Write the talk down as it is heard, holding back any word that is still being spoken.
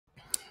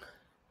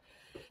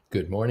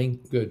Good morning,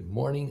 good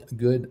morning,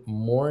 good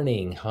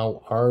morning.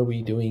 How are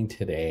we doing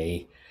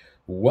today?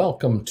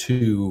 Welcome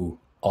to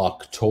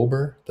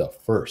October the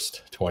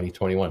 1st,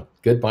 2021.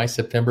 Goodbye,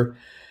 September.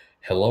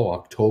 Hello,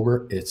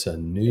 October. It's a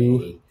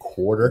new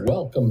quarter.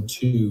 Welcome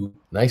to,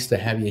 nice to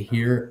have you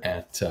here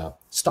at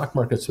Stock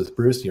Markets with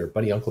Bruce, your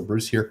buddy Uncle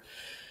Bruce here,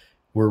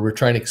 where we're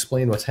trying to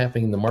explain what's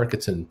happening in the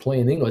markets in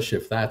plain English,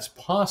 if that's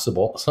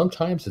possible.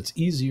 Sometimes it's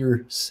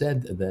easier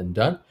said than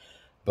done,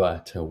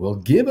 but we'll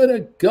give it a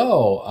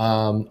go.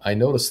 I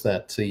noticed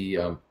that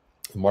the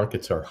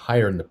markets are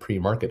higher in the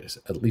pre-market,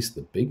 at least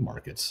the big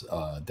markets.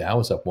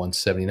 Dow is up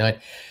 179.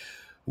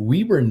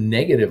 We were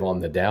negative on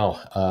the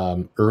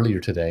Dow earlier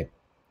today.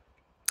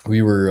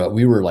 We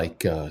were like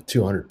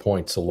 200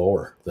 points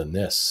lower than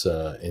this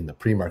in the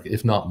pre-market,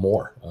 if not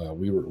more.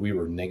 We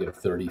were negative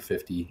 30,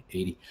 50,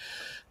 80.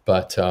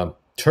 But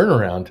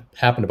turnaround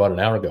happened about an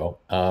hour ago.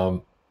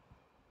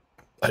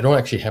 I don't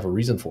actually have a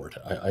reason for it.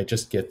 I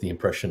just get the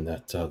impression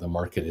that the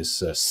market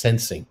is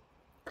sensing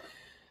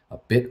a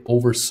bit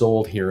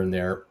oversold here and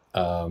there.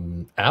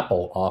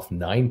 Apple off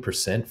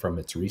 9% from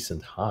its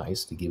recent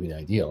highs, to give you an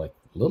idea, like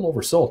a little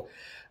oversold,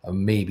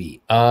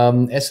 maybe.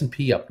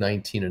 S&P up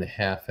 19 and a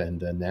half,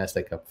 and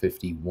NASDAQ up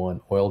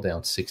 51. Oil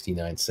down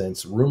 69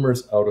 cents.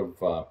 Rumors out of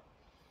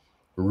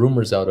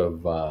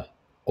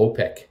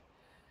OPEC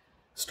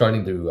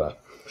starting to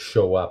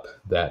show up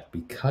that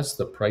because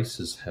the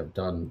prices have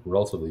done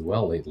relatively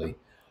well lately,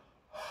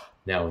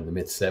 now in the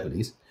mid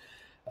 70s,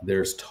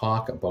 there's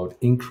talk about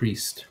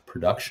increased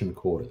production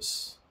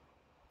quotas.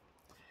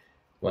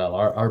 Well,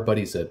 our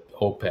buddies at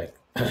OPEC,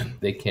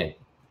 they can't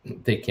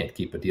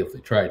keep a deal if they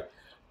tried.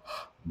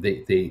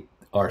 They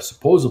are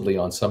supposedly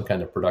on some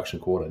kind of production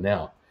quota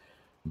now,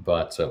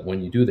 but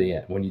when you do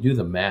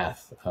the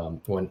math,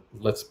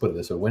 let's put it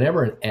this way: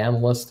 whenever an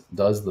analyst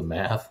does the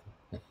math,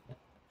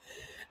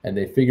 and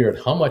they figure out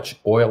how much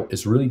oil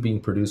is really being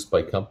produced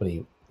by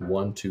company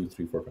 1, 2,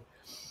 3, 4, 5.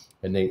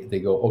 And they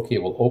go, okay,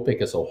 well,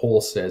 OPEC as a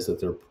whole says that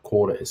their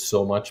quota is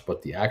so much,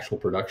 but the actual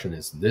production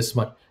is this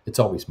much. It's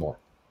always more.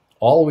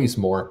 Always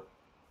more.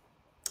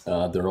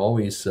 They're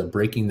always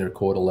breaking their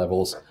quota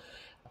levels.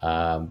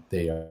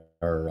 They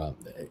are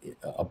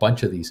a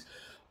bunch of these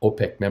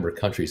OPEC member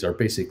countries are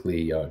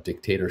basically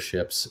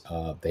dictatorships.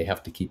 They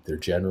have to keep their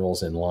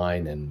generals in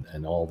line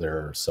and all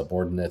their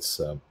subordinates.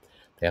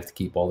 They have to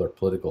keep all their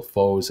political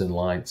foes in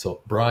line.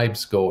 So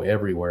bribes go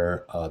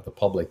everywhere. The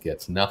public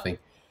gets nothing.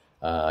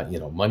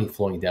 Money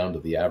flowing down to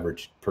the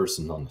average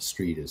person on the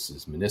street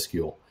is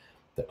minuscule.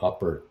 The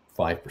upper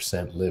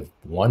 5% live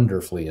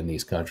wonderfully in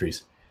these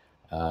countries.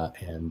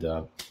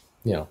 The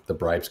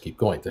bribes keep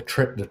going.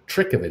 The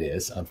trick of it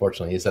is,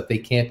 unfortunately, is that they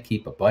can't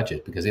keep a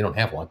budget because they don't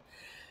have one.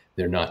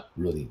 They're not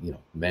really,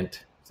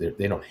 meant.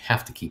 They don't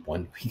have to keep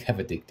one. We have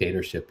a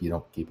dictatorship. You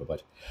don't keep a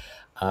budget.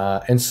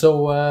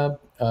 So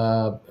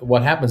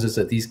what happens is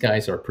that these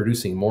guys are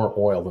producing more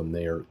oil than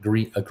they are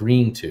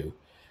agreeing to,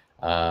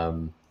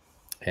 and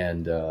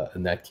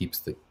that keeps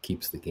the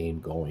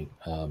game going.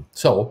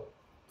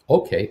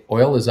 Okay,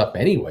 oil is up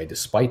anyway,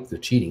 despite the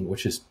cheating,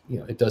 which is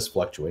it does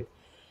fluctuate.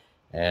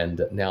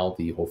 And now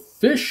the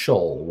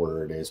official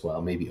word is,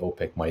 well, maybe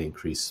OPEC might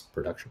increase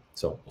production.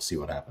 So we'll see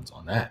what happens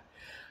on that.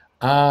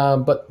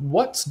 But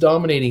what's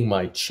dominating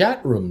my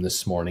chat room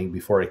this morning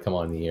before I come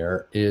on the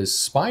air is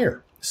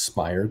Spire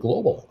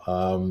Global.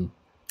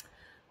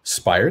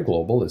 Spire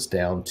Global is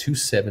down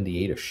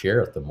 278 a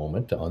share at the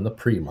moment on the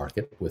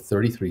pre-market with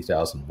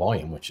 33,000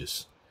 volume, which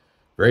is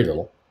very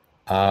little.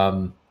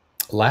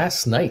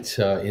 Last night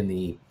in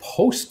the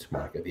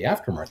post-market, the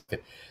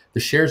aftermarket, the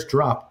shares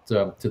dropped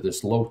to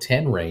this low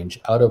 10 range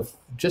out of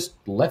just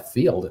left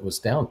field. It was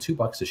down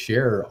 $2 a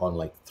share on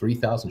like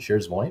 3,000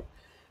 shares volume.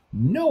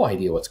 No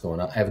idea what's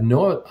going on. I have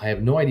no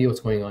idea what's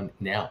going on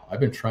now. I've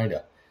been trying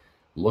to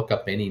look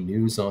up any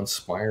news on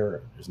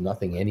Spire. There's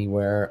nothing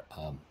anywhere.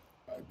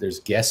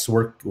 There's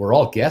guesswork. We're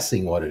all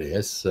guessing what it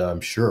is,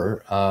 I'm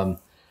sure.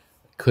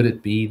 Could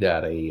it be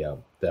that a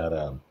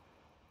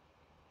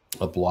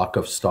block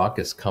of stock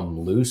has come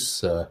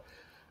loose?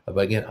 But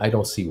again, I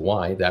don't see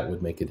why that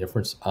would make a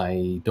difference.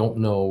 I don't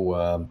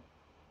know.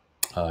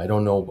 I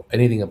don't know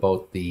anything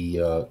about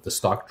the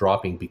stock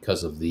dropping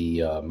because of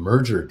the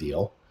merger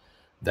deal.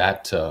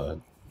 That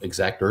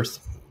Exact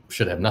Earth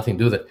should have nothing to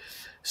do with it.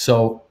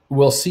 So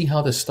we'll see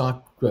how the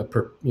stock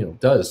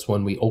does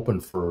when we open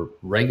for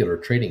regular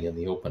trading in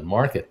the open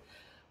market,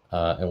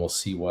 and we'll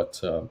see what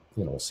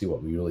we'll see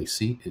what we really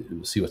see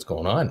what's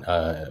going on.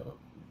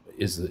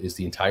 Is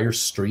the entire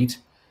street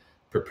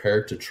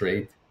prepared to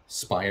trade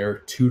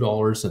Spire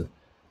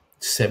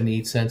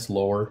 $2.78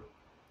 lower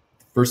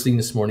first thing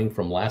this morning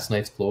from last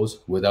night's close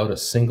without a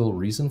single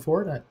reason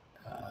for it?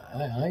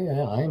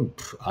 I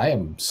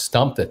am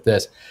stumped at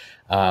this.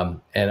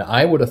 And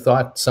I would have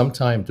thought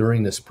sometime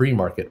during this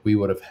pre-market we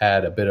would have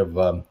had a bit of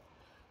a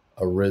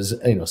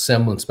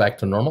semblance back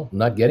to normal. I'm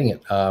not getting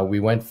it. We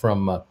went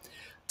from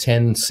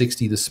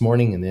 1060 this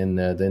morning, and then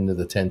to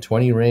the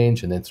 1020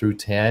 range, and then through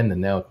 10,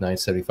 and now at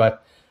 975.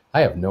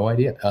 I have no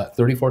idea.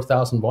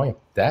 34,000 volume.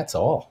 That's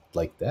all.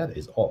 Like that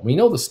is all. We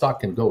know the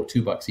stock can go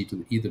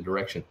 $2 either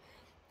direction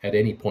at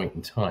any point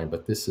in time,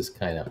 but this is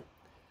kind of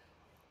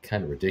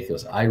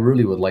ridiculous. I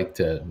really would like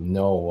to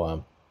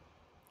know.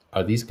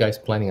 Are these guys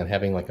planning on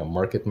having like a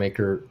market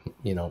maker,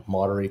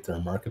 moderate their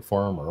market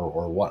for them,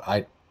 or what?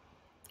 I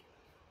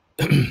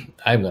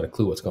haven't got a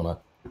clue what's going on.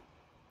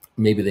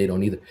 Maybe they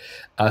don't either.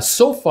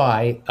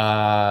 SOFI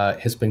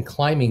has been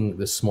climbing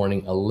this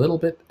morning a little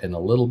bit and a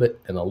little bit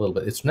and a little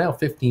bit. It's now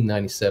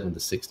 $15.97 to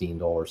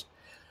 $16.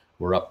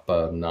 We're up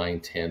 9,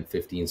 10,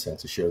 15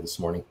 cents a share this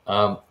morning.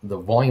 The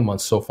volume on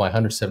SOFI,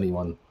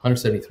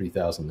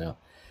 173,000 now.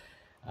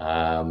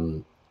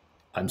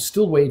 I'm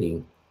still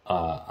waiting.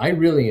 I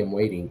really am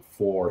waiting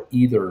for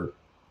either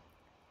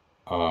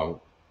an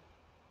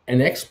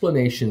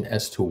explanation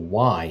as to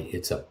why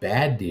it's a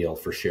bad deal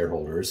for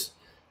shareholders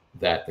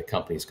that the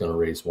company's going to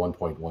raise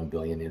 1.1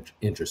 billion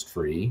interest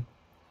free,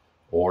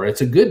 or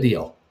it's a good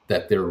deal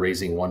that they're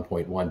raising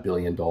 1.1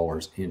 billion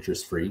dollars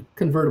interest free,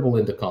 convertible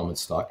into common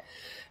stock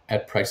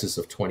at prices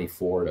of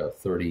 $24 to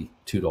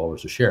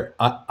 $32 a share.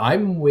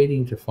 I'm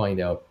waiting to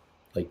find out.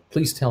 Like,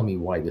 please tell me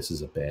why this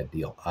is a bad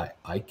deal.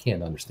 I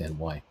can't understand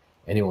why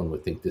anyone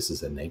would think this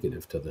is a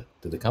negative to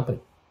the company.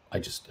 I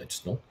just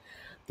don't.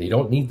 They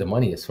don't need the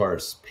money as far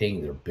as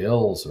paying their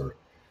bills or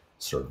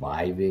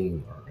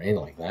surviving or anything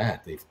like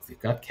that. They've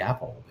got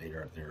capital.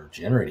 They're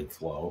generating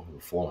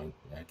flowing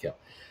capital.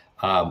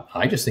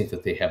 I just think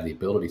that they have the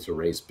ability to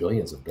raise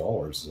billions of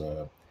dollars,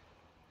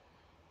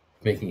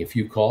 making a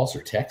few calls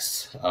or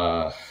texts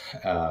to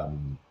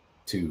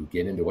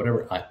get into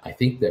whatever. I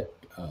think that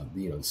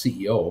the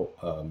CEO,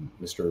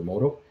 Mr.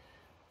 Moto,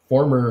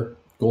 former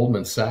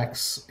Goldman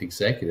Sachs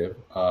executive,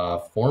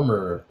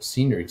 former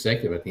senior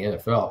executive at the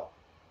NFL,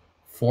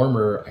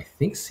 former, I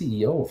think,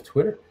 CEO of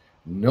Twitter,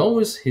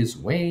 knows his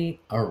way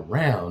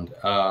around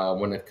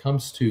when it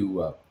comes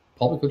to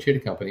publicly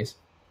traded companies,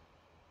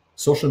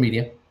 social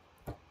media,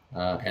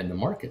 and the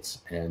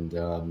markets.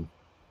 And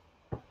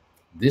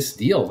this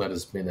deal that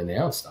has been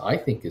announced, I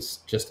think, is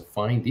just a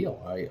fine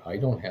deal. I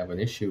don't have an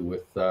issue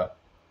with the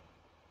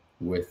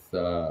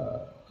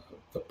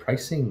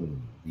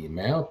pricing, the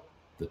amount,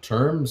 the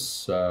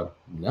terms,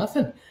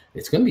 nothing.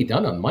 It's going to be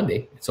done on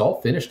Monday. It's all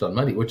finished on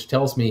Monday, which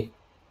tells me,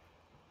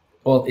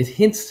 well, it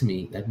hints to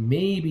me that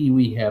maybe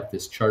we have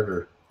this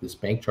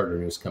bank charter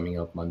news coming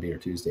out Monday or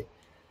Tuesday.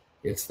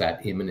 It's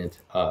that imminent.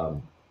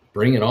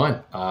 Bring it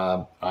on.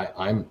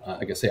 I'm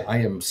like I say, I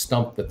am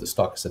stumped that the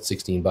stock is at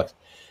 $16.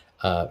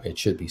 It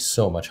should be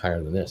so much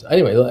higher than this.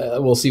 Anyway,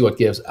 we'll see what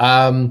gives.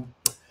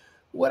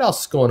 What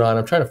else is going on?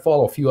 I'm trying to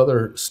follow a few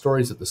other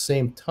stories at the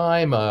same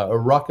time. A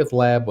Rocket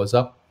Lab was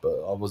up.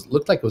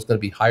 Looked like it was going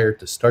to be higher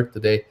to start the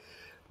day.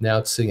 Now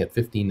it's sitting at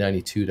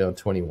 $15.92, down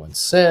 21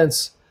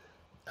 cents.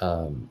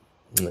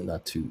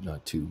 Not too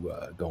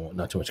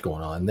much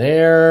going on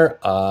there.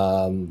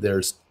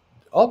 There's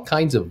all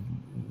kinds of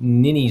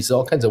ninnies,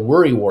 all kinds of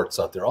worrywarts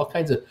out there, all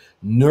kinds of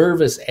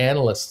nervous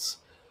analysts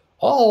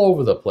all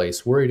over the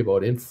place, worried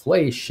about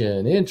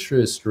inflation,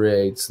 interest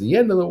rates, the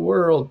end of the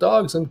world,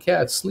 dogs and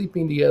cats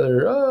sleeping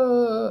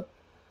together.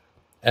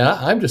 And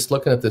I'm just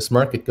looking at this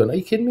market going, are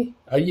you kidding me?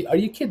 Are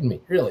you kidding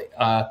me? Really?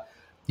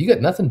 You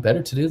got nothing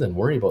better to do than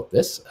worry about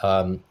this?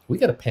 We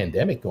got a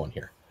pandemic going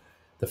here.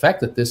 The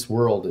fact that this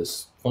world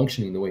is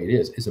functioning the way it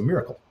is a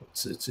miracle.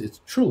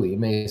 It's truly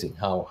amazing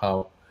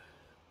how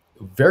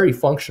very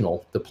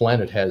functional the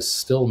planet has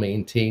still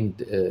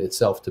maintained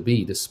itself to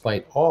be,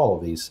 despite all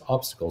of these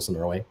obstacles in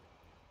our way.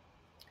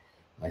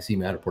 I see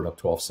Matterport up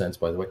 12 cents,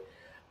 by the way.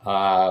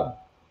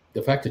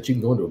 The fact that you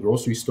can go into a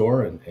grocery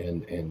store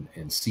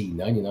and see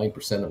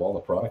 99% of all the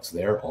products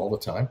there all the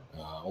time,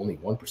 only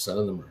 1%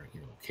 of them are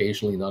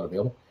occasionally not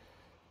available.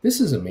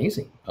 This is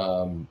amazing.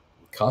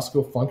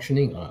 Costco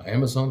functioning,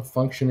 Amazon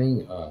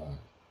functioning,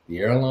 the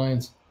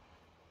airlines,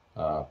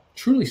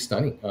 truly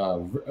stunning.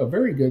 A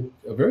very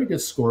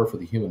good score for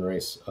the human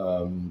race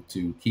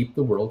to keep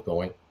the world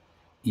going,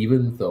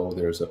 even though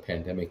there's a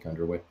pandemic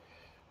underway.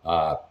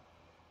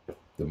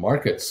 The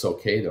market's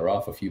okay; they're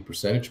off a few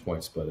percentage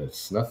points, but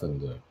it's nothing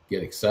to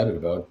get excited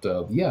about.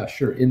 Yeah,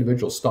 sure,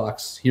 individual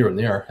stocks here and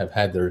there have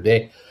had their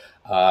day.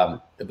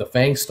 The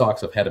FANG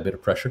stocks have had a bit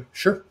of pressure.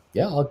 Sure,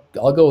 yeah,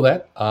 I'll go with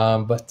that.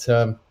 But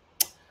the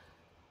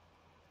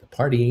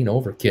party ain't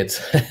over,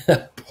 kids.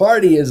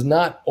 Party is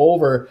not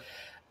over.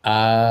 The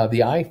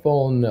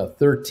iPhone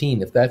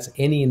 13, if that's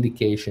any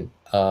indication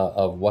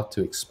of what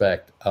to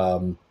expect,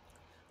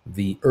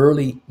 the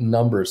early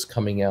numbers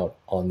coming out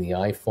on the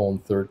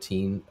iPhone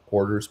 13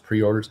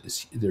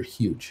 pre-orders, they're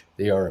huge.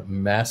 They are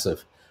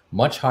massive,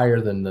 much higher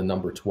than the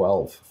number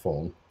 12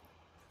 phone.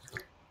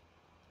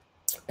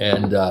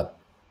 And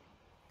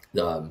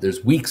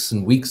there's weeks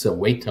and weeks of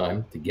wait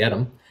time to get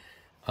them.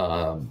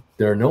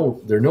 They're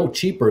no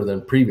cheaper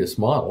than previous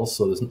models,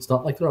 so it's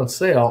not like they're on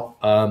sale.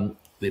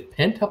 The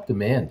pent-up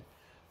demand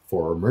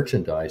for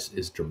merchandise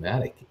is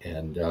dramatic,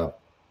 and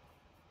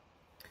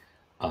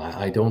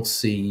I don't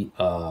see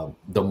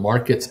the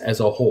markets as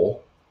a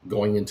whole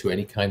going into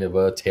any kind of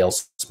a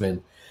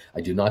tailspin.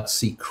 I do not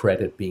see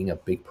credit being a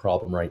big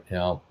problem right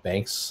now.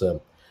 Banks,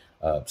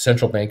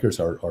 central bankers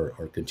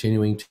are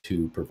continuing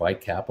to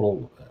provide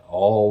capital,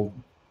 all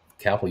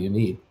capital you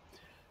need,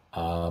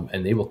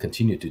 and they will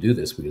continue to do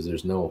this because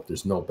there's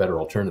no better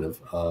alternative.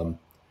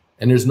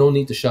 And there's no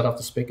need to shut off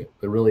the spigot.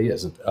 There really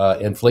isn't.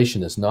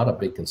 Inflation is not a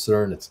big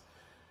concern. It's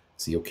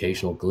the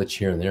occasional glitch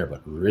here and there,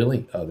 but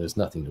really, there's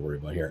nothing to worry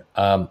about here.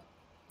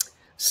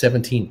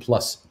 17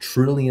 plus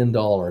trillion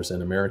dollars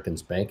in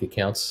Americans' bank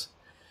accounts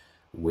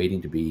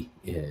waiting to be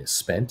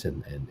spent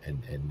and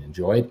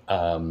enjoyed.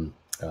 And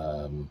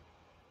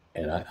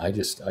I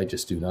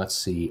just do not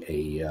see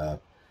a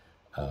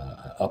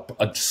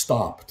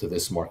stop to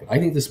this market. I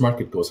think this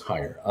market goes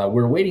higher.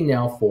 We're waiting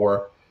now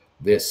for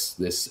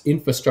this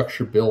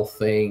infrastructure bill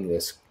thing,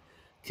 this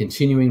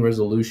continuing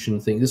resolution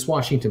thing, this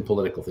Washington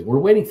political thing. We're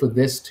waiting for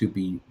this to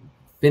be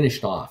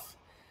finished off.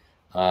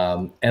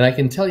 And I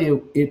can tell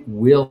you it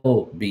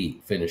will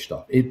be finished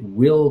off. It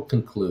will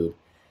conclude.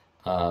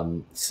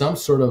 Some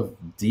sort of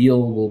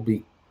deal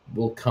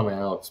will come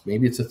out.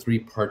 Maybe it's a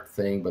 3-part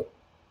thing, but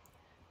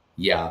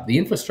yeah, the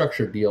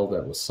infrastructure deal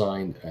that was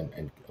signed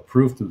and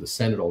approved through the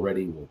Senate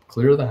already will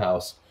clear the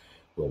House,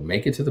 will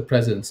make it to the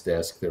president's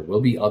desk. There will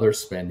be other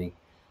spending,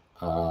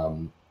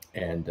 and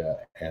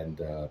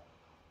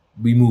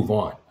we move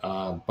on.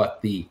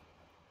 But the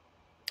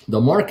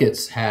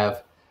markets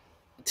have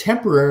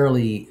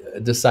temporarily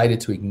decided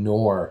to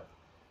ignore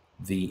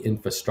the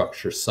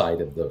infrastructure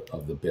side of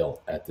the bill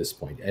at this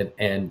point.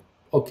 And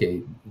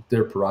okay,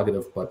 their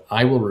prerogative, but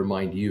I will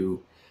remind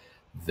you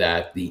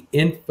that the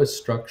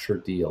infrastructure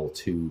deal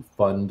to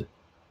fund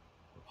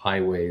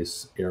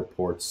highways,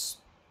 airports,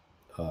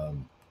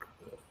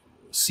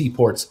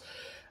 seaports,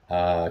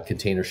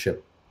 container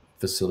ship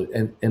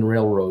facility, and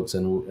railroads,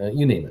 and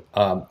you name it.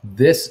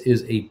 This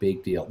is a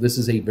big deal. This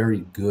is a very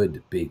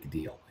good big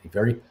deal, a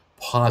very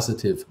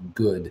positive,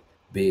 good,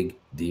 big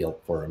deal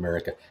for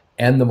America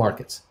and the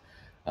markets.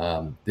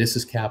 This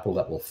is capital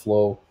that will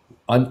flow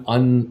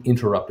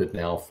uninterrupted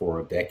now for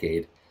a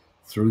decade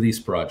through these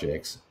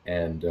projects,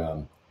 and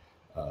a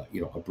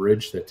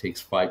bridge that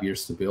takes 5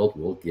 years to build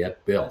will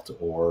get built,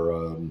 or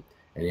an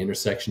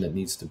intersection that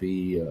needs to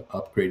be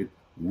upgraded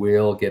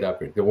will get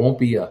upgraded. There won't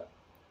be a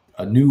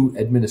new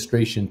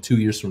administration 2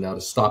 years from now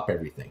to stop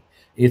everything.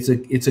 It's a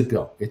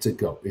go. It's a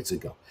go. It's a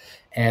go.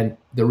 And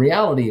the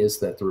reality is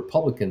that the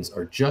Republicans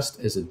are just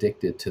as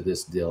addicted to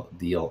this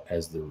deal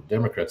as the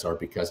Democrats are,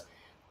 because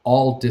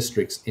all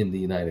districts in the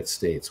United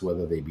States,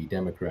 whether they be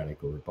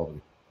Democratic or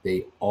Republican,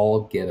 they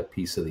all get a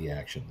piece of the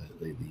action.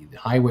 The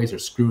highways are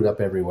screwed up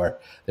everywhere.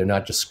 They're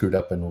not just screwed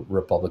up in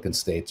Republican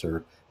states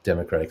or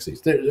Democratic states.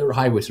 Their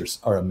highways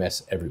are a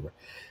mess everywhere.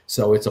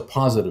 So it's a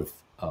positive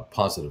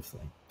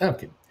thing.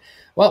 Okay.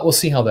 Well, we'll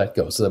see how that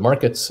goes. So the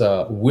markets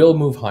will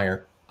move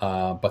higher,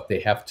 but they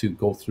have to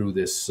go through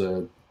this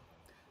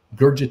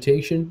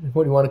gurgitation,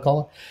 what do you want to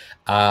call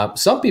it?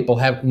 Some people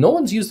have, no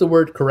one's used the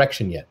word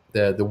correction yet.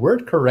 The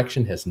word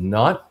correction has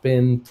not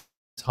been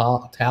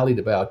tallied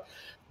about.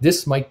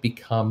 This might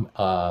become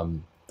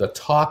the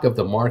talk of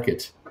the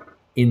market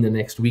in the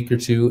next week or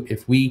two.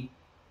 If we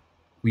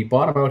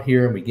bottom out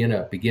here and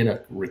begin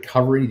a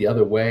recovery the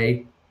other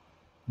way,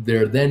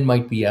 there then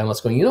might be analysts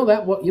going, you know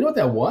what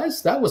that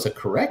was? That was a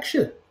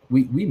correction.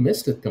 We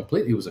missed it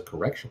completely. It was a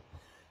correction.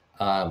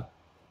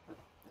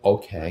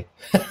 Okay.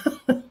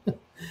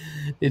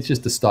 It's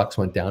just the stocks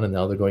went down and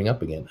now they're going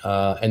up again,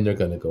 and they're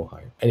going to go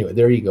higher. Anyway,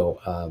 there you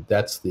go.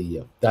 That's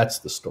the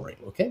story.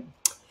 Okay.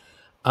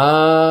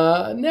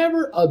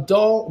 Never a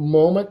dull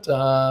moment.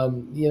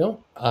 Who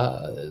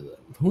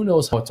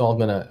knows how it's all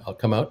going to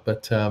come out,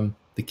 but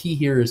the key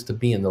here is to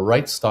be in the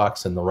right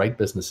stocks and the right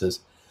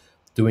businesses,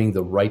 doing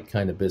the right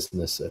kind of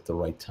business at the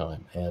right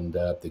time. And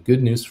the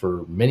good news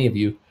for many of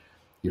you,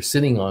 you're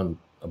sitting on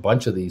a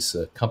bunch of these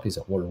companies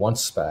that were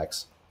once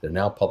SPACs. They're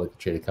now publicly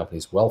traded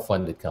companies,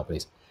 well-funded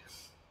companies.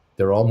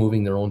 They're all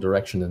moving their own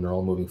direction and they're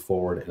all moving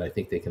forward. And I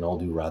think they can all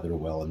do rather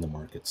well in the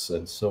markets.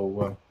 And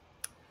so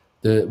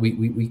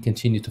we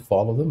continue to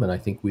follow them. And I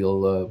think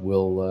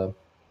we'll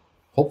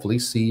hopefully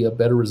see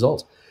better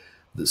results.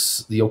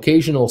 The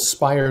occasional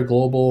Spire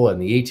Global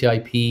and the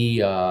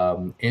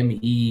ATIP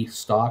ME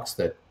stocks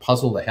that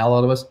puzzle the hell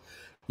out of us.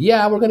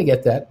 Yeah, we're going to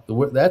get that.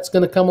 That's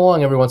going to come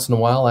along every once in a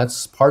while.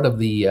 That's part of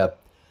the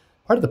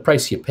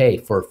price you pay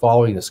for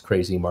following this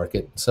crazy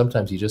market.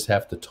 Sometimes you just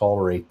have to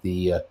tolerate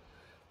the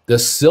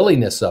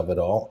silliness of it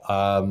all.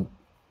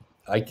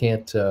 I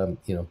can't,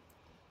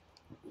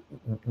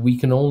 we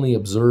can only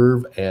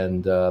observe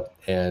and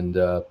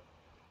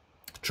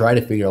try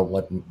to figure out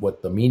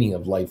what the meaning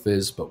of life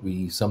is, but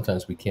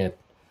sometimes we can't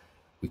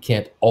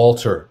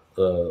alter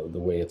the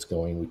way it's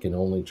going. We can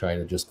only try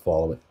to just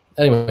follow it.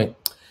 Anyway,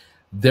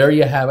 there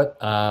you have it.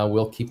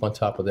 We'll keep on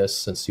top of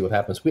this and see what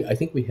happens. I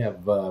think we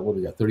have,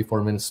 we got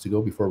 34 minutes to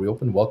go before we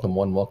open. Welcome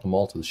one, welcome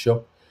all to the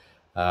show.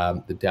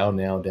 The Dow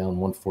now down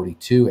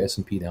 142,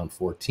 S&P down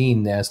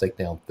 14, NASDAQ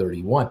down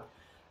 31.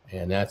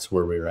 And that's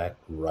where we're at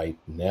right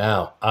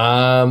now.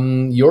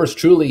 Yours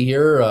truly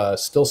here,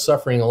 still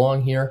suffering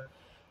along here.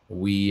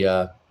 We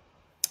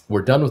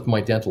we're done with my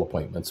dental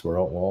appointments. We're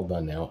all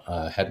done now.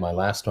 Had my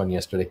last one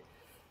yesterday.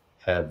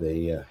 Had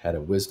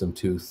a wisdom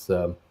tooth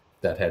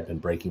that had been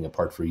breaking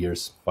apart for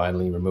years.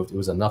 Finally removed. It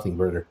was a nothing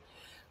burger.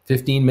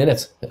 15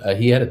 minutes.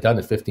 He had it done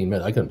in 15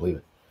 minutes. I couldn't believe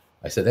it.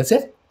 I said, "That's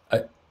it?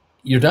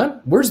 You're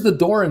done? Where's the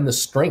door and the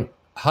string?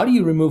 How do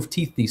you remove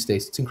teeth these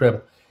days? It's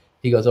incredible."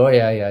 He goes, "Oh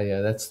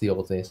yeah. That's the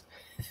old days."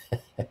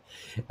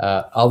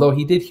 Although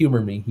he did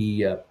humor me.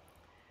 He had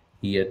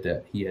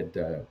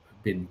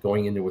been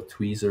going in there with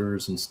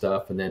tweezers and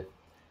stuff, and then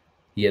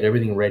he had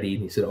everything ready,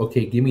 and he said,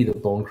 "Okay, give me the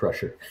bone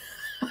crusher."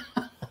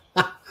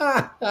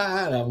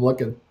 And I'm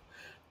looking,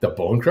 the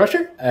bone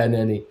crusher, and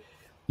then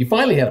he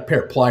finally had a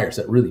pair of pliers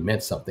that really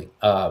meant something.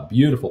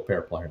 Beautiful pair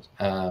of pliers.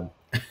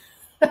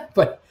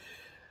 But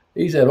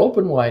he said,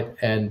 "Open wide,"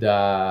 and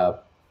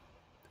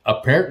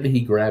apparently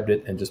he grabbed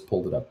it and just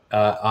pulled it up.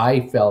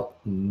 I felt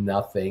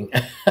nothing.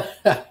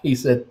 He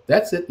said,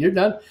 "That's it, you're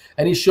done."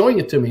 And he's showing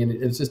it to me, and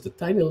it's just a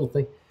tiny little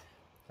thing.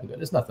 I go,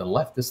 "There's nothing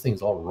left. This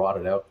thing's all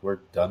rotted out. We're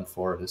done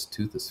for. This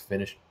tooth is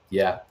finished."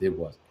 Yeah, it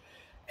was.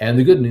 And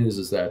the good news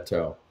is that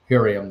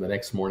here I am the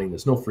next morning.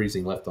 There's no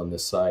freezing left on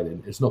this side,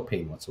 and there's no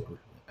pain whatsoever.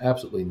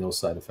 Absolutely no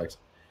side effects.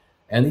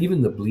 And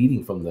even the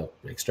bleeding from the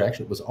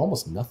extraction was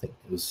almost nothing.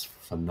 It was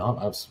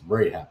phenomenal. I was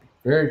very happy,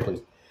 very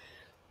pleased.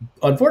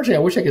 Unfortunately, I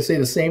wish I could say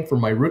the same for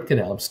my root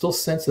canal. I'm still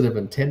sensitive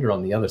and tender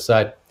on the other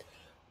side,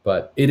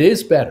 but it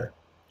is better.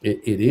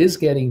 It is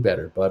getting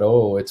better, but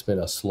oh, it's been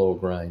a slow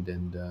grind,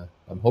 and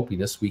I'm hoping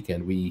this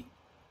weekend we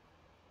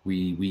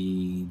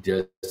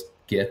just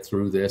get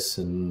through this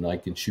and I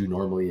can chew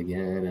normally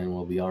again and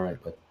we'll be all right.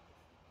 But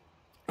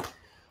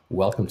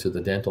welcome to the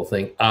dental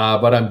thing.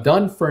 But I'm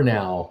done for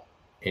now,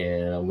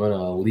 and I'm going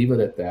to leave it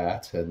at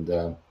that,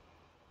 and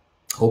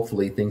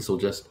hopefully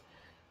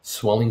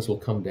swellings will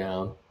come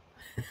down.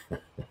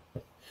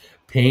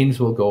 Pains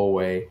will go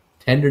away.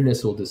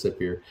 Tenderness will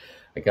disappear.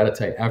 I got to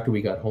tell you, after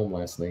we got home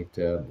last night,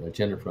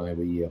 Jennifer and I,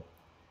 we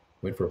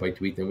went for a bite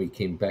to eat. Then we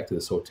came back to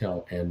this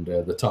hotel, and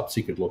the top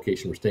secret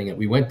location we're staying at.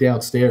 We went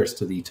downstairs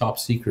to the top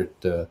secret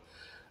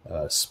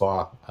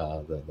spa,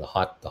 the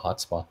hot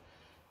spa.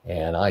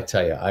 And I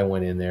tell you, I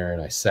went in there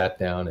and I sat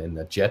down, and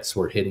the jets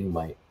were hitting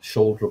my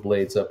shoulder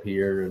blades up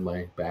here and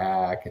my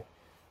back.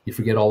 You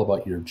forget all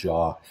about your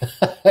jaw.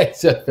 It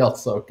just felt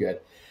so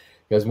good.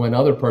 Because when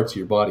other parts of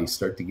your body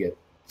start to get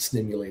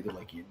stimulated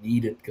like you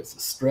need it because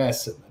of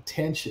stress and the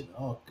tension,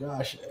 oh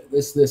gosh,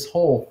 this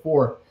whole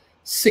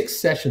 6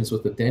 sessions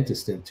with the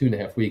dentist in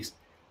 2.5 weeks,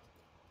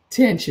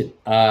 tension,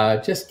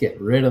 just get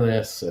rid of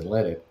this and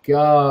let it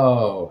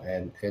go,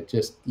 and it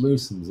just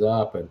loosens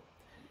up, and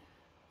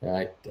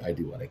I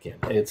do what I can.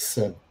 It's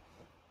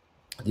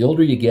the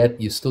older you get,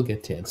 you still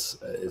get tense.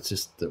 It's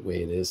just the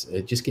way it is.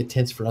 It just get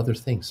tense for other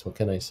things. What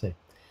can I say?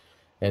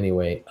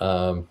 Anyway,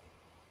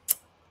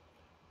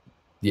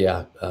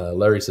 yeah,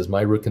 Larry says,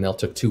 my root canal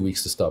took 2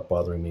 weeks to stop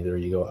bothering me. There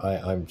you go.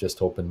 I'm just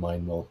hoping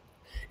mine will.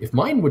 If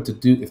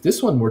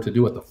this one were to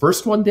do what the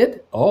first one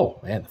did, oh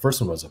man, the first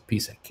one was a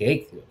piece of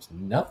cake. It was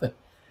nothing.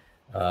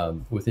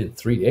 Within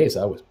 3 days,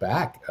 I was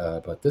back.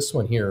 But this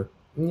one here,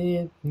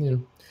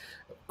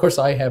 Of course,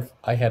 I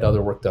had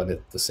other work done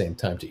at the same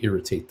time to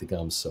irritate the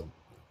gums. So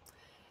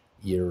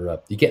you're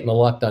getting a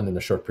lot done in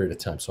a short period of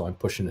time. So I'm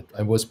pushing it.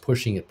 I was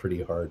pushing it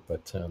pretty hard.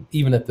 But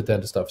even at the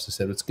dentist office, I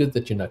said, it's good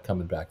that you're not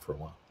coming back for a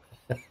while.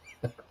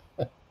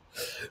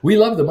 We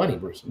love the money,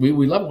 Bruce. We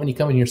love it when you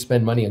come in here,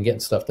 spend money on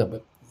getting stuff done,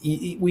 but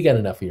we got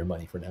enough of your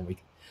money for now.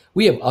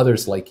 We have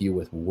others like you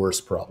with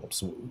worse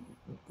problems.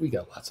 We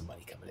got lots of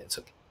money coming in,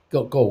 so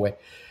go away.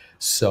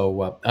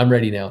 So I'm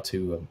ready now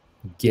to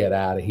get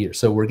out of here.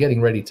 So we're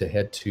getting ready to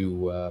head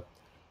to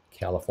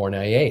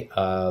California.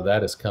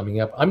 That is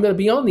coming up. I'm going to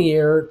be on the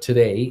air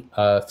today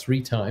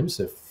 3 times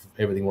if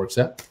everything works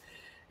out.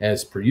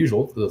 As per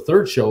usual, the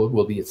third show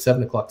will be at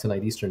 7 o'clock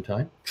tonight Eastern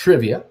Time.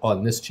 Trivia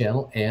on this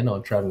channel and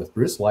on Traveling with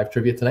Bruce, live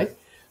trivia tonight.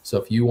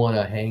 So if you want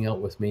to hang out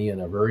with me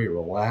in a very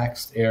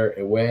relaxed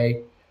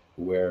way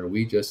where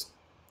we just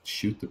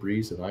shoot the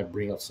breeze and I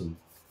bring up some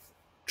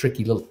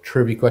tricky little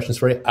trivia questions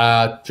for you,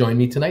 join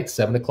me tonight,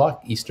 7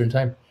 o'clock Eastern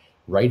Time,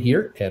 right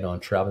here and on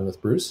Traveling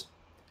with Bruce.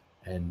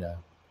 And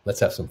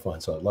let's have some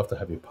fun. So I'd love to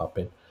have you pop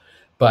in.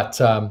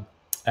 But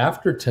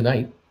after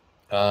tonight,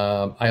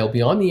 I'll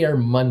be on the air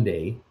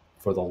Monday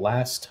for the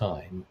last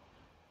time,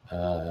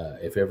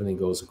 if everything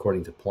goes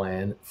according to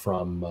plan,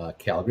 from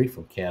Calgary,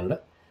 from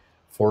Canada,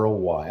 for a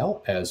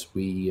while as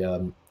we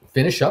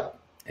finish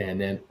up.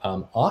 And then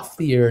I'm off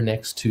the air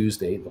next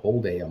Tuesday, the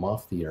whole day I'm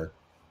off the air.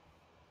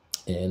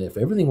 And if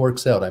everything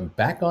works out, I'm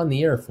back on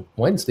the air for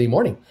Wednesday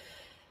morning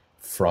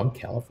from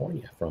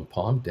California, from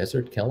Palm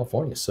Desert,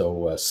 California.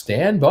 So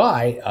stand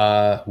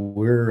by.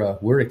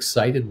 We're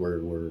excited.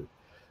 We're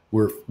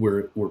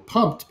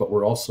pumped, but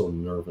we're also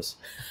nervous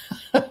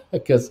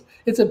because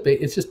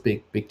it's just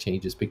big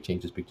changes.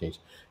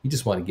 You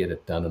just want to get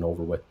it done and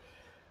over with.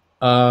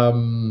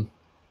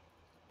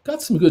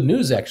 Got some good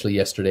news actually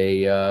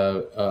yesterday.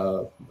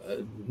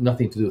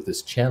 Nothing to do with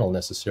this channel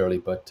necessarily,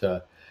 but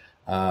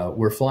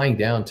we're flying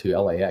down to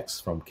LAX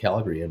from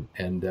Calgary,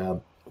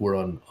 and we're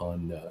on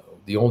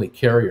the only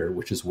carrier,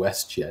 which is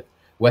WestJet.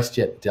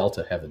 WestJet and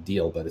Delta have a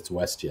deal, but it's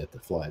WestJet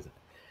that flies it.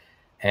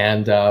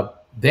 And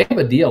they have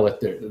a deal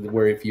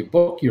where if you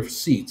book your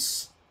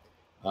seats,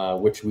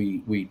 which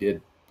we did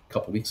a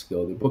couple weeks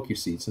ago, they book your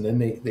seats, and then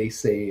they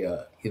say,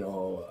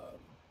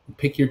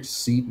 pick your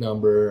seat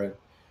number,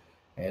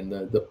 and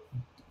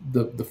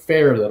the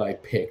fare that I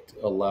picked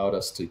allowed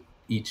us to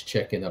each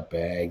check in a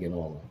bag and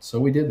all that. So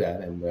we did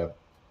that, and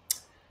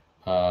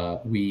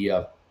we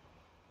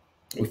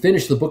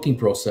finish the booking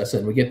process,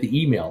 and we get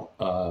the email,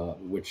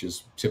 which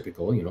is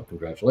typical,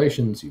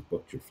 congratulations, you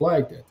booked your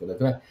flight. Da, da,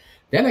 da, da.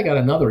 Then I got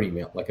another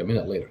email, like a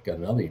minute later, got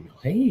another email.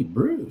 Hey,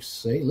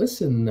 Bruce, hey,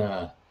 listen,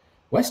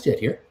 WestJet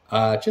here.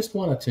 Just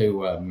wanted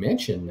to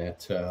mention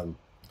that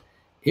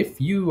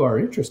if you are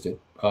interested,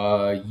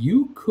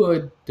 you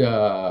could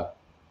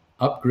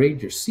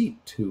upgrade your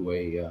seat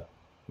to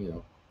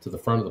to the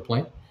front of the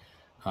plane.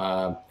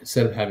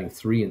 Instead of having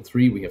 3 and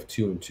 3, we have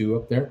 2 and 2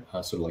 up there,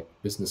 sort of like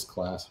business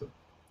class, or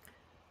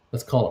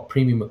let's call it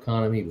premium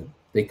economy, but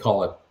they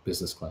call it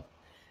business class.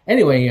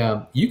 Anyway,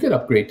 you could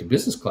upgrade to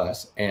business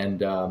class,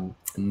 and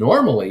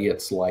normally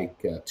it's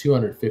like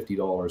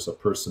 $250 a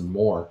person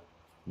more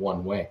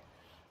one way.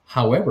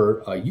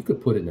 However, you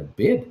could put in a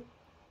bid,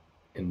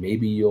 and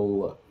maybe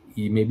you'll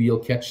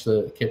catch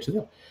the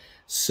deal.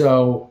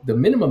 So the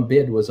minimum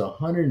bid was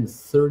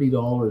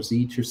 $130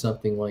 each or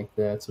something like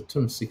that, so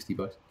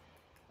 $260.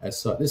 I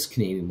saw this is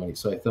Canadian money,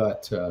 so I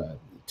thought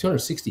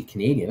 260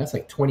 Canadian. That's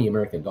like 20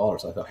 American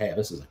dollars. I thought, hey,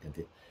 this is a good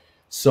deal.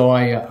 So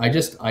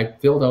I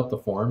filled out the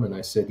form, and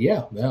I said,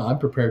 yeah, I'm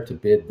prepared to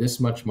bid this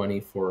much money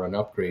for an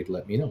upgrade.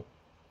 Let me know.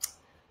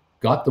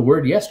 Got the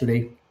word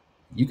yesterday.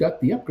 You got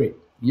the upgrade.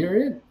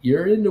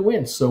 You're in to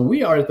win. So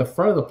we are at the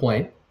front of the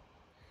plane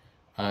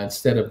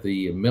instead of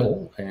the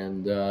middle,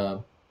 and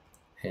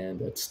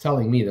it's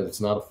telling me that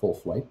it's not a full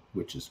flight,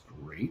 which is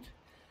great.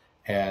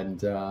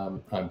 And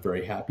I'm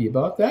very happy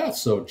about that.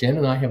 So Jen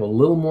and I have a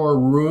little more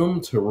room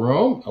to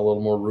roam, a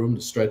little more room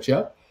to stretch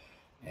out,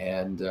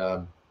 and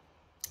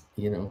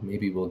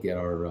maybe we'll get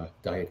our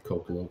Diet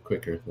Coke a little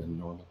quicker than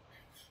normal.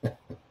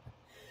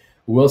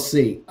 We'll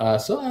see.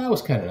 So that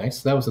was kind of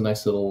nice. That was a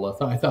nice little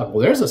thought. I thought,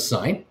 well, there's a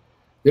sign.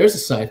 There's a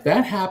sign. If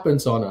that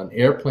happens on an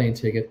airplane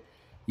ticket,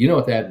 you know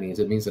what that means?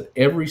 It means that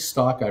every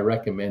stock I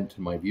recommend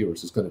to my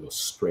viewers is going to go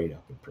straight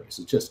up in price.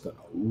 It's just going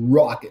to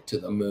rocket to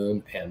the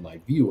moon, and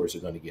my viewers are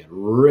going to get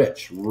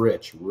rich,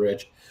 rich,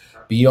 rich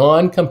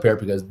beyond compare,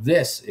 because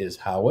this is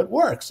how it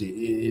works.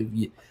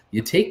 If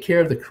you take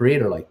care of the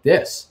creator like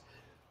this,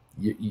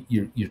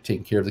 you're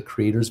taking care of the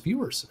creator's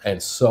viewers.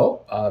 And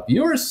so,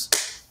 viewers,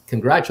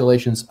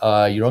 congratulations.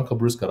 Your Uncle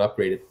Bruce got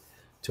upgraded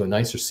to a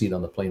nicer seat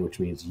on the plane, which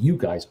means you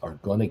guys are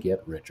going to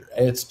get richer.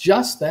 It's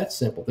just that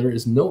simple. There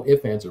is no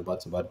ifs, ands, or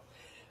buts about it.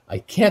 I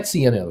can't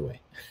see any other way.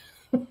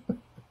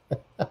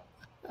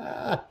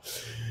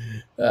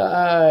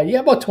 Yeah,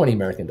 about 20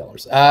 American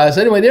dollars. So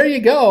anyway, there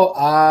you go.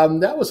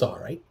 That was all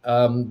right.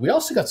 We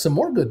also got some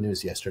more good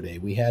news yesterday.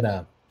 We had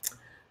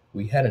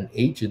an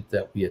agent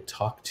that we had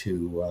talked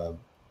to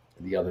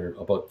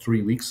about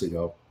 3 weeks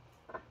ago,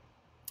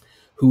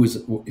 who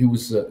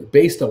was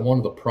based on one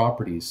of the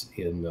properties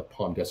in the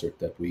Palm Desert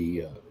that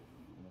we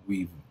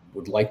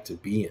would like to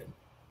be in.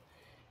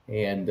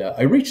 And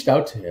I reached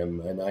out to him,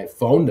 and I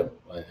phoned him,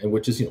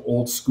 which is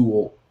old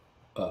school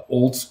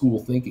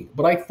thinking.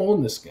 But I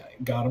phoned this guy,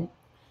 got him,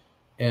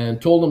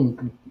 and told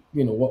him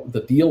what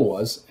the deal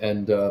was,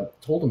 and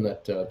told him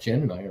that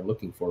Jen and I are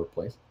looking for a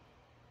place.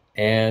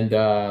 And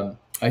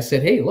I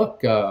said, hey,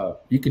 look,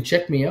 you can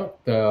check me out.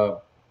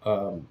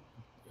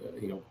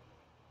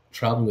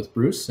 Traveling with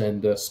Bruce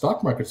and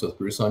Stock Markets with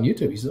Bruce on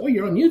YouTube. He said, oh,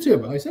 you're on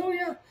YouTube? I said, oh,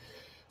 yeah.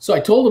 So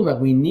I told him that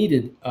we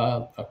needed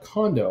a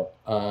condo,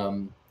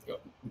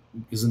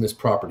 because in this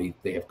property,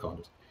 they have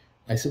condos.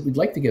 I said, we'd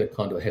like to get a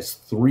condo that has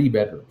 3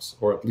 bedrooms,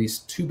 or at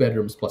least 2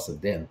 bedrooms plus a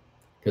den,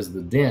 because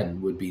the den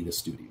would be the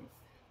studio.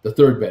 The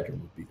 3rd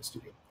bedroom would be the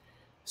studio.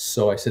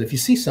 So I said, if you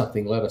see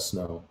something, let us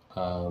know,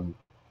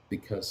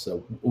 because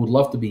we would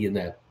love to be in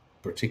that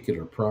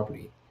particular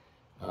property.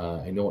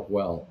 I know it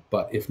well,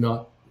 but if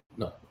not,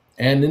 no.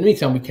 And in the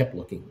meantime, we kept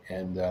looking,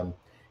 and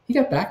he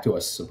got back to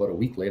us about a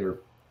week later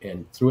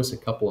and threw us a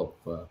couple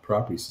of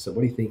properties. He said,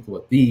 what do you think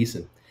about these?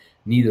 And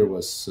neither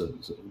was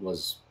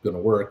going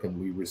to work. And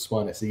we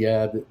responded. I said,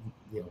 yeah,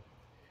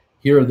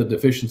 here are the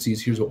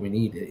deficiencies. Here's what we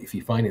need. If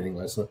you find anything,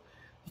 let us know.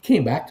 He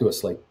came back to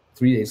us like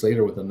 3 days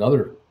later with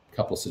another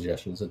couple of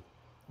suggestions, and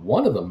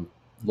one of them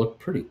looked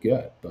pretty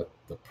good, but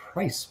the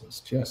price was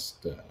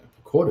just, the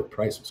quoted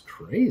price was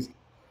crazy.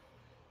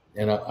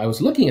 And I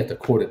was looking at the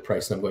quoted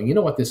price, and I'm going, you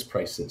know what this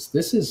price is?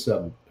 This is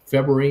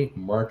February,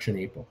 March, and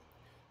April.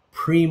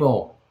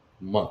 Primo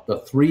month, the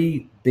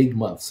 3 big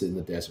months in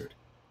the desert.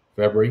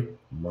 February,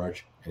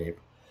 March, and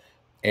April.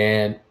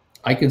 And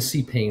I can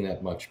see paying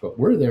that much, but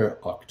we're there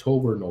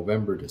October,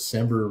 November,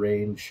 December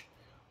range.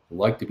 We'd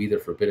like to be there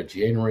for a bit of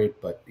January,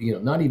 but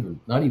not even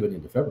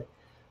into February.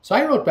 So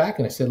I wrote back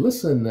and I said,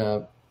 listen,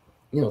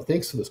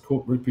 thanks for this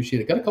quote. Really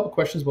appreciate it. Got a couple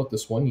questions about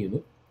this one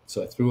unit.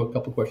 So I threw a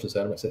couple questions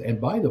at him. I said,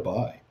 and by the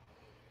by,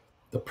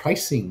 the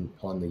pricing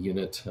on the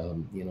unit,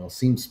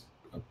 seems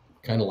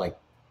kind of like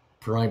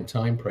prime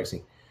time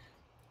pricing,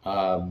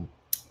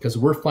 because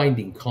we're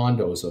finding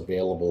condos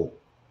available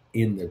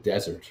in the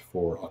desert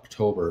for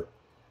October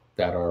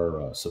that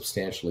are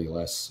substantially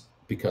less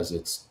because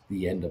it's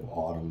the end of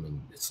autumn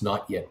and it's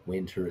not yet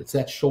winter. It's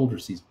that shoulder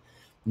season.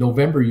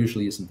 November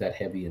usually isn't that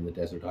heavy in the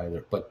desert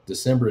either, but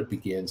December it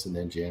begins, and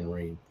then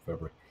January and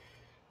February.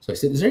 So I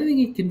said, "Is there anything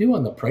you can do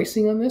on the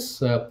pricing on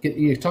this?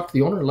 You talk to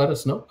the owner, let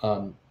us know,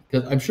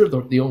 because I'm sure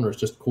the owner is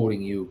just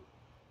quoting you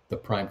the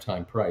prime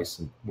time price,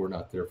 and we're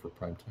not there for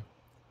prime time."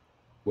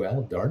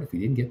 Well, darn if he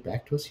didn't get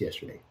back to us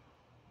yesterday.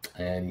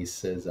 And he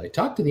says, "I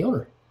talked to the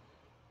owner,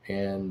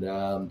 and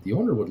the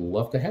owner would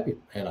love to have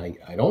you." And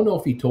I don't know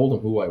if he told him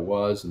who I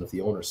was and if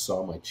the owner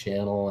saw my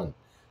channel and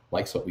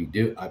likes what we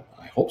do.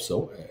 I hope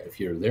so. If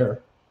you're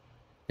there,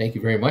 thank you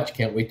very much.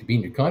 Can't wait to be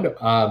in your condo.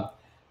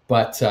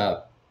 But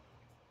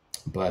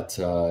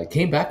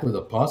came back with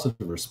a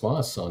positive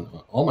response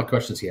on all my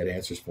questions. He had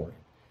answers for him.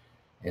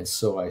 And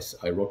so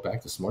I wrote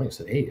back this morning and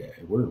said, "Hey,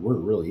 we're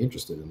really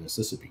interested in this.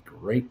 This would be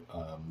great.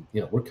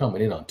 We're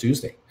coming in on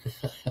Tuesday."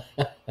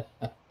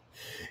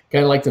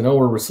 Kind of like to know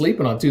where we're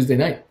sleeping on Tuesday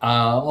night.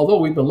 Although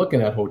we've been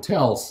looking at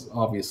hotels,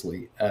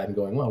 obviously, and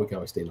going, well, we can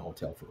always stay in a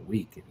hotel for a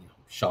week and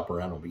shop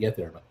around when we get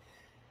there. But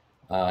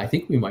I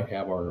think we might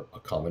have our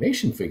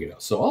accommodation figured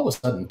out. So all of a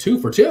sudden, 2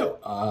 for 2.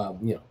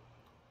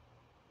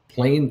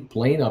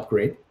 Plane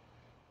upgrade.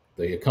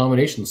 The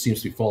accommodation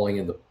seems to be falling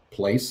into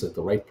place at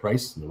the right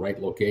price, in the right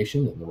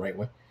location, in the right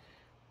way.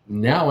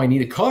 Now I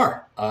need a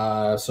car.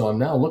 So I'm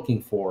now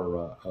looking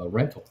for a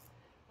rental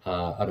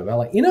out of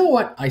LA. You know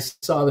what? I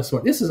saw this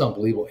one. This is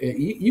unbelievable.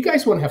 You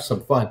guys want to have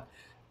some fun.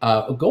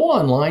 Go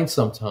online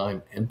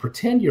sometime and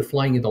pretend you're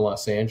flying into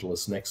Los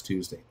Angeles next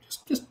Tuesday.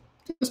 Just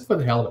for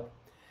the hell of it.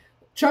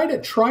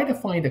 Try to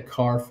find a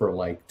car for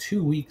like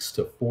 2 weeks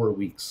to 4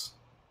 weeks.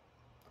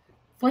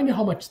 Find out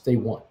how much they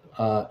want.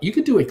 You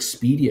could do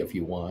Expedia if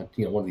you want,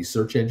 one of these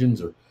search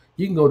engines, or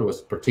you can go to a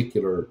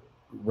particular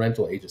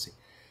rental agency.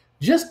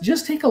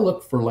 Just take a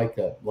look for like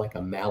a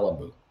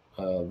Malibu.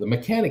 The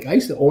mechanic, I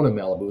used to own a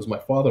Malibu. It was my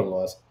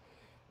father-in-law's.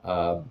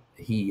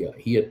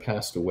 He had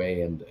passed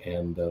away,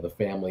 and the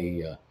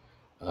family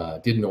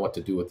didn't know what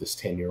to do with this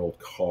 10-year-old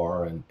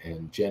car.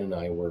 And Jen and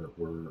I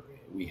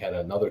we had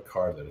another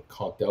car that had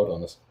conked out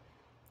on us,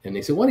 and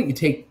they said, "Why don't you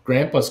take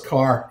Grandpa's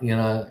car?" And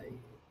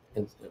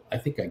I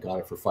think I got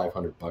it for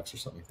 $500 or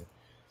something like that.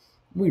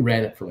 We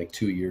ran it for like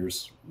 2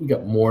 years. We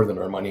got more than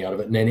our money out of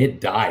it, and then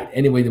it died.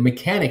 Anyway, the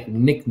mechanic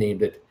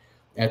nicknamed it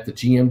at the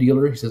GM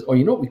dealer. He says, "Oh,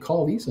 you know what we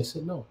call these?" I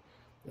said, "No,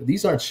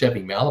 these aren't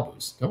Chevy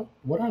Malibus. No,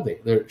 what are they?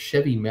 They're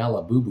Chevy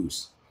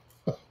Malibubus."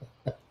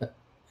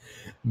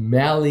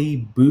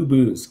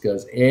 Malibubus,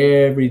 because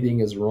everything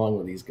is wrong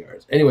with these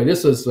cars. Anyway,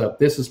 this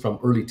is from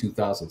early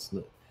 2000s,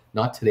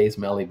 not today's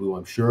Malibu.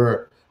 I'm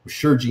sure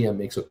GM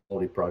makes a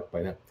quality product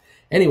by now.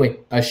 Anyway,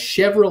 a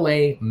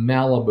Chevrolet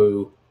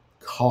Malibu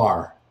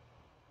car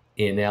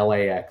in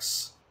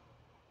LAX.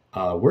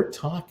 We're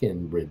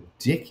talking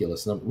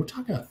ridiculous number. We're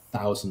talking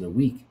 $1,000 a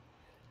week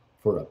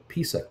for a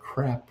piece of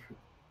crap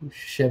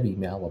Chevy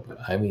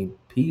Malibu. I mean,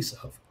 piece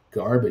of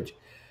garbage.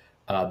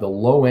 The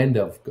low end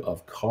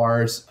of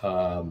cars,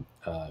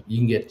 you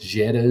can get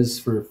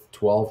Jettas for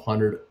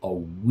 $1,200 a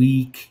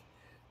week.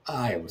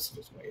 Are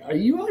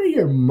you out of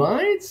your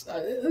minds?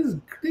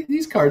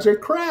 These cars are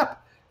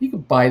crap. You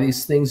can buy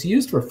these things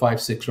used for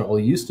 $500-600. Well,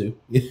 you used to.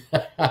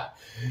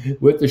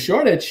 With the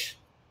shortage,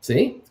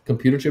 see,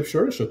 computer chip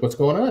shortage. Look what's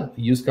going on.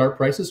 Used car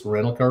prices,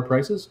 rental car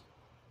prices,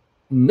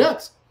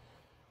 nuts.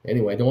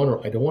 Anyway, I don't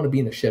want to be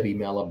in a Chevy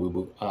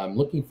Malibu. I'm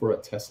looking for a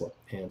Tesla,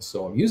 and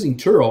so I'm using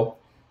Turo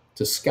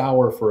to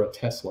scour for a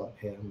Tesla,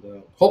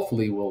 and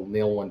hopefully we'll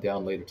nail one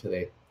down later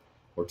today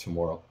or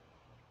tomorrow,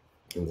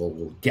 and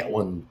we'll get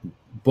one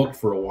booked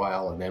for a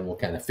while, and then we'll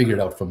kind of figure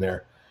it out from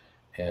there.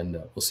 And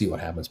we'll see what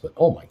happens. But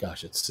oh my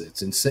gosh, it's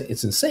insane.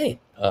 It's insane.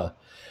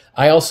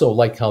 I also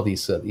like how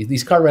these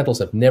car rentals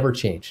have never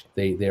changed.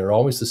 They're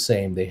always the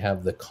same. They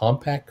have the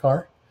compact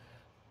car,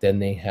 then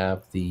they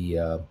have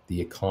the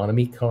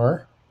economy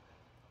car,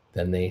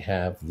 then they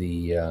have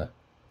the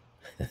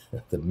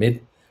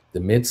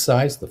mid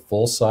size, the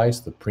full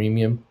size, the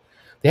premium.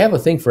 They have a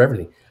thing for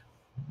everything,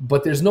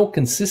 but there's no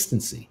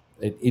consistency.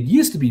 It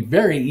used to be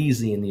very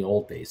easy in the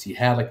old days. You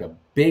had like a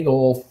big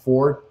old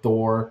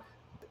 4-door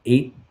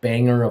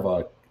 8-banger of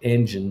a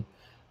engine.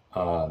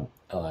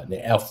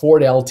 A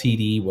Ford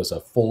LTD was a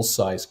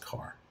full-size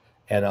car,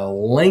 and a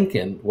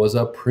Lincoln was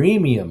a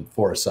premium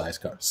 4-size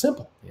car.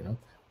 Simple,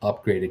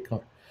 upgraded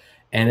car.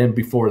 And then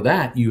before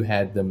that, you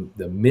had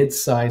the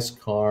mid-size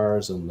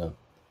cars and the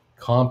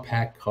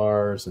compact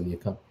cars, and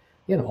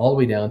all the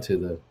way down to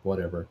the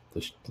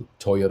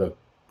Toyota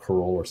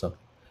Corolla or something.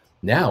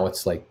 Now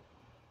it's like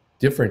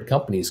different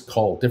companies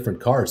call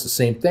different cars the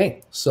same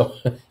thing. So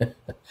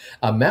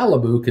a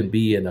Malibu can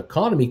be an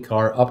economy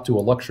car up to a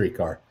luxury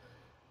car.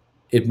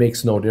 It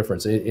makes no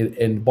difference.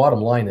 And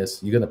bottom line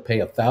is, you're going to pay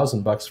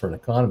 $1,000 for an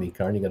economy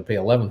car, and you're going to pay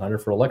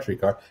 $1,100 for a luxury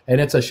car, and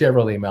it's a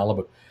Chevrolet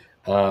Malibu.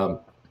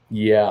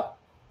 Yeah,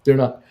 they're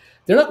not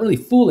really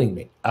fooling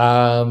me.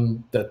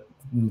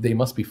 they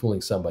must be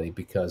fooling somebody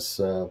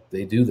because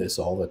they do this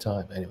all the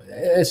time. Anyway,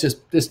 it's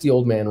just the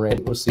old man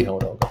Randy. We'll see how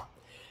it all goes.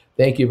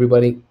 Thank you,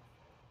 everybody.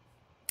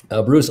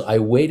 Bruce, I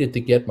waited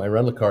to get my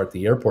rental car at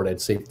the airport. I'd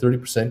saved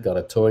 30%. Got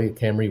a Toyota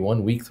Camry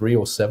 1 week,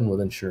 307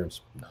 with insurance.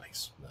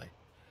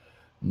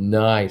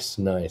 Nice.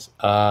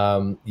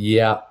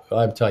 Yeah,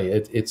 I'm telling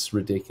you, it's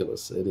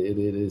ridiculous. It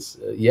is.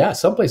 Yeah,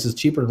 some places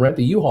cheaper to rent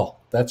a U-Haul.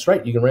 That's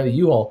right. You can rent a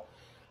U-Haul.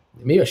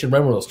 Maybe I should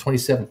rent one of those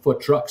 27-foot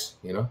trucks.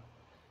 And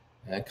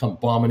come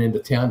bombing into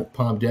town to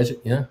Palm Desert.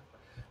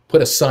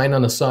 Put a sign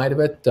on the side of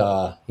it.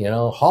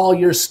 Haul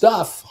your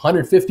stuff,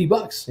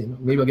 $150.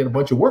 Maybe I'll get a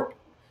bunch of work.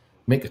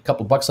 Make a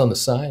couple bucks on the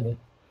side.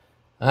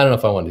 I don't know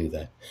if I want to do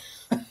that.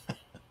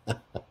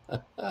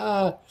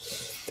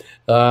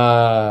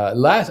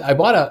 I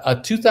bought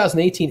a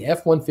 2018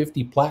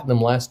 F-150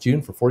 Platinum last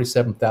June for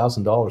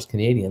 $47,000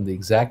 Canadian. The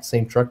exact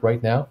same truck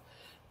right now.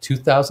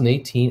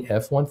 2018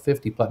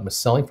 F-150 Platinum is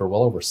selling for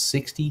well over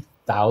 $60,000.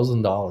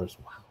 Wow.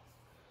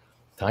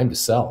 Time to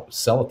sell.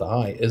 Sell at the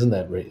high. Isn't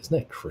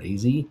that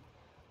crazy?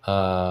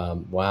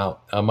 Wow.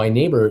 My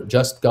neighbor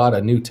just got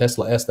a new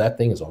Tesla S. That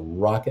thing is a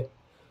rocket.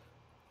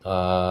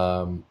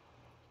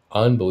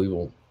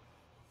 Unbelievable.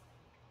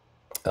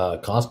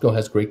 Costco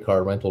has great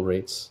car rental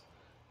rates.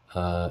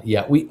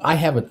 I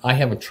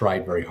haven't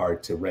tried very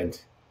hard to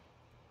rent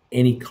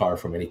any car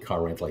from any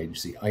car rental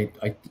agency.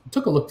 I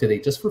took a look today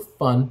just for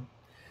fun,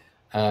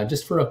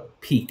 just for a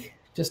peek,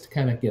 just to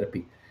kind of get a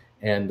peek,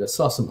 and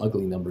saw some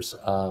ugly numbers.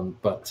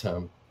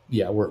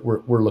 Yeah,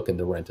 we're looking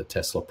to rent a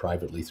Tesla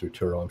privately through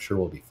Turo. I'm sure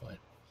we'll be fine.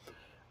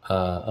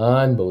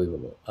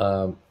 Unbelievable.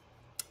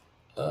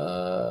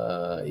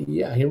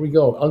 Yeah, here we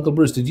go. Uncle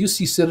Bruce, did you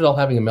see Citadel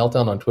having a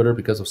meltdown on Twitter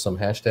because of some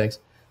hashtags?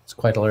 It's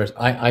quite hilarious.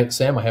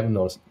 Sam, I haven't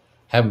noticed.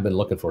 Haven't been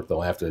looking for it,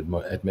 though, I have to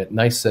admit.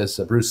 Nice says,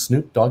 Bruce,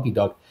 Snoop, Doggy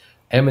Dog,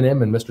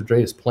 Eminem, and Mr.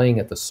 Dre is playing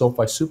at the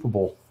SoFi Super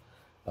Bowl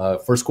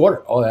first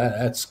quarter. Oh,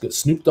 that's good.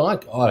 Snoop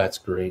Dogg? Oh, that's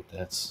great.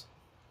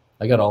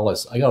 I got all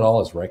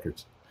his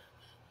records.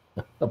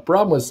 The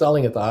problem with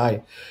selling at the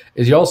high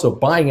is you're also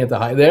buying at the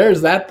high.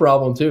 There's that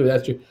problem, too.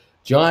 That's true.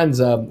 John's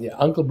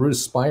Uncle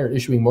Bruce Spire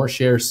issuing more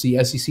shares.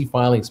 See SEC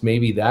filings.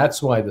 Maybe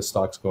that's why the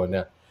stock's going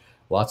down.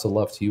 Lots of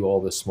love to you all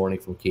this morning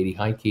from Katie.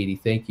 Hi, Katie.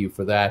 Thank you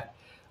for that.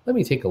 Let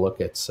me take a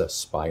look at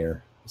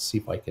Spire. Let's see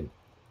if I can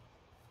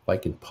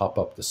pop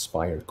up the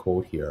Spire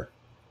quote here,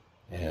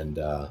 and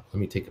let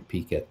me take a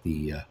peek at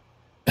the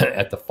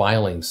at the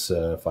filings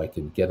if I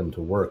can get them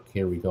to work.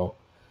 Here we go.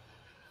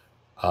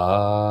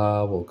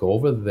 We'll go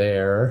over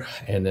there,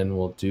 and then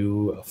we'll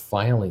do a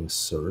filing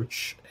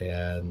search,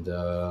 and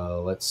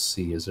let's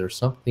see. Is there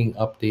something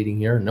updating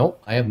here?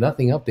 Nope, I have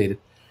nothing updated.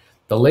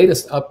 The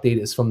latest update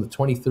is from the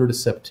 23rd of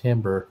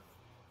September,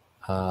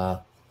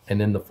 and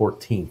then the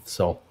 14th.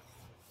 So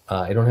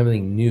I don't have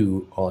anything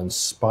new on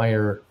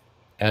Spire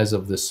as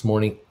of this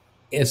morning,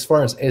 as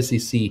far as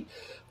SEC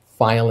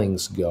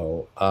filings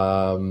go.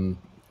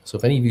 So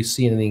if any of you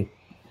see anything,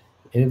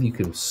 any of you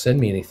can send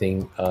me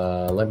anything,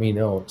 let me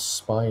know.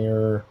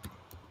 Spire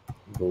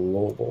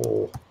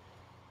Global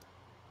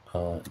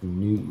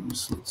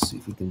News. Let's see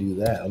if we can do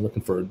that. I'm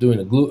looking for doing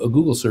a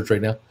Google search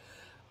right now.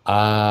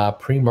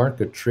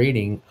 Pre-market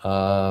trading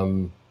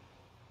 1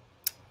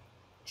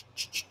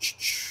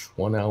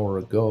 hour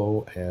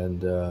ago,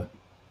 and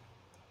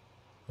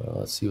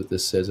let's see what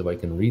this says if I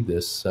can read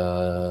this.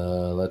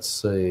 Let's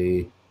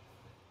say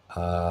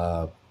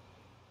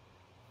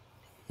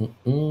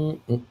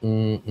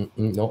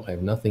no, I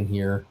have nothing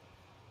here.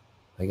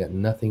 I got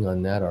nothing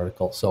on that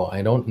article, so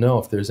I don't know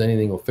if there's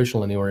anything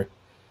official anywhere.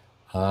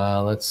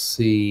 Let's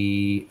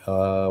see.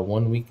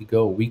 1 week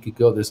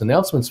ago, there's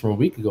announcements from a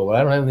week ago, but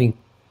I don't have anything.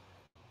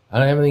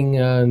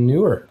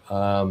 Newer.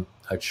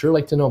 I'd sure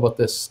like to know about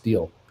this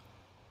deal.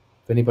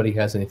 If anybody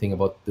has anything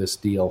about this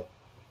deal,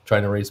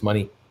 trying to raise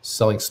money,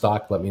 selling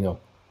stock, let me know.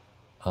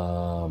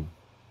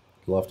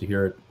 Love to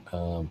hear it.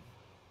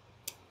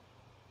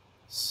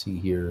 See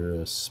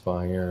here,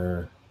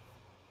 Spire.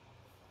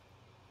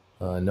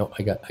 No,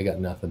 I got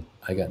nothing.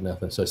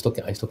 So I still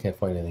can't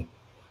find anything.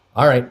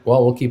 All right.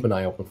 Well, we'll keep an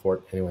eye open for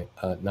it. Anyway,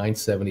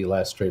 970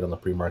 last trade on the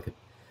pre-market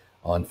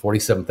on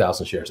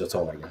 47,000 shares. That's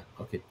all I got.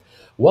 Okay.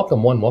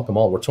 Welcome one, welcome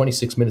all. We're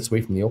 26 minutes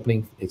away from the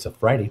opening. It's a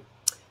Friday,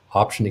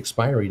 option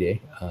expiry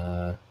day.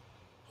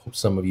 Hope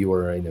some of you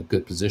are in a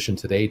good position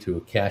today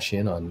to cash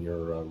in on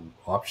your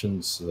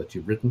options that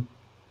you've written.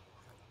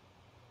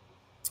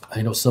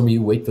 I know some of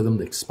you wait for them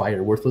to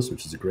expire worthless,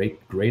 which is a great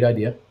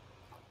idea.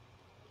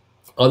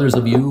 Others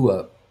of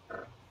you,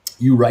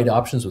 you write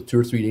options with 2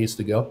 or 3 days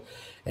to go,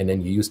 and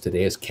then you use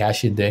today as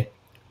cash-in day.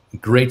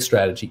 Great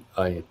strategy.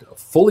 I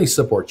fully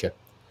support you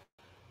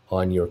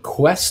on your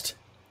quest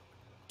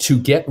to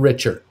get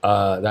richer.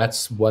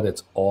 That's what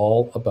it's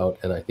all about,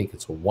 and I think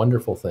it's a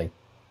wonderful thing.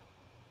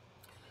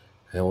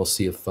 And we'll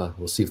see if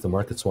the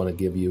markets want to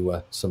give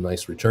you some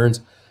nice returns.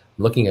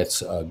 I'm looking at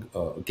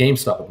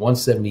GameStop at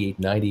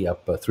 178.90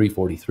 up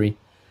 343.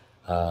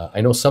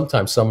 I know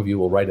sometimes some of you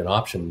will write an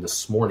option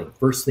this morning,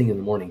 first thing in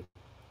the morning,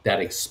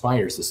 that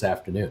expires this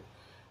afternoon.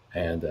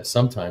 And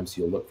sometimes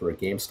you'll look for a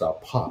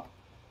GameStop pop,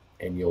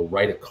 and you'll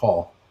write a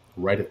call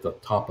right at the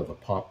top of the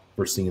pop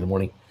first thing in the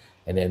morning.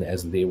 And then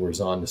as the day wears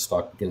on, the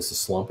stock begins to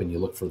slump and you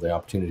look for the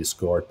opportunity to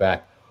score it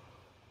back.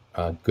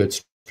 Good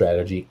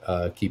strategy.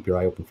 Keep your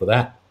eye open for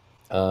that.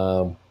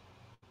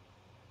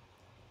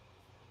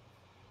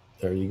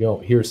 There you go.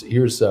 Here's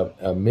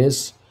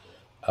mischievous.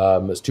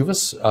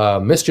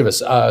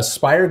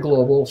 Spire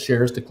Global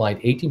shares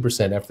declined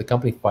 18% after the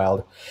company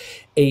filed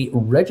a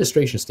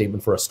registration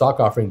statement for a stock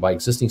offering by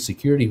existing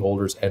security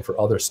holders and for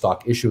other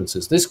stock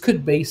issuances. This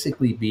could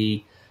basically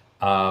be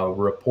a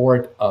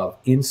report of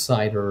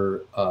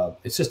insider.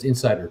 It's just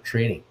insider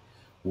trading,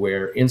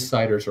 where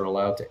insiders are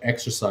allowed to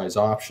exercise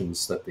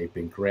options that they've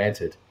been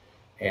granted,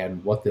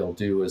 and what they'll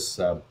do is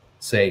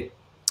say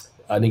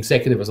an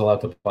executive is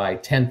allowed to buy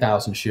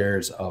 10,000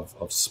 shares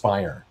of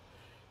Spire,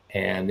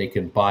 and they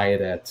can buy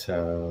it at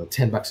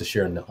 $10 a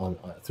share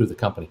through the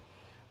company.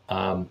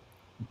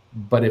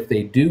 But if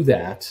they do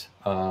that,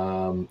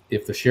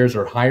 if the shares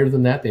are higher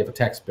than that, they have a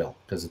tax bill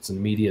because it's an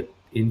immediate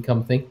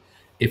income thing.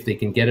 If they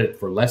can get it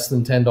for less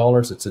than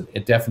 $10, it's an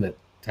indefinite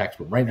tax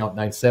bill. Right now at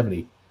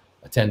 $9.70,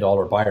 a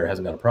 $10 buyer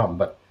hasn't got a problem.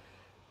 But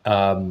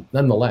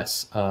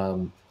nonetheless,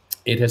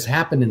 it has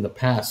happened in the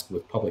past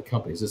with public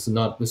companies. This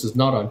is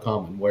not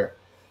uncommon, where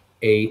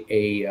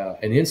an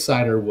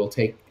insider will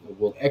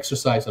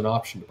exercise an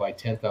option to buy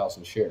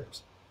 10,000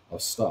 shares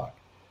of stock,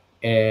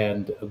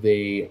 and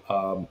they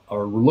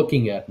are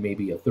looking at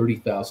maybe a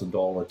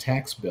 $30,000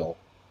 tax bill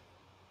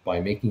by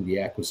making the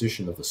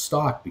acquisition of the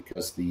stock,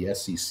 because the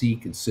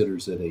SEC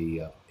considers it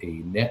a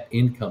net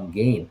income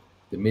gain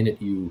the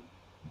minute you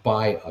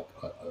buy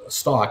a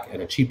stock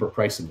at a cheaper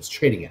price than it's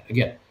trading at.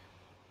 Again,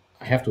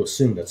 I have to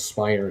assume that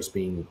Spire is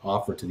being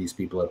offered to these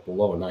people at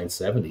below a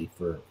 970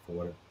 for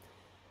whatever.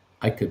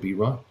 I could be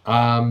wrong.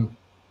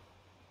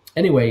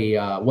 Anyway,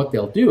 what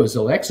they'll do is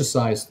they'll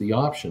exercise the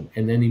option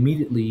and then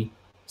immediately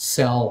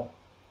sell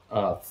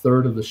a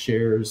third of the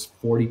shares,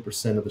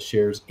 40% of the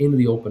shares into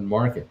the open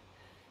market.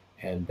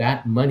 And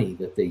that money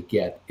that they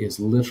get is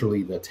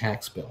literally the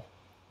tax bill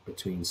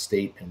between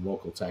state and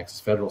local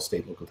taxes, federal,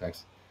 state, local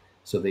taxes.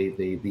 So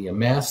they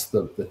amass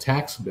the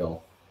tax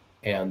bill,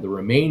 and the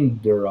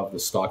remainder of the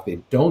stock they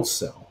don't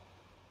sell,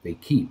 they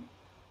keep.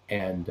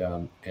 And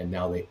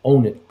now they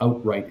own it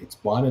outright. It's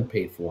bought and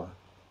paid for,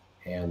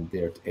 and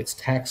it's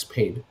tax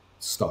paid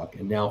stock.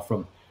 And now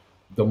from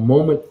that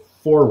moment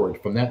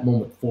forward,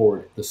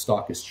 the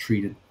stock is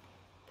treated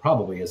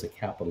probably as a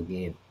capital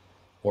gain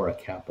or a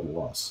capital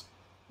loss,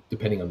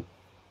 depending on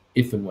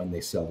if and when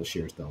they sell the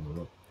shares down the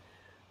road.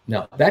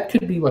 Now, that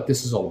could be what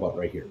this is all about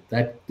right here.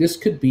 This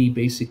could be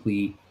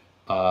basically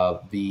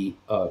the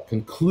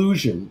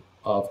conclusion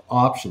of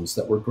options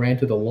that were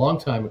granted a long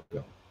time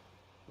ago,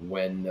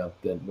 when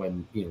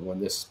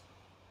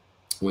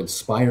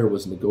Spire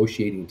was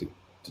negotiating to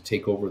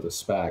take over the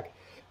SPAC.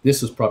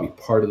 This was probably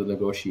part of the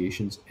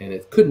negotiations, and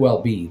it could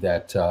well be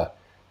that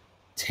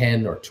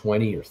 10 or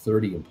 20 or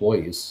 30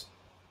 employees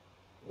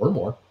or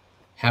more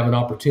have an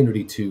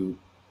opportunity to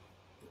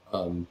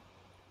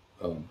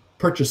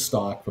purchase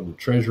stock from the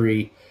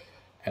Treasury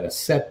at a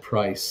set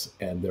price,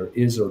 and there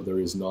is or there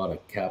is not a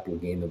capital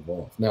gain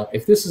involved. Now,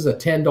 if this is a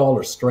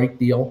 $10 strike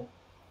deal,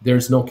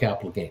 there's no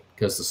capital gain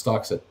because the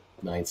stock's at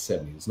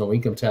 $9.70. There's no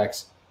income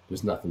tax.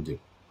 There's nothing due.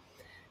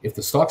 If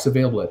the stock's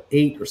available at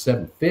 $8 or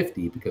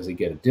 $7.50 because they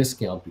get a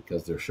discount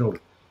because they're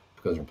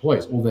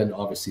employees, well, then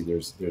obviously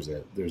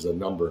there's a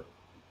number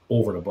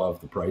over and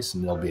above the price,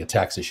 and there'll be a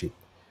tax issue.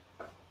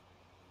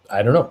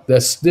 I don't know.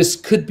 This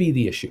could be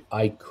the issue.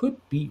 I could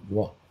be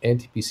wrong.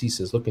 NTPC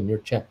says, look in your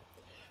chat.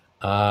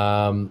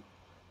 Let's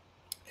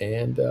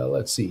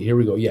see. Here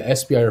we go. Yeah,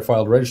 SPI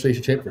filed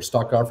registration statement for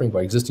stock offering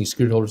by existing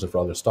security holders and for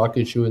other stock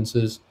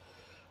issuances.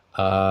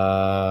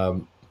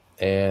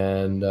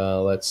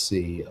 Let's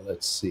see.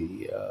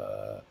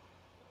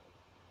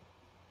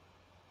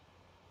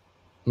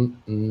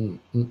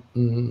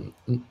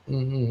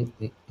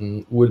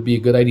 Would be a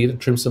good idea to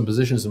trim some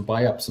positions and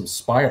buy up some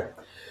Spire.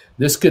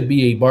 This could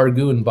be a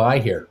bargain buy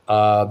here.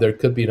 There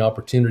could be an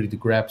opportunity to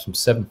grab some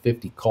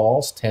 $7.50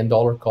 calls,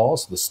 $10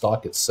 calls, the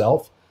stock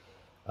itself.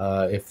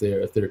 If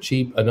they're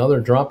cheap,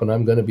 another drop, and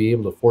I'm going to be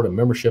able to afford a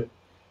membership.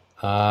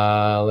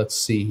 Let's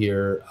see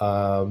here.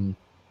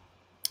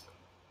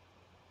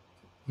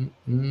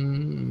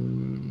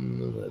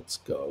 Let's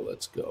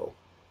go.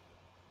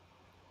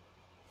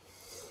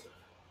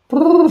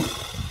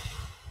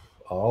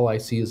 All I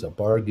see is a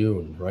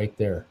bargain right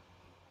there.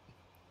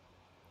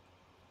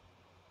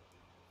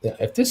 Yeah,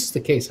 if this is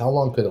the case, how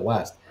long could it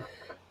last?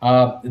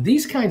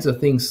 These kinds of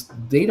things,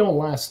 they don't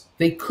last.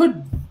 They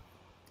could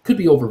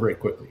be over very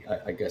quickly.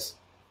 I guess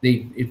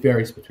it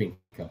varies between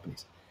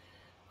companies.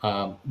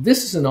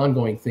 This is an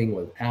ongoing thing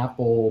with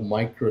Apple,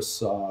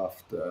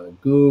 Microsoft,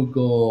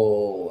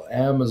 Google,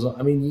 Amazon.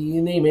 I mean,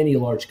 you name any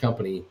large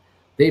company,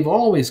 they've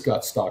always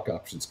got stock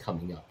options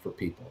coming up for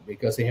people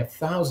because they have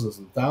thousands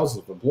and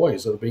thousands of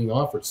employees that are being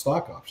offered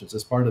stock options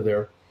as part of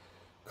their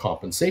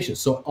compensation.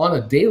 So on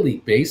a daily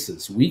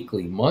basis,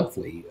 weekly,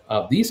 monthly,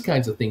 these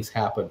kinds of things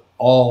happen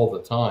all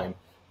the time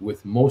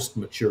with most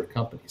mature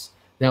companies.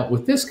 Now,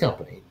 with this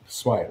company,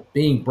 Spire,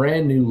 being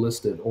brand new,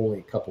 listed only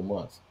a couple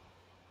months,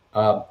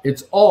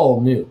 It's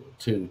all new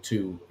to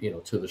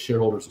the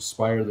shareholders of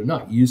Spire. They're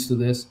not used to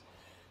this,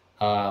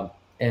 and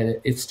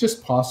it's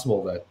just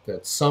possible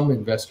that some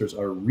investors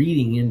are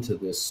reading into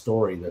this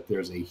story that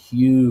there's a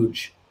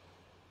huge,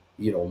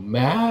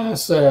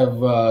 massive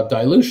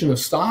dilution of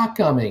stock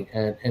coming,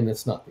 and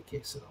it's not the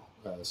case at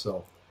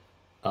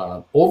all.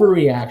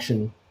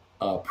 Overreaction,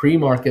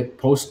 pre-market,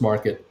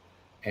 post-market,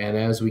 and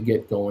as we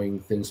get going,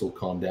 things will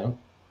calm down.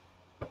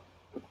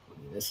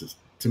 This is,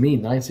 to me,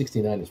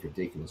 969 is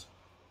ridiculous.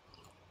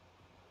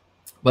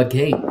 But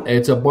hey,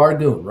 it's a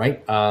bargain,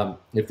 right?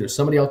 If there's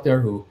somebody out there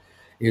who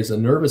is a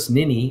nervous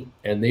ninny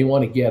and they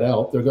want to get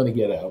out, they're going to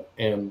get out.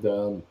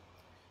 And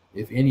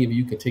if any of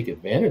you can take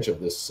advantage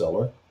of this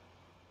seller,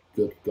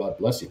 good God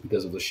bless you.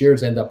 Because if the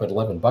shares end up at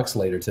 $11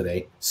 later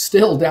today,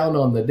 still down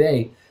on the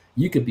day,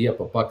 you could be up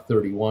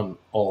 $1.31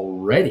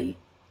 already,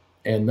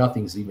 and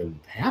nothing's even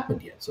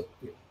happened yet. So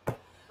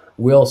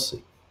we'll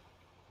see.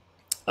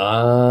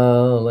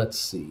 Let's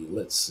see.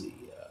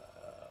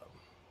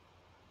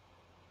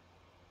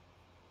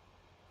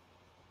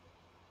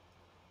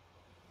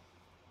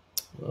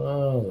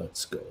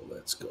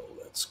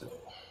 Let's go.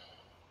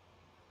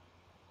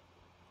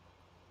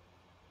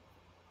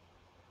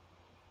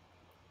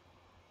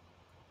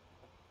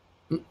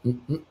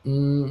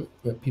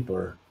 People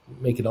are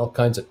making all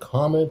kinds of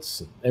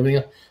comments and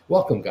everything.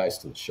 Welcome, guys,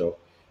 to the show.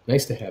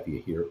 Nice to have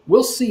you here.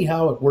 We'll see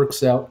how it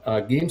works out.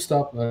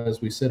 GameStop, as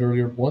we said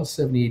earlier,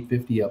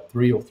 178.50 up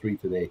 303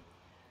 today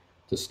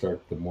to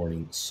start the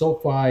morning.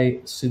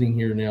 SOFI sitting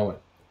here now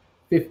at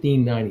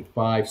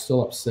 15.95,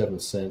 still up 7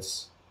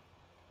 cents.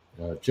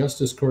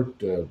 Justice Court,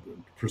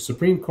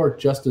 Supreme Court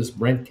Justice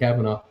Brent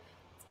Kavanaugh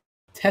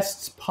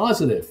tests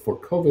positive for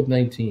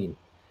COVID-19.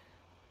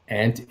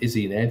 And is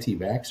he an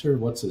anti-vaxxer?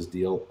 What's his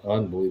deal?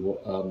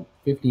 Unbelievable.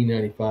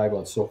 15.95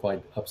 on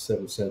SoFi, up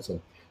 7 cents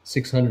on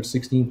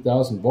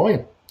 616,000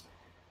 volume.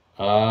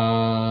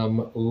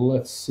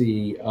 Let's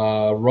see.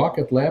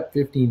 Rocket Lab,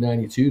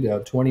 15.92,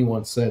 down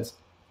 21 cents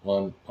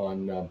on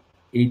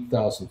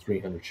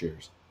 8,300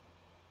 shares.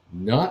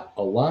 Not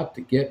a lot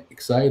to get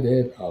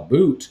excited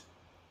about.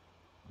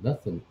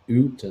 Nothing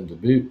oot and to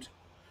boot.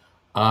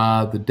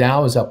 The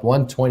Dow is up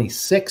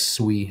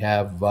 126. We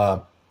have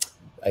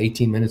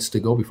 18 minutes to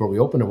go before we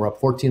open, and we're up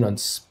 14 on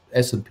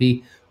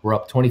S&P. We're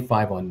up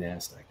 25 on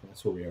NASDAQ.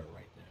 That's where we are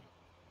right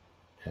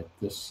now at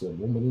this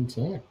moment in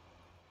time.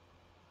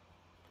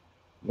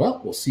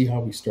 Well, we'll see how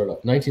we start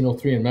off.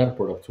 1903 in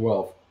Matterport up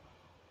 12.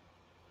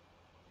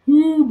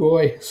 Whoo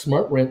boy,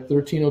 Smart Rent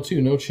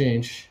 1302, no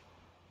change.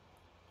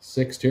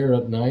 6 Terra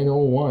at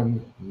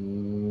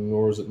 901,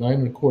 or is it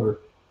 9 1/4?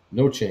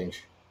 No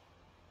change.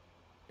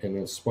 And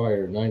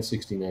Inspire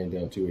 969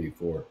 down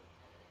 284.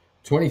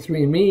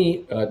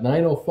 23andMe at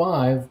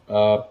 905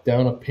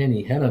 down a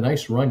penny. Had a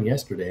nice run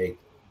yesterday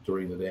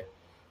during the day.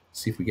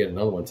 See if we get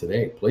another one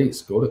today.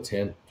 Please go to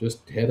 10.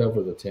 Just head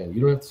over to 10.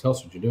 You don't have to tell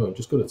us what you're doing.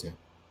 Just go to 10.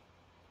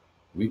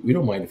 We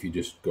don't mind if you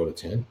just go to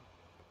 10.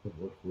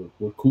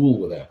 We're cool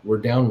with that. We're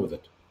down with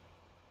it.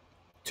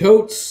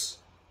 Totes.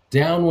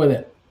 Down with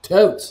it.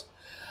 Totes.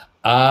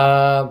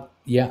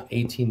 Yeah,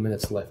 18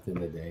 minutes left in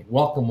the day.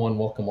 Welcome one,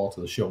 welcome all to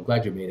the show. I'm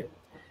glad you made it.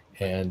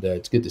 And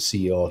it's good to see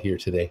you all here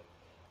today.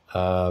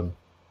 Hey,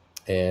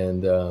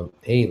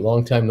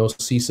 long time no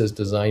see, says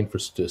Design for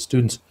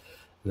Students.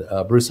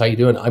 Bruce, how you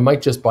doing? I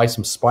might just buy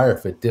some Spire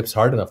if it dips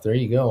hard enough. There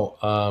you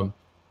go.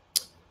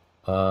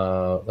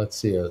 Let's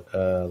see.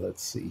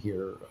 Let's see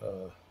here.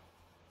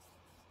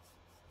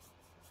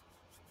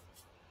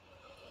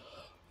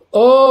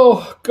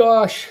 Oh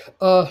gosh.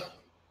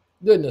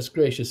 Goodness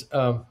gracious.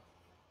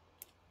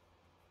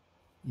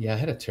 Yeah, I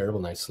had a terrible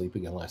night's sleep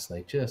again last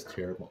night. Just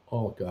terrible.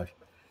 Oh gosh,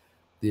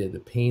 the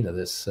pain of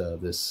this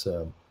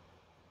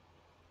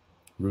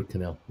root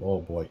canal.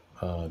 Oh boy,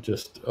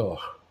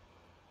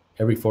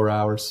 every 4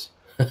 hours,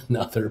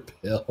 another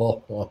pill.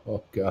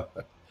 Oh god.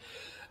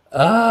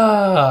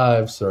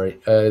 I'm sorry.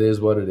 It is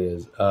what it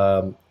is.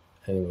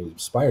 Anyway,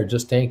 Spire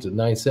just tanked at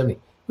 970.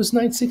 It was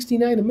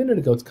 969 a minute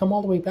ago. It's come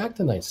all the way back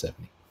to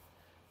 970.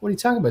 What are you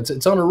talking about?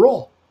 It's on a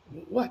roll.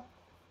 What?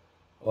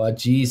 Oh,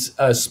 geez.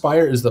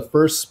 Spire is the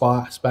first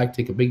SPAC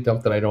take a big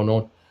dump that I don't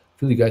own.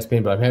 Feel you guys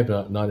paying, but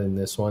I'm not in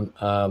this one.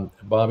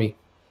 Bobby,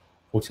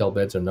 hotel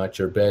beds are not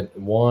your bed.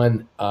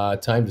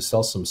 Time to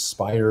sell some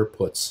Spire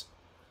puts.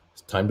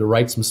 It's time to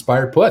write some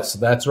Spire puts.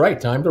 That's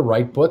right. Time to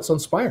write puts on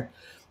Spire.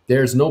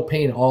 There's no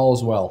pain. All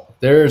is well.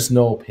 There's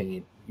no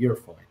pain. You're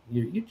fine.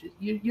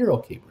 You're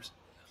okay, Bruce.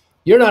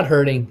 You're not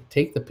hurting.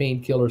 Take the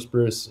painkillers,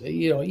 Bruce.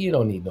 You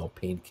don't need no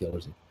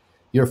painkillers.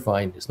 You're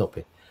fine. There's no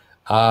pain.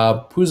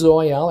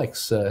 Puzoy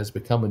Alex has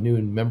become a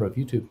new member of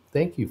YouTube.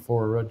 Thank you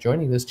for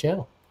joining this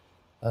channel.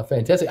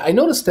 Fantastic. I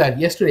noticed that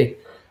yesterday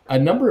a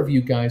number of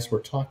you guys were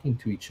talking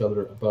to each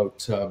other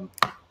about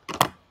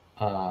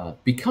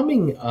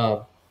becoming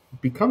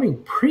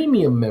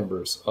premium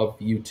members of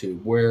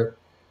YouTube, where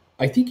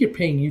I think you're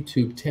paying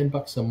YouTube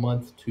 $10 a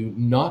month to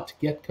not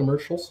get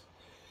commercials.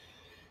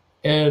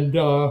 And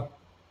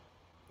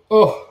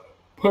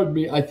Pardon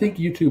me. I think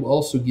YouTube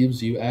also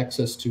gives you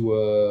access to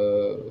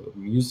a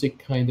music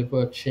kind of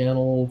a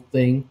channel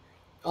thing,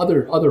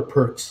 other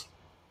perks.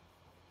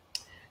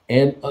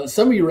 And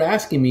some of you are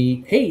asking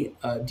me, "Hey,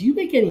 do you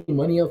make any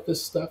money off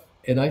this stuff?"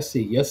 And I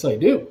say, "Yes, I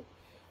do."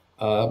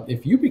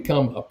 If you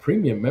become a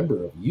premium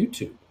member of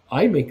YouTube,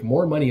 I make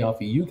more money off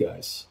of you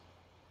guys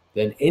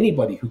than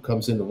anybody who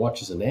comes in and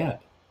watches an ad.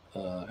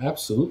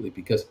 Absolutely,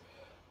 because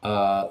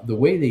the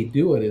way they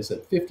do it is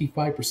that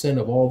 55%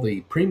 of all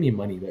the premium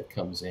money that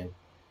comes in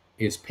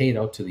is paid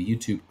out to the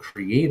YouTube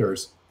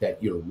creators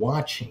that you're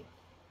watching.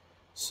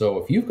 So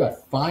if you've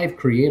got 5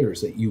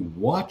 creators that you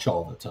watch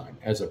all the time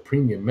as a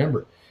premium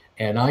member,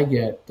 and I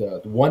get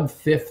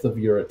 1/5 of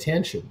your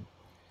attention,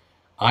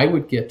 I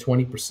would get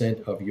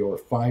 20% of your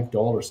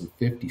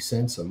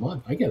 $5.50 a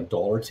month. I get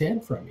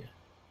 $1.10 from you.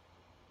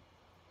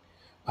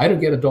 I don't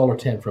get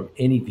 $1.10 from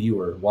any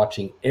viewer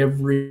watching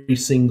every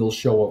single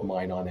show of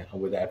mine on it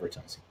with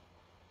advertising.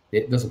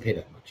 It doesn't pay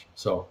that much.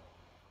 So,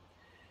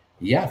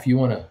 yeah, if you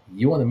wanna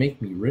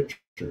make me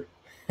richer,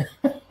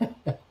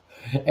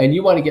 and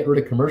you want to get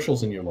rid of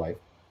commercials in your life,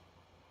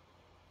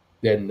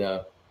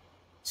 then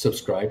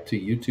subscribe to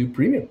YouTube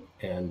Premium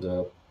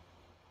and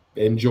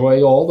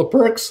enjoy all the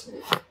perks.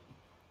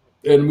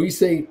 And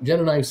Jen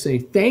and I say,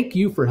 thank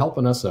you for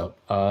helping us out.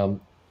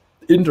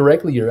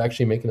 Indirectly, you're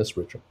actually making us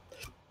richer.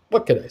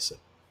 What can I say?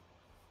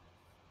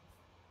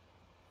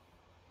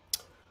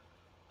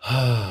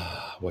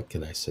 What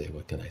can I say?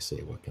 What can I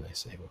say? What can I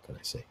say? What can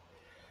I say?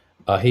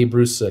 Hey,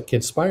 Bruce,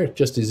 can Spire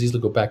just as easily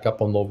go back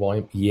up on low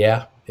volume?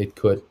 Yeah, it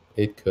could.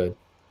 It could.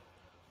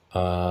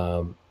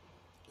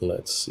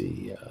 Let's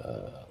see.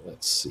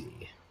 Let's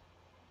see.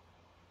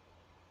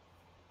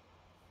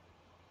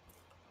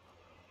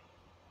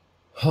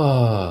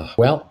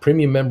 Well,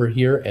 premium member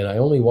here, and I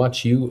only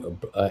watch you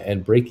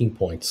and Breaking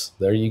Points.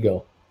 There you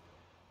go.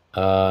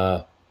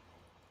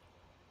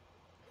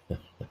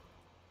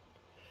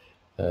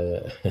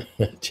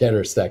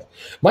 Cheddar stack.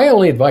 My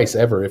only advice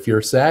ever, if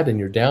you're sad and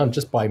you're down,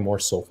 just buy more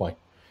SOFI.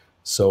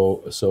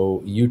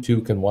 So you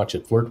too can watch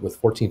it flirt with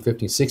 14,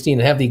 15, 16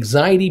 and have the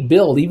anxiety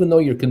build, even though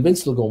you're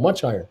convinced it'll go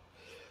much higher.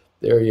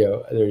 There you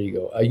go. There you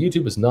go.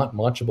 YouTube is not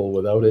watchable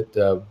without it.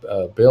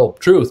 Bill,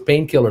 truth,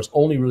 painkillers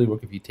only really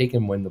work if you take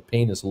them when the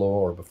pain is low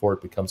or before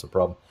it becomes a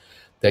problem.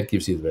 That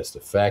gives you the best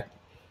effect.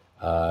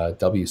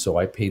 So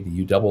I paid the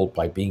U double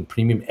by being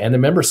premium and a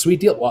member. Sweet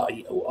deal. Well,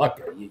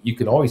 you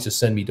can always just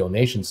send me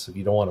donations if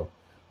you don't want to.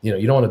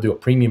 You don't want to do a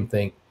premium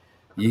thing.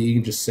 You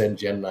can just send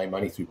Jen and I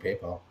money through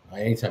PayPal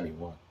anytime you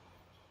want.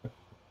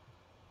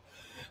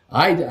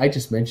 I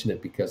just mentioned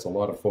it because a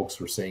lot of folks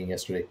were saying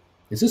yesterday,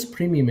 "Is this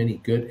premium any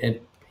good?"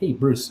 And hey,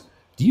 Bruce,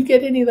 do you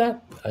get any of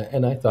that?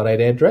 And I thought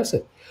I'd address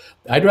it.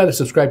 I'd rather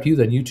subscribe to you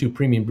than YouTube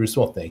Premium, Bruce.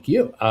 Well, thank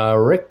you.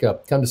 Rick,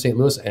 come to St.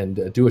 Louis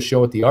and do a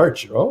show at the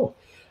Arch. Oh,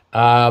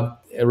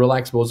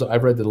 relax, Bozo.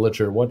 I've read the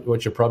literature.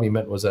 What you probably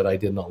meant was that I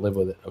did not live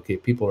with it. Okay,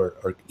 people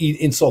are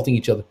insulting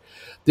each other.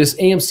 This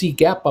AMC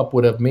gap up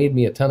would have made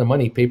me a ton of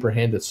money.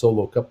 Paper-handed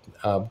solo cup.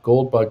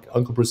 Gold Bug,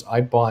 Uncle Bruce,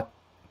 I bought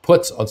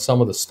puts on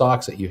some of the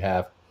stocks that you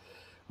have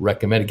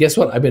recommended. Guess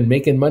what? I've been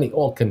making money.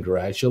 Oh,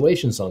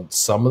 congratulations on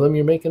some of them.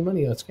 You're making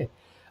money. That's great.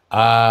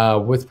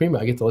 With Premium,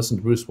 I get to listen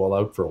to Bruce while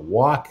out for a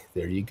walk.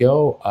 There you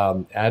go.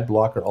 Ad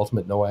blocker,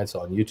 ultimate no ads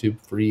on YouTube,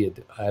 free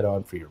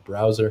add-on for your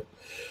browser.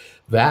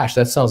 Vash,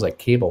 that sounds like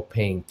cable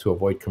paying to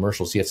avoid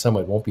commercials. Yet some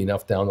it won't be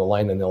enough down the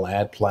line, and they'll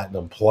add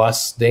Platinum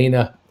Plus.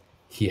 Dana,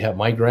 yeah,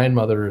 my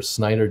grandmother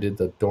Snyder did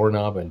the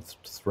doorknob and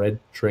thread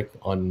trick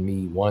on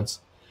me once.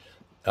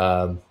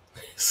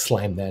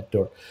 Slam that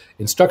door.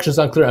 Instructions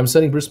unclear. I'm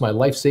sending Bruce my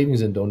life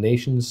savings and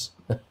donations.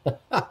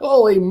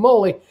 Holy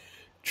moly.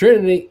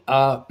 Trinity,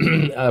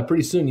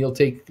 pretty soon you'll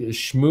take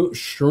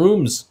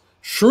shrooms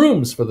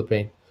for the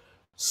pain.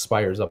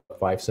 Spire's up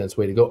 5 cents.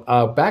 Way to go.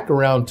 Back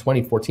around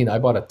 2014, I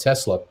bought a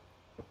Tesla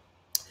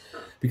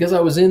because I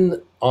was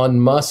in on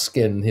Musk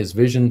and his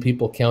vision,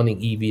 people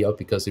counting EV out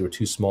because they were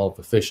too small of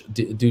a fish.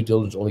 Due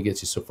diligence only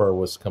gets you so far,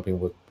 what the company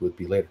would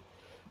be later.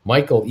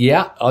 Michael,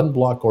 yeah,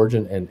 unblock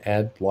Origin and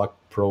ad block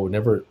Pro.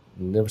 Never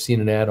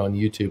seen an ad on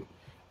YouTube.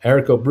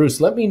 Erico, Bruce,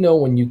 let me know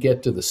when you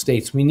get to the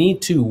States. We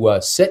need to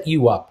set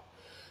you up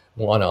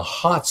on a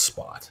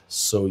hotspot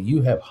so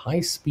you have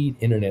high-speed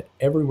internet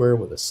everywhere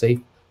with a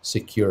safe,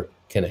 secure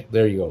connect.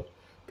 There you go.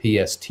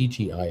 P.S.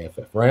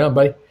 TGIFF. Right on,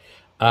 buddy.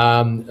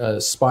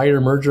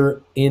 Spire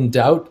merger in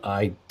doubt?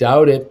 I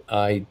doubt it.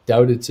 I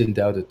doubt it's in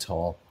doubt at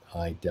all.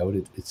 I doubt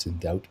it's in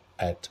doubt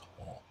at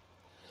all.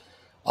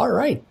 All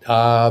right.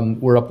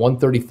 We're up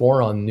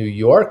 134 on New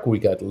York. We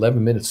got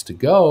 11 minutes to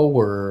go.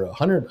 We're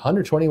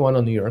 121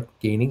 on New York,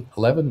 gaining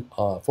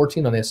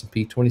 14 on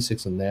S&P,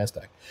 26 on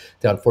NASDAQ,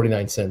 down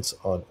 49 cents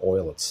on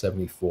oil at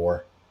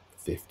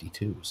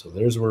 74.52. So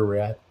there's where we're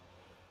at.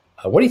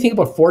 What do you think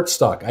about Fort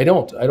stock? I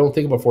don't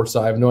think about Fort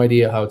stock. I have no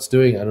idea how it's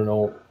doing. I don't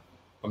know.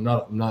 I'm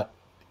not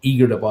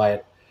eager to buy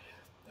it.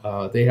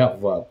 They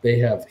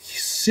have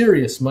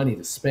serious money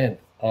to spend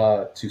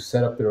to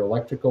set up their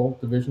electrical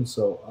division,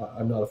 so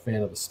I'm not a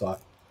fan of the stock.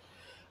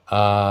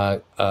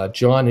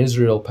 John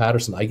Israel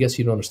Patterson, I guess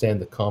you don't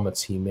understand the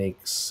comments he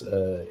makes.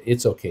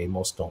 It's okay.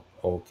 Most don't.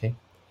 Okay.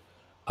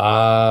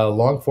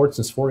 Long Fort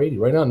since 480.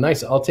 Right on.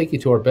 Nice. I'll take you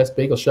to our best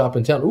bagel shop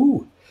in town.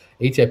 Ooh,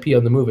 ATIP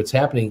on the move. It's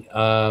happening.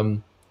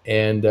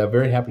 And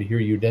very happy to hear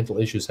your dental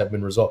issues have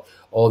been resolved.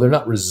 Oh, they're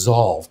not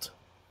resolved.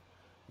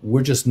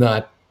 We're just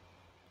not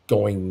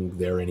going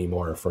there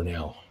anymore for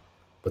now.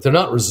 But they're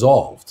not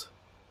resolved.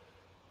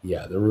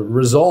 Yeah, the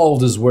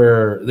resolved is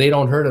where they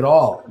don't hurt at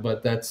all.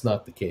 But that's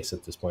not the case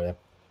at this point. I'm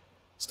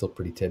still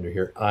pretty tender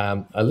here.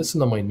 I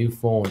listen on my new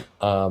phone,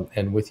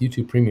 and with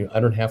YouTube Premium, I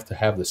don't have to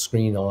have the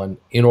screen on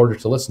in order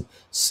to listen.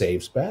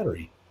 Saves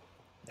battery.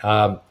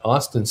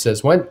 Austin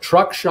says, went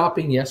truck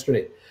shopping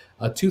yesterday.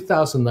 A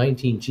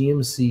 2019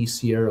 GMC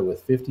Sierra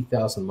with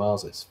 50,000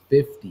 miles is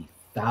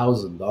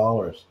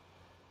 $50,000.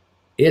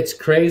 It's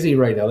crazy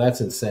right now.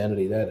 That's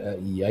insanity. That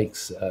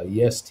yikes.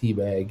 Yes,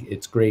 teabag.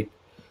 It's great.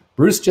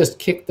 Bruce just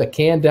kicked the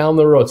can down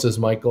the road, says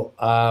Michael.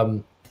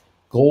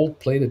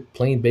 Gold-plated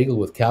plain bagel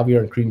with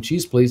caviar and cream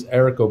cheese, please.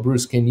 Eric O.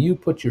 Bruce, can you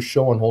put your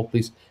show on hold,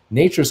 please?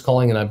 Nature's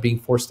calling and I'm being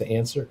forced to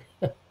answer.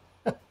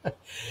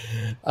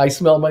 I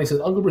smell money,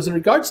 says Uncle Bruce. In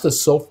regards to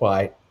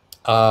SOFI,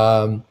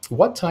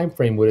 what time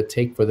frame would it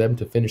take for them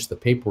to finish the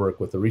paperwork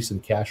with the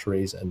recent cash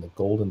raise and the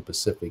Golden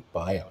Pacific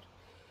buyout?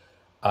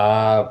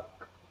 I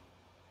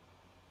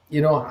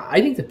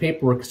think the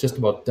paperwork is just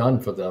about done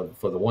for the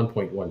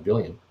 1.1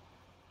 billion.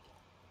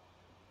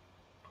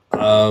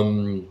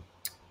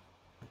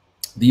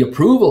 The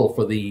approval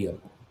for the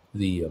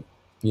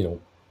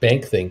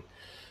bank thing,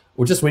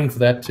 we're just waiting for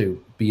that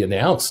to be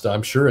announced.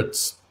 I'm sure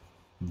it's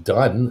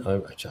done. I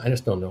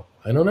just don't know.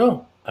 I don't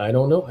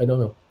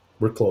know.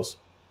 We're close.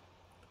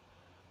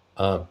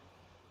 Does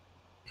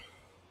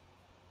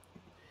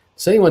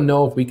anyone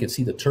know if we can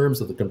see the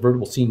terms of the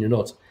convertible senior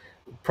notes?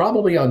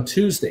 Probably on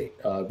Tuesday.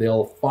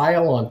 They'll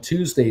file on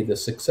Tuesday the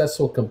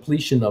successful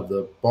completion of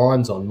the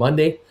bonds on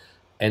Monday,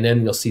 and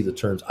then you'll see the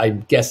terms.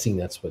 I'm guessing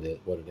that's what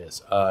it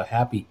is.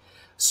 Happy.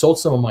 Sold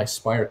some of my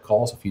Spire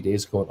calls a few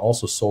days ago and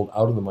also sold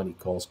out of the money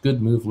calls.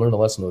 Good move. Learn a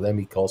lesson with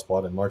ME calls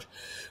bought in March.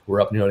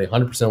 We're up nearly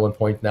 100% at one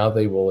point. Now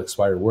they will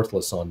expire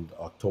worthless on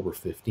October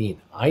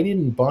 15. I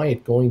didn't buy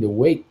it, going to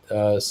wait,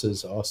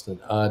 says Austin.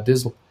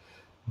 Dizzle.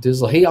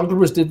 Hey, Uncle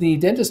Bruce, did the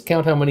dentist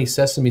count how many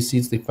sesame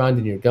seeds they found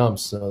in your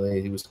gums? So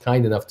he was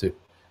kind enough to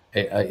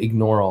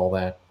ignore all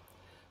that.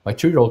 My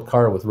 2-year-old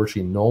car with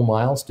virtually no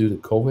miles due to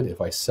COVID,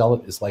 if I sell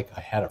it, it's like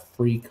I had a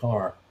free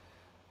car.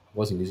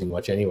 Wasn't using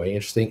much anyway.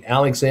 Interesting.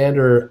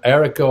 Alexander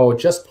Erico,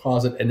 just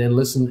pause it and then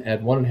listen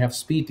at 1.5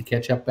 speed to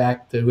catch up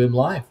back to him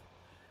live.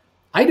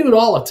 I do it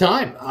all the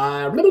time.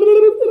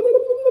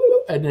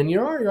 And then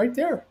you're right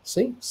there.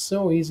 See?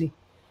 So easy.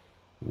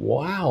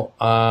 Wow.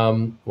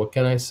 What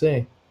can I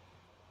say?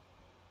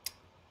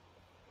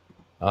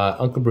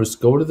 Uncle Bruce,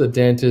 go to the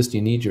dentist.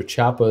 You need your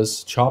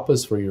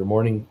choppas for your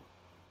morning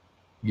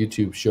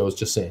YouTube shows.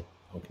 Just saying.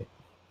 Okay.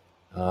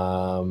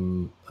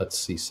 Let's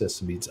see.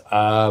 Sesame beads.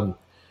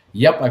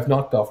 Yep, I've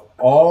knocked off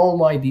all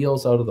my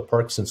deals out of the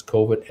park since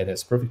COVID, and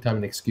it's perfect time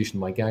and execution.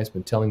 My guy's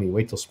been telling me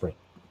wait till spring.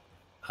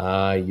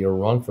 You're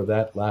wrong for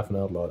that. Laughing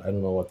out loud. I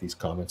don't know what these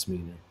comments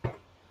mean.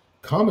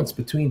 Comments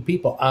between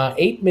people.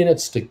 8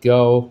 minutes to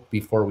go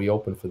before we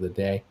open for the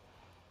day.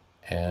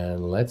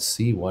 And let's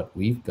see what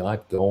we've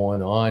got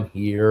going on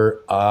here.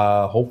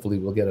 Hopefully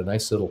we'll get a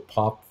nice little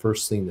pop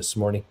first thing this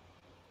morning.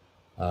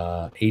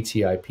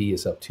 ATIP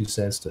is up 2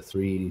 cents to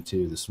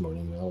 382 this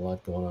morning. Not a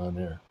lot going on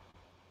there.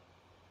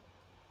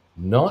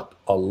 Not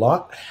a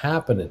lot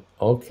happening.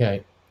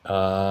 Okay.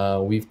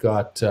 We've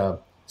got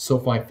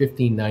SOFI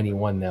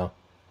 1591 now.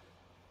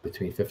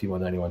 Between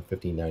 51.91 and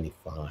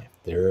 15.95.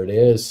 There it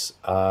is.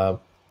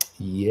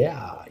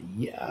 Yeah.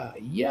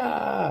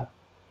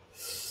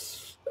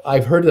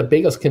 I've heard that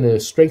bagels can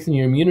strengthen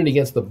your immunity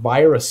against the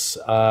virus.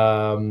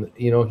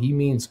 He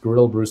means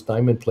grill, Bruce.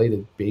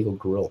 Diamond-plated bagel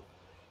grill.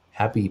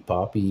 Happy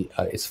Poppy.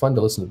 It's fun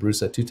to listen to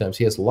Bruce at 2 times.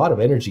 He has a lot of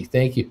energy.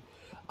 Thank you.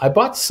 I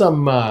bought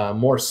some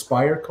more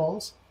Spire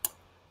calls.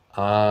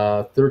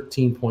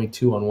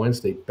 13.2 on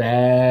Wednesday.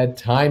 Bad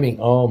timing.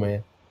 Oh,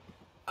 man.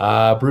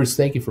 Bruce,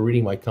 thank you for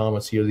reading my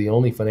comments. You're the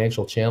only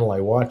financial channel I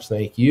watch.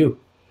 Thank you.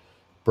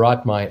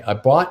 I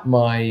bought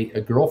my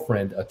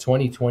girlfriend a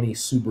 2020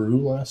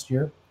 Subaru last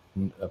year,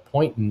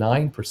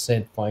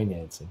 0.9%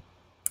 financing.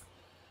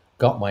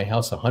 Got my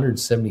house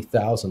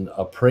 $170,000,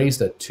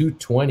 appraised at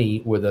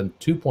 $220 with a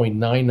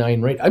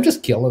 2.99 rate. I'm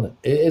just killing it.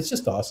 It's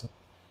just awesome.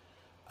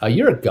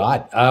 You're a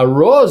god.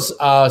 Rose,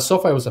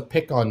 SOFI was a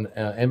pick on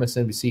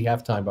MSNBC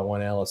halftime by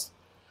one analyst.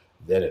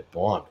 Then it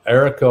bombed.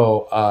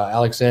 Erico,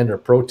 Alexander,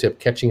 pro tip,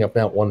 catching up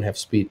now at 1.5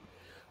 speed.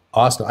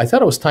 Austin, I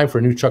thought it was time for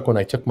a new truck when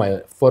I took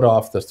my foot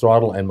off the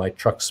throttle and my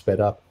truck sped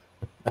up.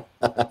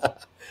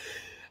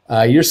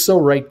 You're so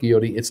right,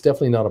 Guillaume. It's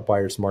definitely not a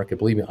buyer's market.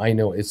 Believe me, I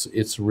know it's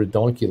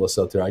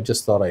redonkulous out there. I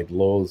just thought I'd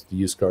loathe the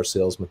used car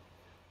salesman.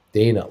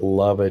 Dana,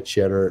 love it.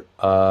 Cheddar,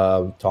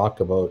 talk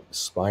about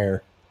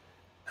Spire.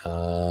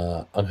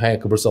 Hi,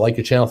 Uncle Bruce, I like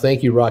your channel.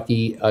 Thank you,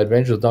 Rocky.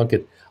 Adventures with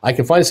Duncan. I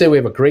can finally say we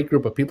have a great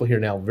group of people here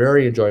now.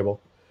 Very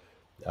enjoyable.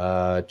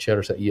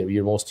 Cheddar said, "You're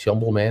the most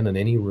humble man in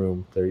any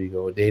room." There you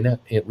go, Dana.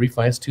 It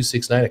refinanced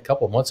 269 a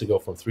couple of months ago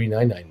from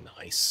 399.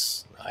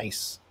 Nice,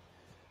 nice,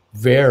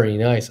 very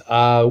nice.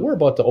 We're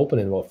about to open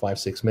in about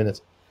 5-6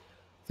 minutes.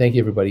 Thank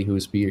you everybody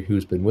who's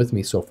been with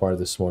me so far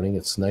this morning.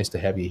 It's nice to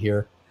have you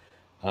here.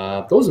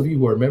 Those of you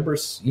who are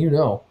members, you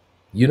know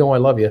I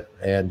love you.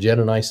 And Jen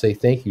and I say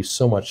thank you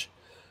so much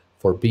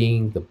for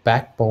being the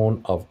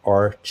backbone of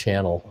our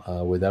channel.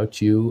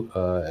 Without you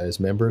as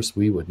members,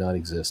 we would not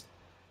exist.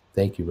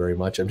 Thank you very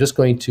much. I'm just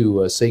going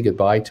to say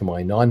goodbye to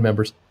my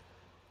non-members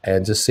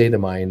and just say to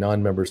my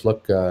non-members,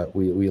 look,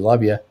 we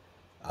love you.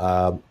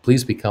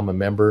 Please become a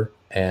member,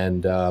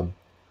 and we'll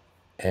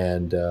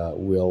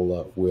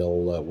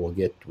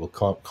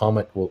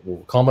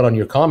comment on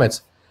your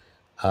comments.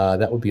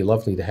 That would be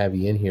lovely to have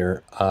you in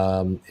here.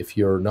 If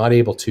you're not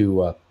able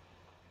to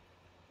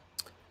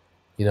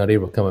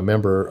become a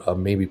member,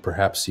 maybe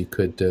perhaps you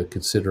could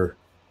consider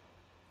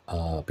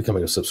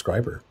becoming a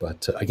subscriber.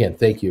 But again,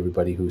 thank you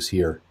everybody who's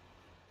here.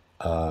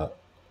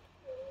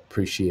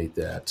 Appreciate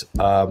that.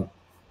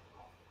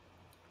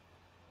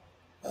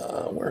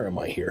 Where am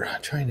I here?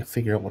 I'm trying to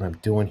figure out what I'm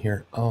doing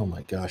here. Oh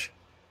my gosh.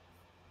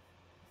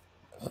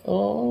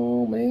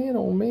 Oh man,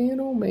 oh man,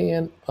 oh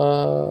man.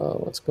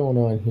 What's going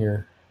on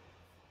here?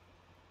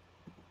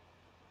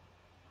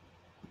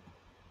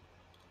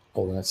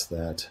 Oh, that's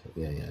that.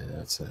 Yeah,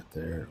 that's that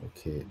there.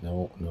 Okay.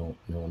 No.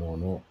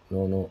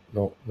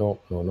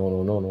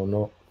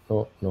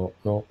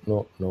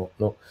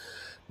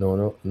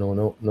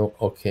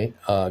 Okay.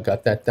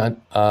 Got that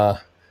done.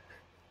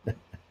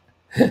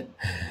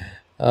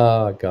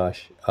 Oh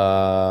gosh.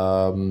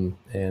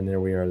 And there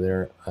we are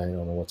there. I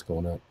don't know what's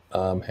going on.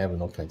 I'm having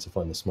all kinds of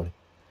fun this morning.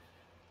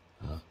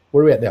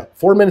 Where are we at now?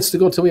 4 minutes to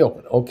go till we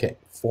open. Okay.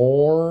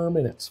 4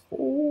 minutes.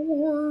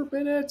 4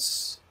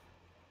 minutes.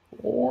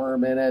 4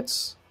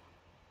 minutes.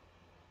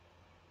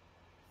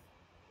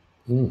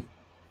 Whew.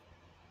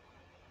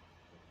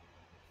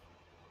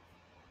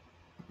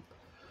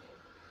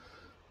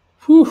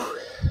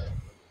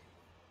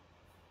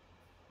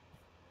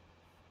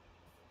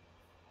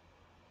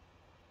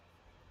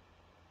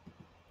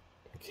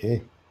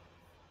 Okay.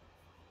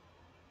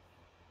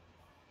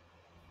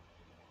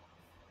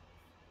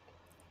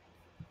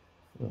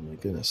 Oh my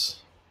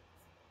goodness.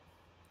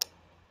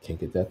 Can't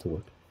get that to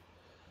work.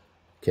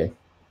 Okay.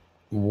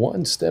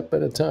 One step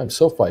at a time.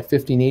 SOFI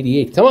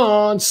 1588. Come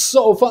on,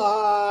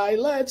 SOFI.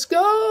 Let's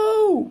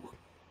go.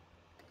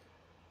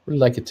 We'd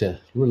like to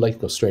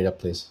go straight up,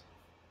 please.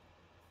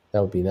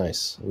 That would be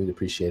nice. We'd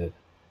appreciate it.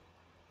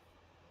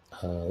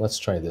 Let's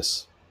try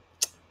this.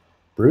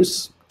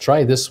 Bruce,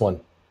 try this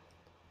one.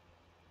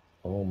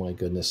 Oh my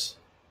goodness.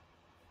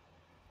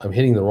 I'm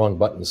hitting the wrong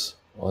buttons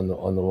on the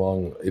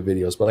wrong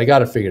videos, but I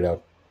got it figured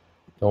out.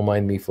 Don't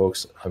mind me,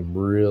 folks. I'm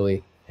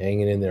really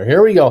hanging in there.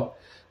 Here we go.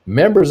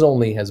 Members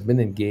only has been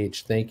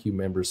engaged. Thank you,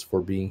 members,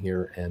 for being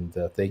here, and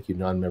thank you,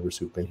 non-members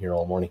who've been here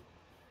all morning,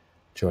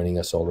 joining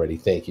us already.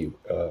 Thank you.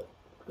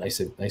 Nice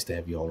to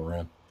have you all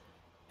around.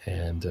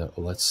 And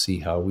let's see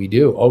how we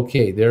do.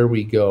 Okay, there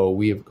we go.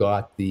 We have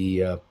got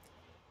the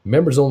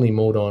members only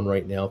mode on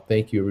right now.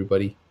 Thank you,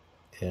 everybody,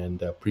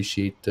 and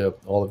appreciate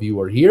all of you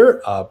who are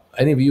here.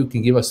 Any of you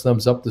can give us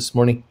thumbs up this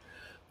morning.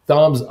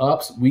 Thumbs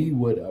ups, we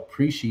would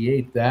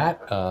appreciate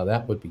that.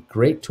 That would be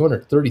great.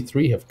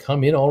 233 have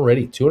come in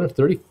already.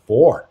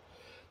 234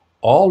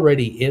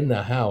 already in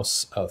the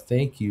house.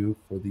 Thank you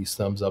for these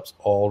thumbs ups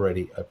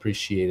already. I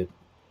appreciate it.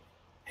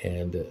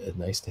 And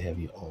nice to have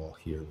you all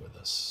here with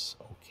us.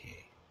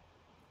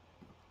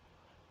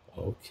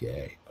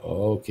 Okay.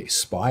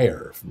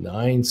 Spire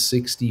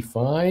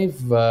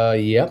 965.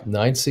 Yep,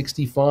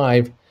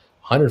 965.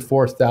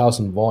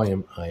 104,000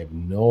 volume. I have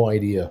no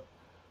idea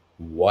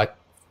what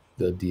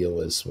the deal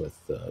is with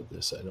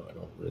this. I don't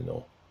really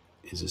know.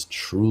 Is this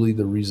truly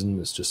the reason?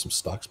 It's just some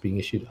stocks being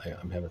issued?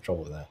 I'm having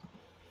trouble with that.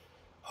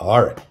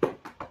 All right.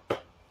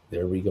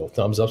 There we go.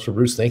 Thumbs up for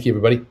Bruce. Thank you,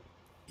 everybody.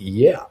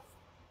 Yeah.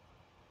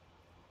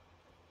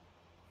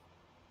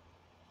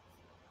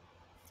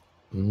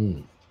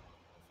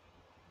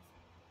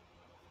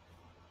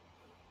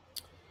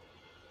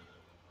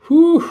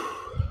 Whew.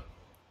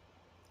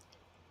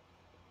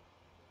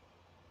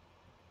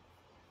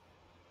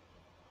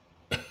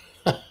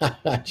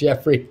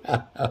 Jeffrey.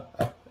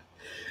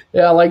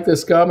 Yeah, I like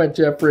this comment,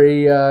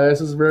 Jeffrey.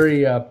 This is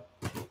very,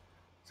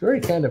 it's very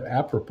kind of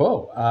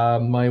apropos.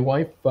 My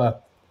wife,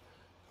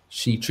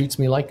 she treats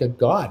me like a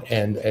god,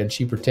 and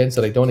she pretends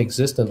that I don't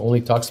exist and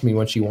only talks to me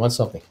when she wants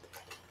something.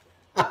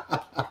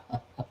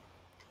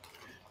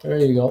 There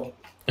you go.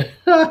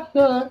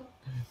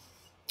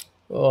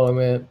 Oh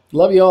man,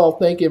 love you all.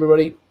 Thank you,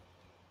 everybody.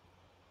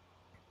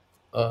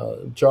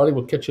 Charlie,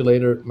 we'll catch you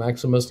later.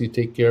 Maximus, you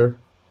take care.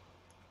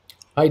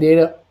 Hi,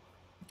 Dana.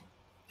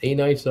 Hey,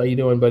 nice. How you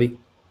doing, buddy?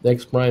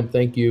 Next Prime,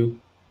 thank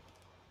you.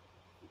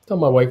 Tell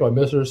my wife I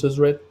miss her, says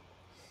Red.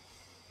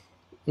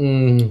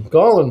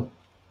 Colin,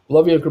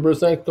 love you, Bruce.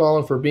 Thanks,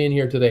 Colin, for being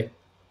here today.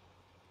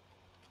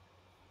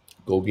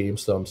 Go Game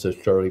Stum, says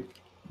Charlie.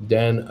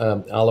 Dan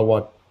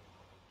Alawat.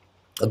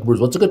 Bruce,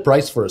 what's a good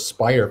price for a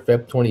Spire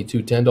Feb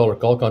 22 $10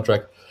 call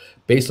contract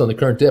based on the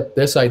current dip?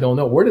 This I don't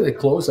know. Where did it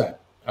close at?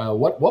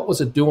 What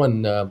was it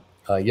doing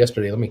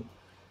yesterday? Let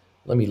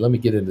me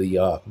get into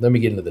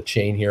the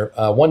chain here.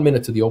 1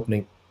 minute to the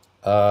opening.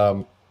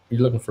 You're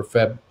looking for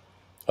Feb.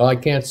 Oh, I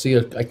can't see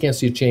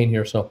a chain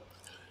here, so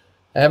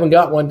I haven't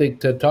got one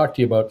to talk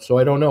to you about. So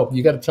I don't know.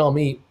 You got to tell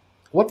me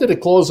what did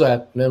it close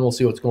at, and then we'll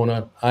see what's going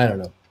on. I don't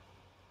know.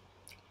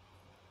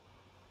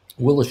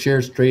 Will the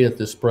shares trade at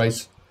this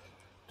price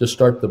to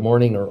start the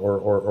morning,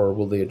 or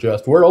will they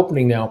adjust? We're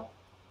opening now.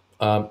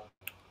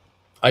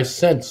 I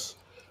sense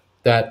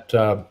that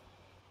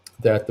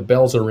that the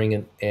bells are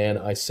ringing, and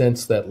I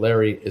sense that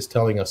Larry is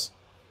telling us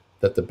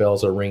that the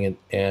bells are ringing,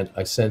 and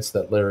I sense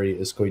that Larry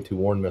is going to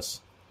warn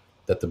us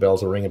that the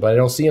bells are ringing, but I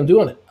don't see him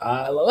doing it.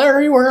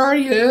 Larry, where are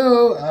you?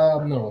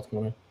 No, what's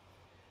going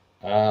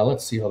on?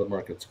 Let's see how the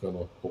market's going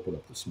to open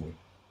up this morning.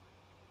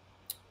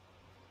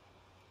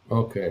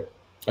 Okay,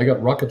 I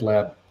got Rocket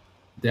Lab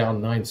down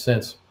 9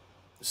 cents,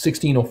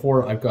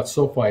 1604. I've got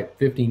SOFI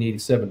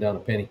 1587 down a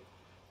penny.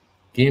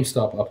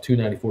 GameStop up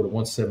 294 to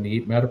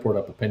 178. Matterport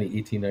up a penny,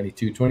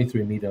 1892.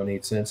 23andMe down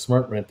 8 cents.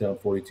 Smart Rent down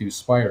 42.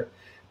 Spire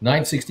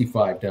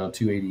 965 down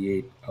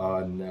 288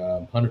 on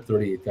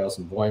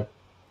 138,000 volume.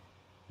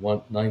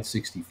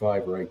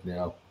 965 right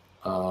now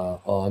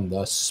on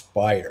the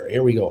Spire.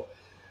 Here we go.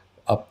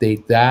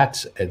 Update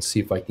that and see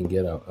if I can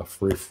get a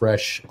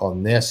refresh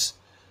on this.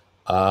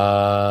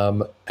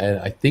 And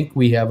I think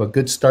we have a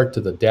good start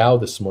to the Dow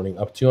this morning,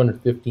 up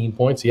 215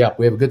 points. Yeah,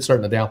 we have a good start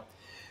in the Dow.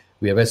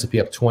 We have S&P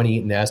up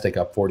 20, NASDAQ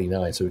up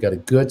 49. So we got a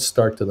good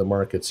start to the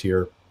markets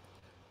here.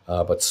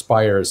 But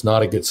Spire is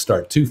not a good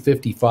start.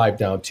 255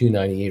 down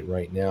 298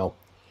 right now.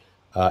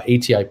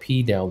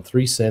 ATIP down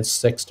 3 cents.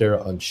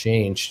 Sextera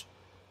unchanged.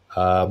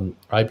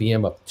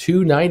 IBM up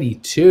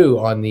 292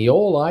 on the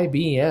old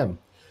IBM.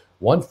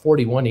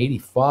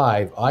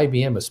 141.85.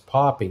 IBM is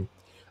popping.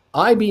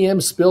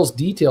 IBM spills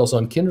details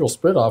on Kyndryl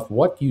split off.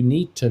 What you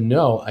need to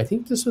know. I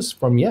think this was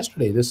from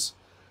yesterday. This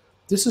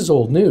is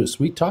old news.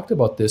 We talked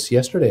about this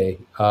yesterday.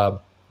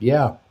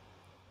 Yeah.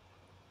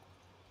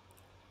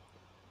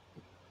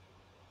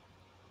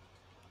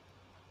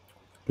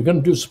 They're going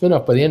to do a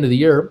spin-off by the end of the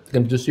year.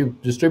 They're going to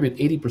distribute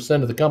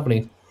 80% of the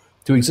company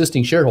to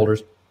existing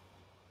shareholders.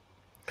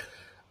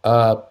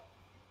 And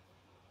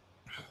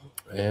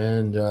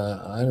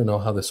I don't know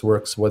how this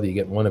works, whether you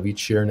get one of each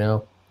share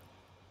now.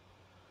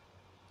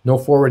 No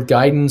forward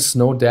guidance,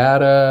 no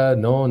data,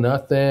 no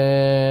nothing.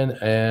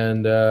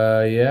 And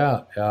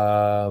yeah.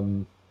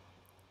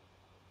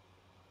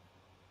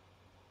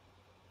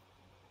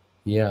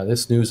 Yeah,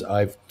 this news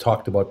I've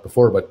talked about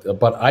before, but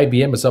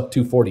IBM is up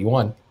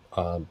 241.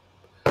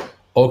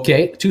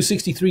 Okay,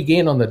 263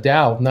 gain on the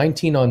Dow,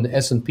 19 on the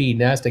S&P,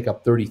 NASDAQ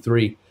up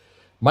 33.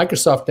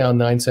 Microsoft down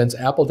 9 cents,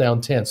 Apple down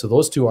 10. So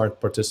those two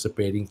aren't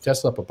participating.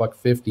 Tesla up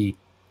 $1.50.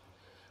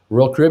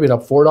 Royal Caribbean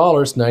up $4,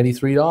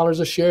 $93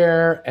 a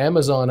share.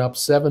 Amazon up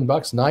 $7,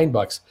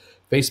 $9.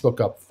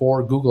 Facebook up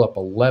 4, Google up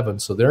 11.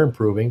 So they're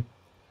improving.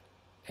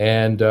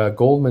 And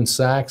Goldman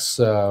Sachs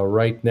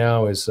right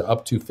now is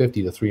up $250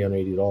 to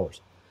 $380.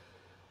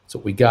 So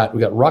we got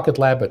Rocket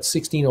Lab at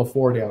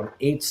 1604 down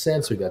 8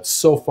 cents. We got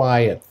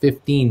SoFi at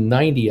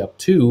 1590 up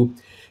 2.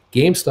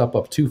 GameStop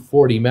up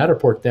 240.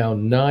 Matterport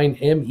down 9.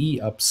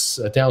 ME up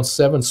down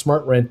 7.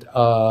 Smart Rent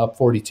up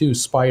 42.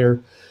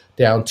 Spire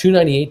down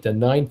 298 to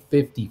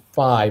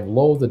 955.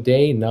 Low of the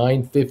day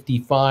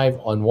 955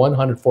 on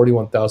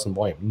 141,000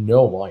 volume.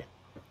 No volume.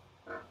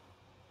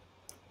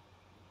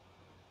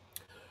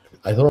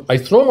 I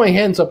throw my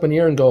hands up in the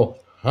air and go,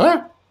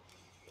 huh?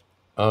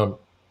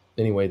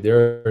 Anyway,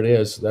 there it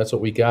is. That's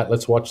what we got.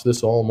 Let's watch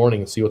this all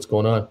morning and see what's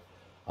going on.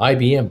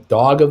 IBM,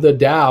 dog of the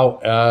Dow.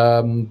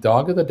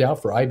 Dog of the Dow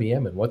for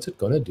IBM. And what's it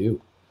going to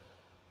do?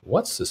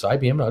 What's this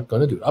IBM not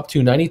going to do? Up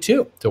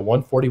 292 to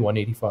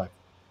 141.85.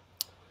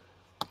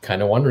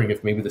 Kind of wondering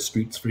if maybe the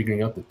street's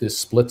figuring out that this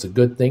split's a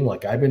good thing,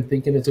 like I've been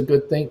thinking it's a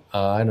good thing.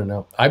 I don't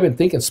know. I've been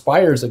thinking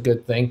Spire's a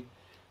good thing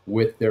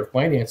with their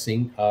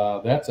financing.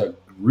 That's a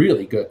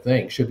really good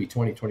thing. Should be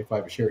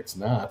 20-25 a share. It's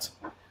not.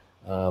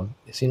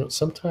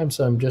 Sometimes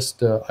I'm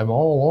just I'm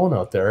all alone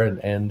out there,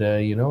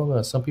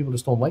 and some people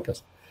just don't like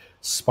us.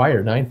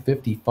 Spire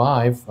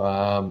 955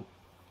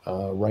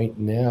 right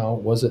now.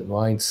 Was it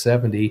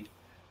 970,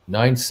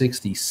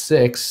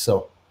 966?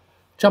 So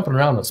jumping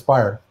around on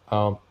Spire.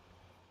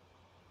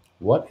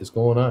 What is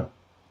going on?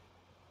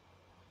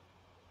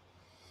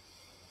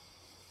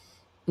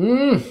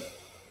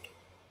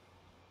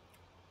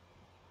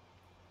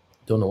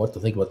 Don't know what to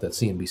think about that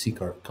CNBC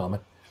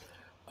comment.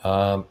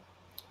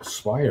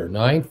 Spire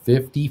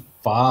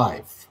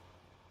 955.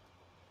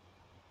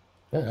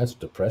 Yeah, that's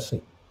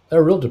depressing.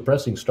 A real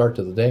depressing start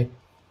to the day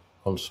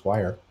on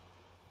Spire.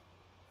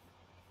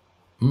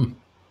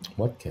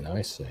 What can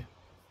I say?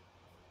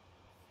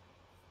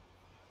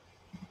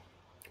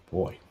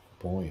 Boy,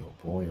 oh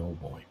boy, oh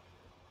boy.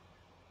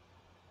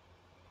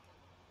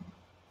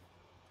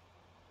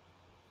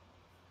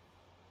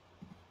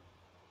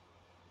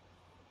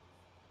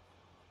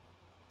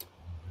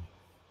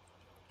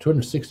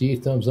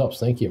 268 thumbs up.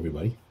 Thank you,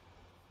 everybody.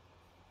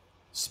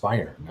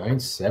 Spire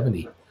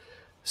 970,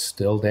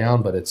 still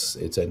down, but it's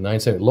at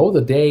 970. Low of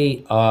the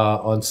day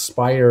on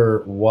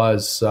Spire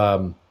was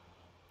hold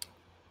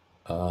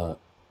on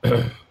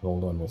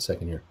 1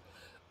 second here.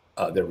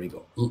 There we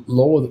go.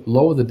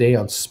 Low of the day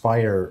on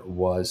Spire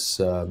was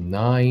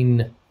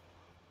 9.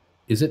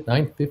 Is it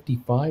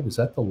 955? Is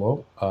that the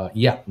low?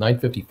 Yeah,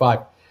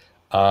 955.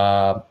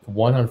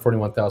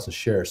 141,000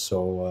 shares.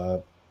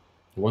 So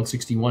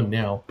 161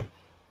 now.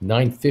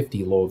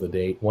 950 low of the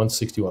day,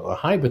 161. A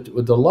high, but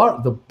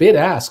the bid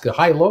ask, a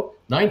high low,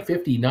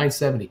 950,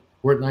 970.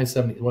 We're at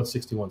 970,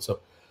 161. So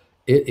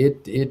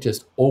it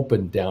just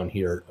opened down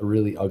here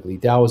really ugly.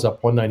 Dow was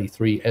up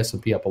 193,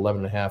 S&P up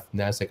 11.5,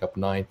 NASDAQ up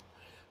 9,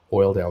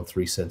 oil down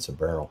 3 cents a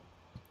barrel.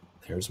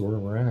 There's where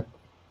we're at.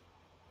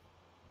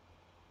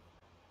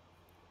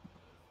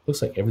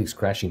 Looks like everything's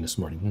crashing this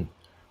morning.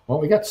 Well,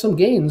 we got some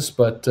gains,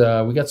 but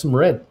we got some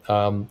red.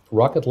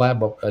 Rocket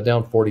Lab up,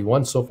 down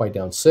 41, SOFI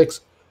down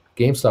 6,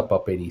 GameStop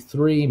up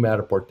 83,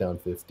 Matterport down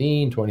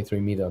 15,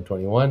 23andMe down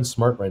 21,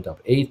 SmartRent up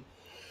 8,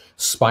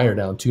 Spire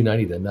down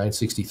 290 to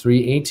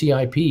 963,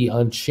 ATIP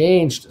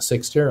unchanged,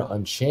 Cyxtera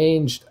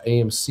unchanged,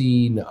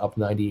 AMC up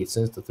 98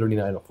 cents to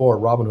 39.04,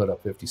 Robinhood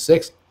up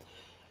 56,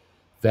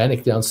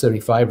 Vanik down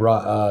 75,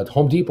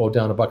 Home Depot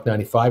down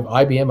 $1.95,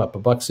 IBM up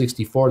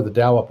 $1.64, the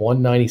Dow up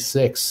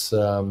 196.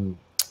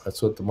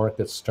 That's what the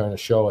market's trying to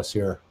show us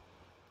here.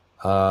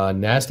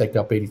 NASDAQ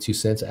up 82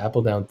 cents,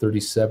 Apple down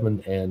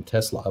 37, and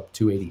Tesla up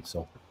 280.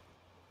 So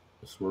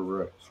that's where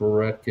we're at. That's where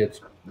we're at,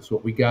 kids. That's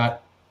what we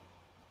got.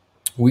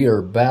 We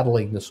are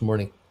battling this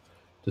morning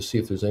to see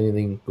if there's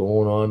anything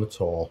going on at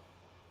all.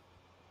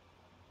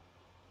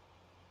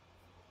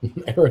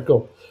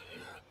 Erico,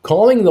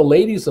 calling the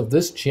ladies of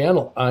this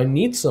channel, I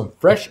need some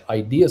fresh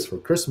ideas for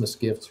Christmas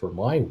gifts for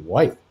my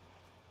wife.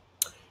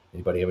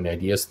 Anybody have any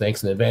ideas?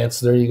 Thanks in advance.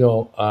 There you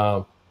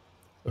go.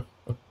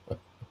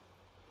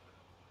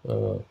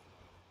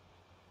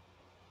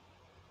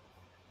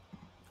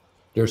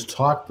 There's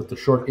talk that the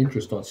short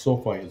interest on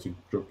SOFI has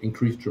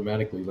increased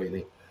dramatically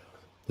lately.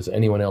 Does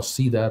anyone else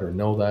see that or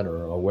know that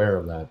or aware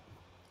of that?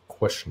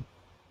 Question.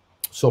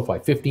 SOFI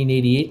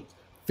 1588,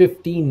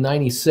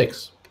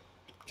 1596.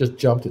 Just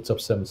jumped. It's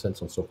up 7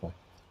 cents on SOFI.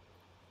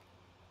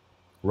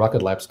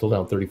 Rocket Lab still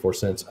down 34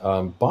 cents.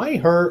 Buy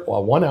her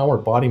a 1 hour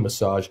body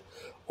massage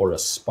or a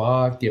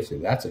spa gift.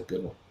 That's a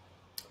good one.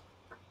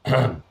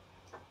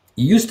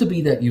 It used to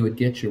be that you would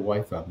get your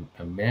wife a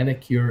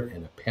manicure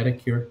and a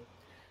pedicure.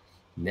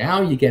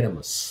 Now you get them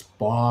a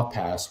spa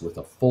pass with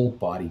a full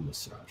body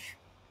massage.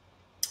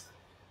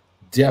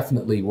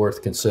 Definitely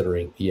worth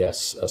considering.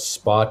 Yes, a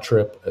spa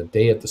trip, a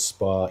day at the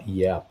spa.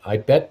 Yeah, I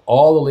bet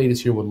all the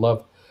ladies here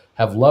would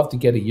have loved to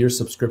get a year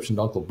subscription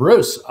to Uncle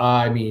Bruce.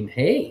 I mean,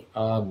 hey,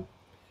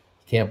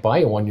 can't buy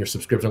a 1 year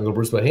subscription to Uncle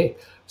Bruce, but hey,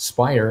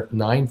 Spire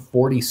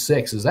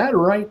 946. Is that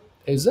right?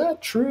 Is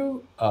that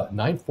true?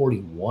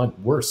 941.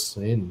 Worse.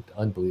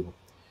 Unbelievable.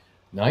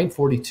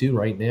 942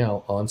 right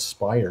now on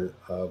Spire.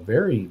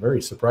 Very,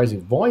 very surprising.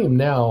 Volume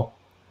now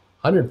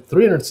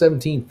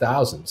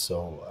 317,000.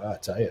 So I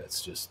tell you,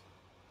 it's just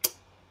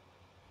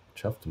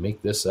tough to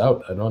make this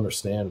out. I don't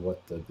understand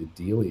what the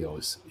dealio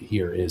is.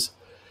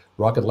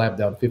 Rocket Lab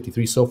down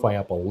 53, SoFi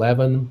up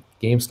 11,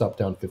 GameStop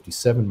down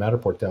 57,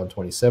 Matterport down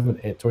 27,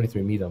 and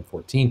 23andMe down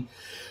 14.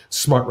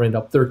 SmartRent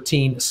up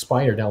 13,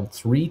 Spire down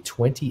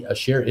 320 a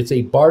share. It's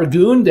a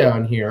bargain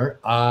down here.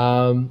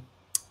 But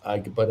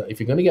if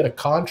you're going to get a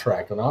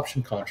contract, an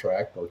option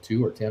contract, or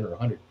 2 or 10 or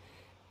 100,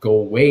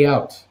 go way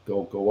out.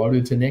 Go out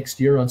into next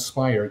year on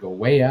Spire. Go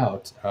way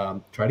out.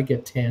 Try to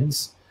get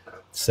 10s,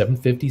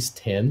 750s,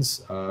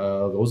 10s.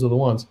 Those are the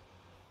ones.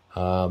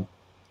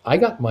 I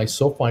got my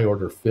SoFi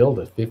order filled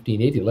at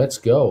 1580. Let's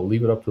go.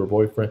 Leave it up to her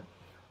boyfriend.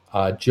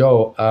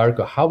 Joe,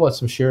 how about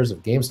some shares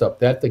of GameStop?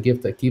 That's the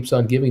gift that keeps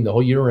on giving the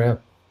whole year round.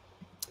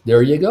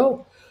 There you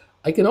go.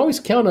 I can always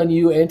count on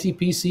you,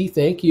 NTPC.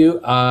 Thank you.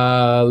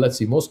 Let's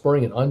see. Most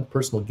boring and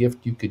unpersonal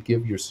gift you could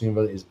give your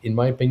significant is, in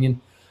my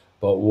opinion,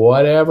 but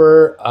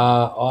whatever.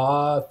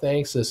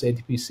 Thanks, this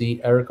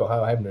NTPC. Erica,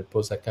 how I haven't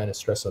imposed that kind of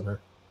stress on her.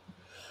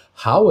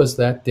 How was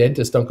that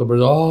dentist, Uncle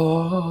Bruce?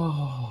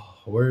 Oh,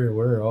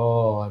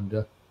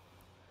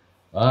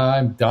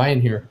 I'm dying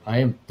here. I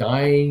am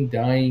dying.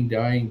 Yeah,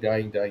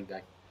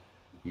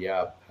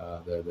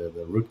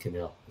 the root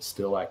canal is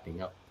still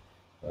acting up.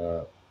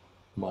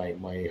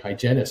 My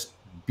hygienist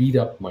beat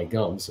up my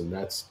gums, and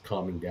that's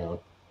calming down.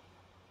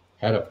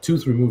 Had a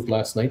tooth removed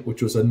last night,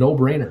 which was a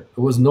no-brainer. It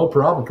was no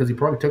problem because he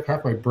probably took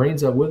half my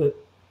brains out with it.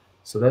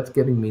 So that's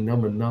getting me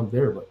numb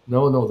there. But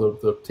no,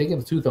 the taking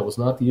the tooth out was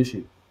not the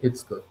issue.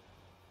 It's the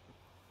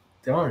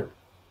darn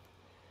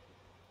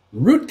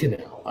root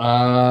canal.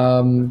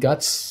 I'm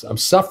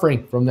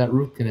suffering from that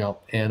root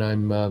canal, and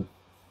I'm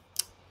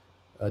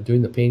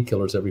doing the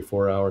painkillers every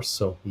 4 hours.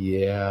 So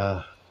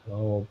yeah,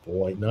 oh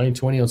boy,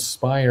 920 on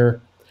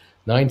Spire,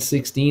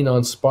 916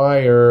 on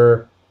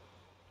Spire.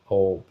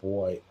 Oh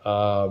boy,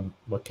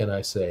 what can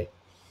I say?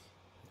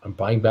 I'm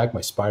buying back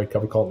my Spire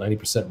cover call at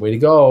 90%. Way to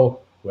go!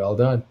 Well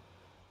done.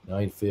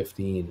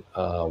 915.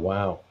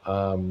 Wow.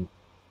 I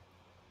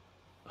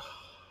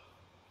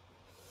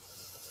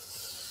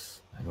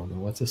don't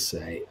know what to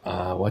say.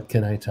 What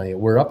can I tell you?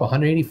 We're up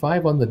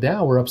 185 on the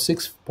Dow. We're up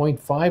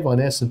 6.5 on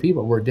S&P,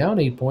 but we're down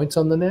 8 points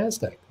on the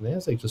Nasdaq. The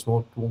Nasdaq just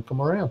won't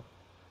come around.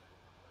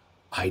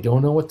 I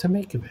don't know what to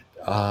make of it.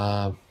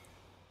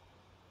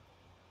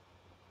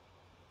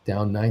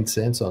 Down 9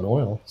 cents on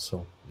oil.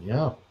 So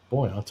yeah,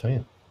 boy, I'll tell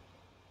you.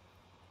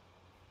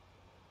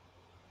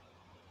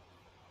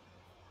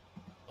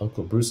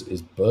 Uncle Bruce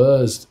is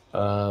buzzed.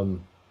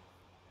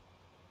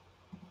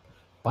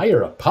 Buy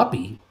her a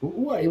puppy?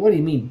 What do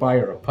you mean buy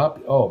her a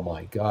puppy? Oh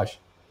my gosh.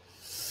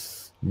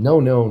 No.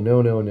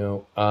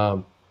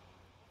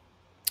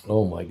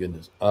 Oh my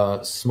goodness.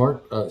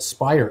 Smart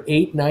Spire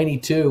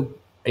 892.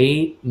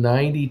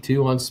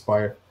 892 on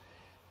Spire.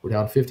 We're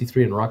down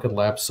 53 in Rocket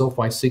Lab. SoFi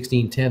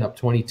 1610 up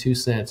 22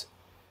 cents.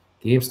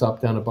 GameStop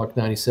down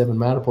 $1.97.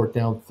 Matterport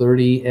down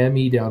 30.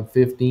 ME down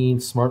 15.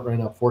 Smart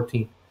Rent up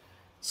 14.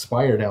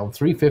 Spire down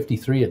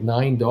 353 at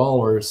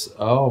 $9.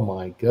 Oh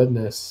my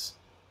goodness.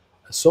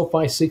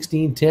 SoFi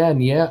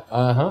 1610. Yeah,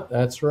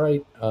 that's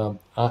right.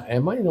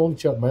 Am I the only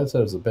child? My said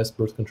it was the best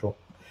birth control.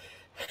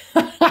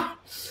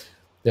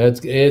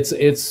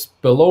 It's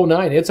below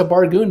 9. It's a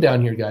bargain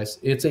down here, guys.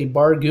 It's a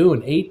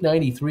bargain.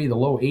 893, the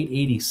low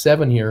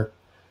 887 here.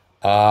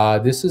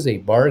 This is a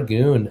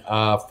bargain.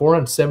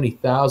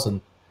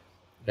 470,000.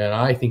 And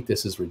I think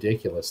this is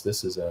ridiculous.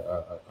 This is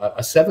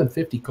a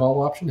 750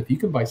 call option. If you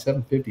can buy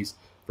 750s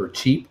for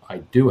cheap, I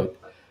do it.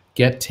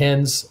 Get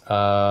 10s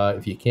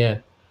if you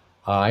can.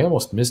 I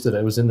almost missed it.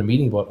 I was in the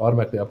meeting about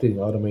automatically updating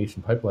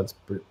automation pipelines.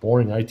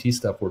 Boring IT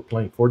stuff. We're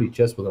playing 4D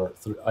chess with our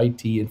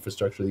IT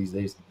infrastructure these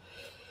days.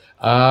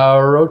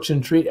 Roach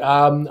and Treat.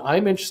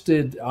 I'm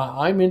interested.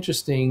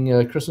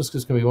 Christmas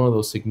is going to be one of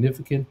those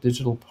significant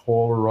digital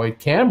Polaroid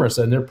cameras,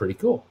 and they're pretty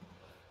cool.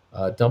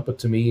 Dump it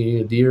to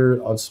me,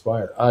 dear on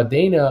Spire.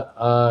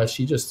 Dana,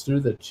 she just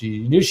threw that.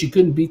 She knew she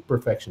couldn't beat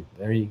perfection.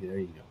 There you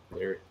go.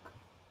 There.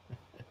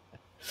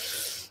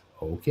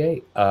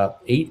 Okay.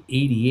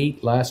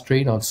 888 last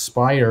trade on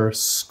Spire.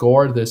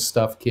 Score this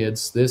stuff,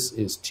 kids. This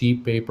is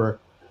cheap paper.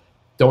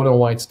 Don't know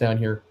why it's down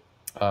here.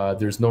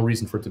 There's no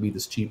reason for it to be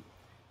this cheap.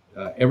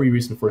 Every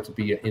reason for it to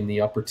be in the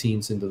upper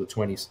teens into the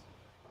 20s.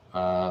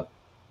 But,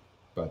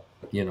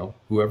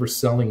 whoever's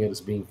selling it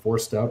is being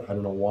forced out. I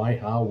don't know why,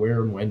 how,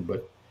 where, and when,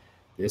 but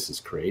this is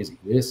crazy.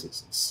 This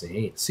is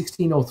insane.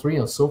 1603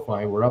 on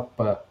SoFi. We're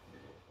up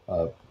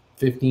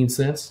 15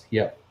 cents.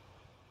 Yeah.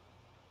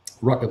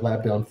 Rocket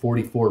Lab down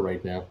 44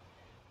 right now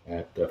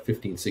at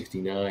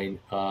 1569.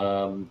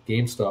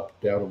 GameStop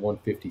down at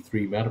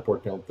 153.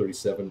 Matterport down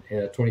 37.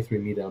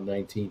 23andMe down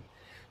 19.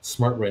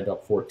 Smart Rent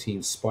up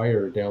 14.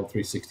 Spire down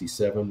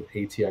 367.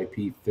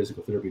 ATIP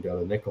Physical Therapy down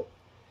a nickel.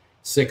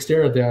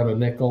 Sextera down a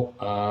nickel.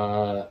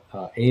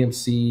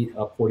 AMC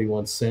up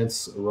 41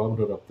 cents.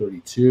 Robinhood up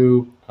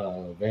 32.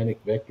 Vanek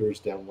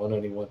Vectors down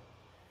 191.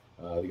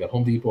 They got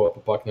Home Depot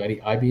up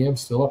 $1.90. IBM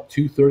still up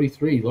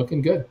 233.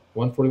 Looking good.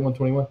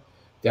 141.21.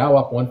 Dow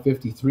up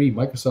 153.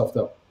 Microsoft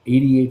up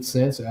 88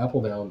 cents.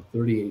 Apple down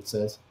 38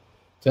 cents.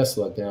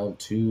 Tesla down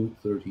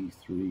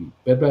 233.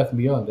 Bed Bath &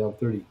 Beyond down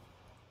 30.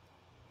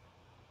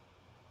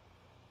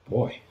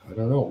 Boy, I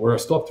don't know. We're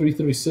still up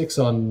 336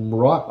 on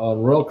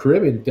Royal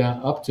Caribbean,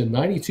 down up to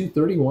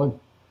 92.31.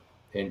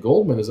 And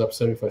Goldman is up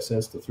 75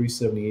 cents to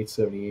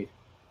 378.78.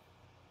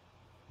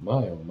 My,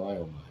 oh my,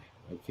 oh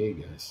my. Okay,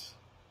 guys.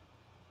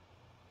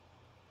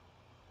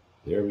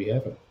 There we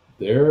have it.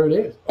 There it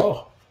is.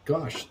 Oh,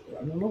 gosh.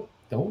 I don't know.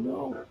 Don't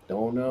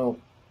know.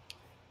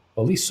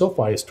 At least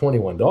SoFi is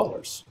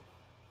 $21.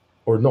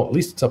 Or no, at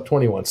least it's up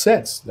 21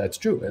 cents. That's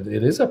true.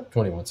 It is up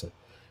 21 cents.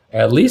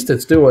 At least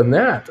it's doing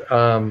that.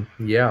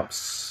 Yeah,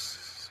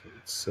 it's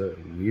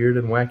weird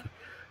and wacky.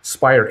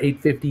 Spire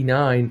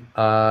 859,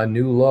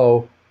 new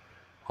low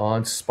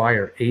on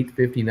Spire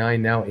 859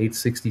 now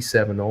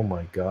 867. Oh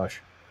my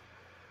gosh.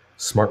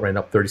 Smart Rent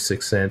up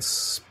 36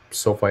 cents.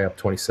 SoFi up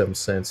 27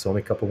 cents.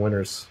 Only a couple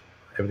winners.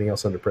 Everything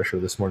else under pressure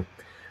this morning.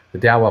 The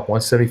Dow up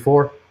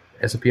 174.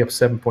 S&P up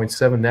 7.7.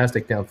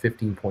 Nasdaq down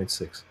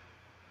 15.6.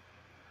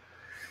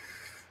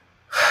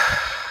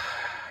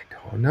 I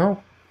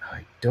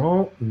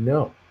don't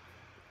know.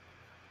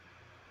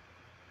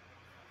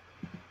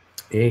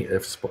 Hey,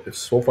 if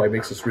SoFi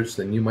makes us rich,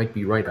 then you might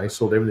be right. I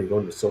sold everything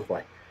going to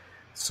SoFi.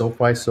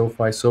 SoFi. I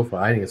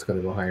think it's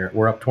going to go higher.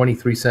 We're up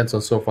 23 cents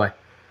on SoFi.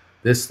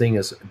 This thing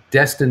is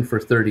destined for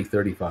 30,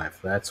 35.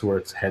 That's where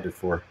it's headed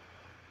for.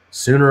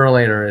 Sooner or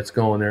later, it's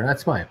going there.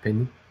 That's my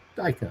opinion.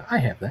 I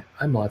have that.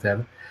 I'm allowed to have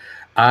it.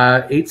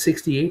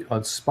 868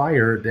 on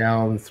Spire,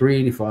 down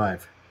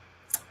 385.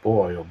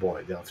 Boy, oh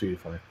boy, down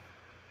 385.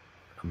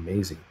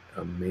 Amazing.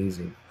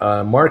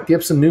 Mark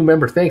Gibson, new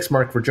member. Thanks,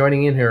 Mark, for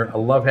joining in here. I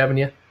love having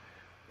you.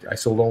 I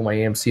sold all my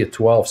AMC at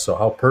 12, so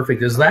how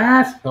perfect is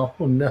that? Oh,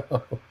 no.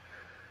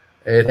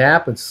 It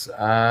happens.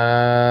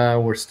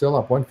 We're still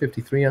up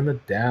 153 on the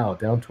Dow,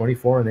 down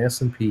 24 on the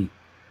S&P.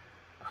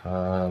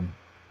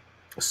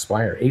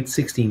 Spire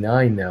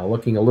 869 now,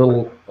 looking a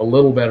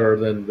little better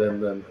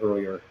than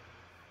earlier.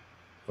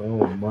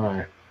 Oh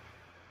my!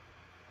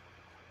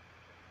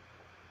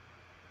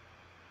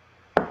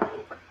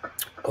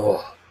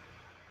 Oh,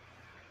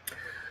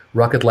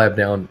 Rocket Lab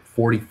down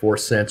 44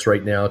 cents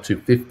right now to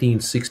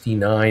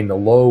 15.69. The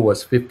low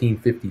was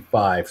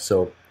 15.55,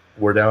 so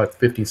we're now at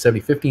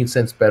 15.70, 15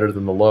 cents better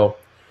than the low.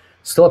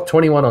 Still up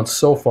 21 on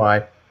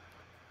SOFI.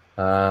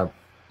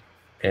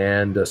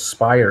 And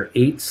Spire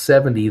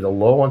 870, the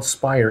low on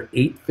Spire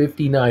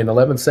 859,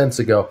 11 cents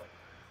ago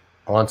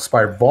on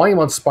Spire. Volume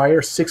on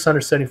Spire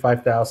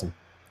 675,000.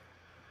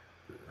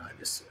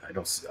 I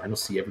don't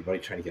see everybody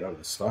trying to get out of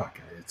the stock.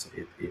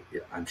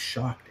 I'm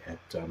shocked at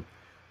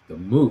the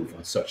move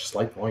on such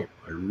slight volume.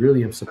 I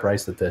really am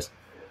surprised at this.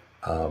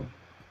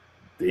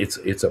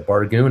 It's a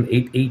bargain.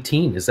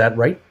 818, is that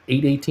right?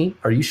 818.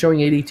 Are you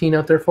showing 818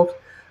 out there, folks?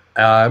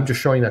 I'm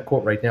just showing that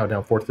quote right now,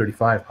 down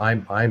 435.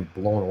 I'm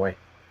blown away.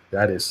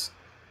 That is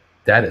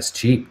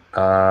cheap.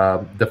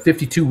 The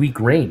 52-week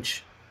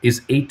range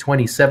is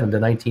 827 to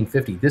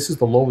 1950. This is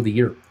the low of the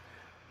year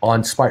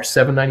on Spire.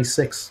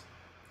 796.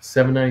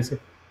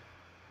 796.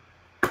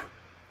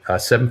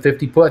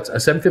 750 puts,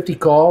 750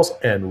 calls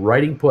and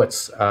writing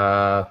puts.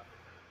 Not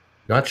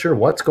sure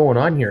what's going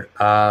on here.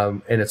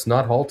 And it's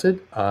not halted.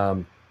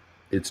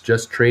 It's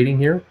just trading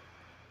here.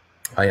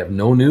 I have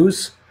no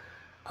news.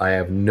 I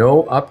have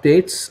no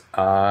updates.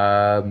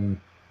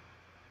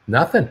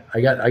 Nothing.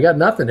 I got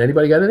nothing.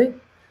 Anybody got anything?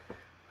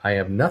 I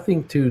have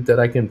nothing that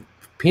I can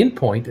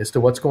pinpoint as to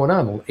what's going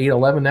on.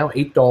 8.11 now,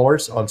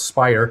 $8 on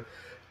Spire,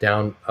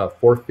 down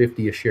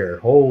 $4.50 a share.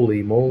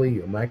 Holy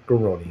moly,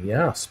 macaroni!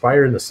 Yeah,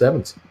 Spire in the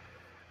sevens.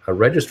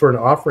 Register an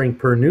offering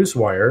per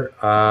Newswire.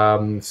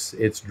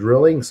 It's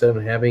drilling instead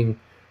of having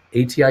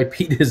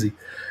ATIP dizzy.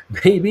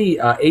 Maybe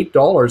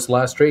 $8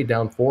 last trade,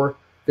 down $4.50,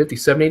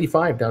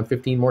 $7.85, down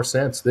 15 more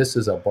cents. This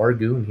is a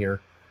bargain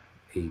here.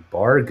 A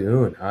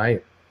bargain.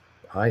 I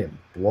am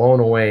blown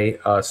away.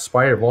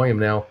 Spire volume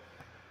now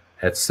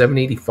at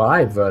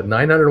 785,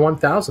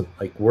 901,000.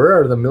 Like, where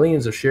are the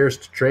millions of shares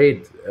to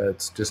trade?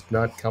 It's just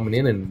not coming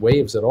in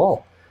waves at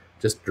all.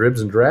 Just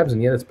dribs and drabs,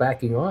 and yet it's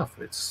backing off.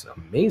 It's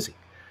amazing.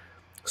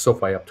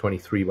 SoFi up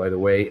 23, by the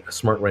way.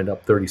 Smart Rent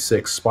up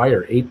 36.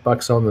 Spire,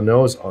 $8 on the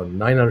nose on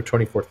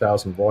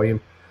 924,000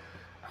 volume.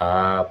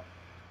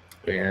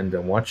 And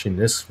I'm watching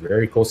this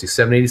very closely.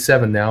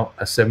 787 now,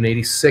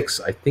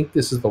 786. I think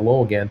this is the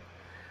low again.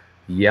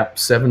 Yep,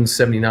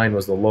 779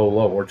 was the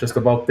low. We're just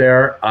about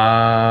there.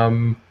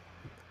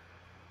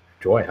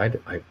 Joy, I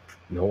have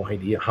no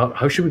idea.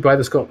 How should we buy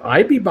this gold?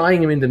 I'd be buying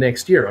them into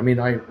next year. I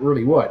mean, I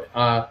really would.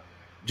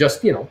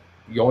 Just, you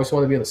always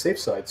want to be on the safe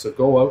side. So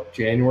go out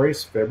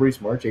January's, February's,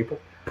 March, April.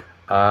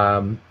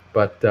 Yeah,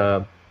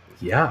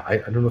 I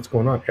don't know what's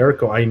going on.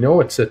 Erico, I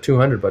know it's at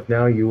 200, but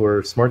now you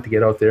were smart to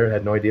get out there.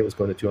 Had no idea it was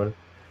going to 200.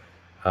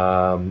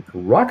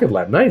 Rocket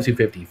Lab,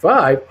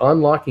 9255,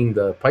 unlocking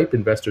the pipe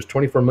investors,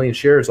 24 million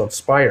shares on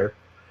Spire.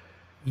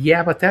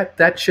 Yeah, but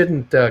that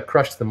shouldn't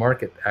crush the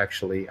market,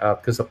 actually,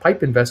 because the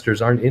pipe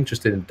investors aren't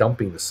interested in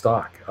dumping the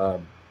stock.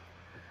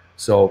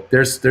 So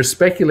there's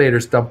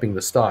speculators dumping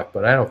the stock,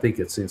 but I don't think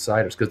it's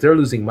insiders because they're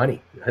losing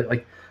money.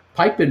 Like,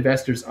 pipe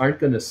investors aren't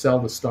going to sell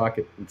the stock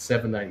at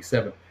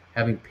 $7.97,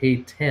 having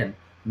paid $10,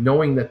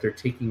 knowing that they're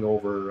taking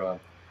over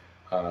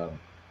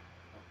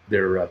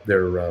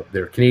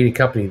their Canadian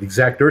company, the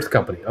Exact Earth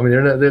company. I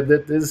mean,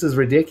 this is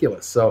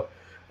ridiculous. So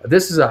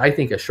this is, I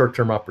think, a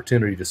short-term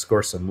opportunity to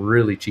score some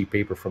really cheap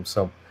paper from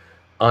some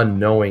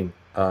unknowing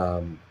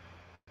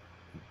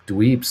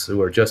dweeps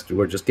who are just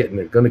going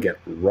to get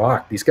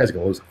rocked. These guys are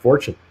going to lose a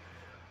fortune.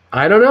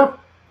 I don't know.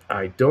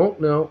 I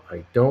don't know.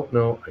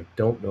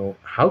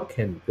 How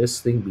can this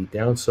thing be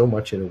down so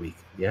much in a week?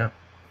 Yeah.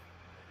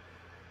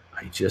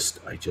 I just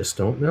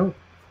don't know.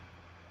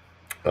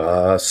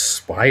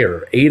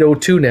 Spire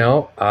 802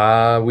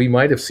 now. We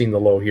might have seen the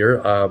low here,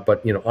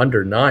 but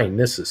under 9,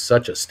 this is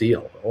such a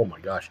steal. Oh my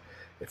gosh.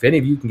 If any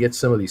of you can get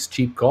some of these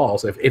cheap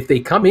calls, if they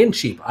come in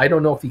cheap, I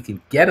don't know if you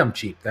can get them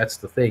cheap. That's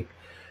the thing.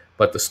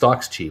 But the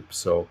stock's cheap,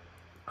 so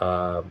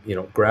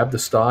grab the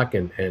stock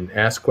and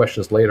ask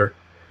questions later.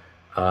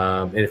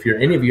 And if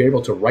any of you are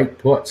able to write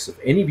puts, if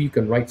any of you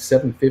can write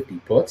 750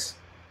 puts,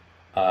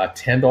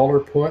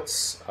 $10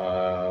 puts,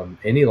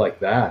 any like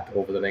that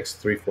over the next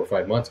 3, 4,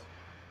 5 months,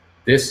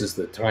 this is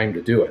the time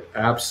to do it.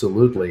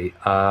 Absolutely.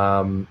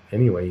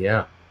 Anyway,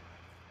 yeah.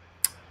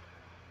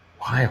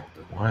 Wild.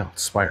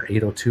 Spire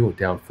 802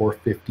 down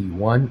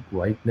 451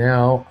 right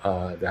now.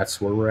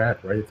 That's where we're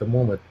at right at the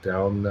moment.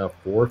 Down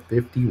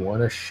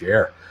 451 a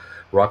share.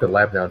 Rocket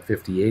Lab down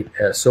 58.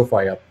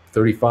 SoFi up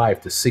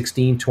 35 to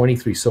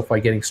 16.23. SoFi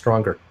getting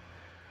stronger.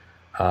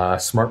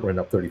 Smart Rent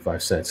up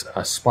 35 cents.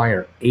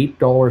 Spire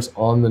 $8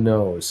 on the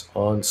nose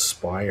on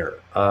Spire.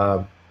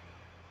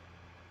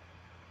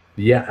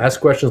 Yeah, ask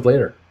questions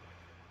later.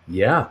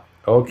 Yeah.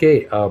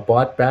 Okay.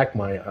 Bought back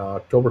my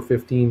October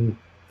 $15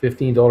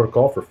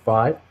 call for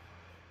 $5.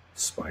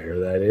 Spire,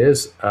 that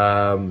is.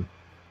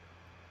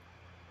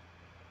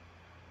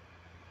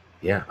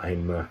 Yeah,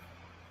 I'm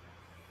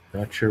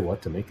not sure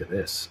what to make of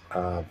this.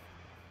 Back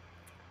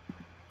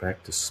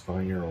to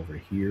Spire over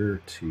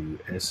here, to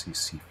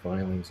SEC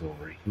filings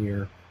over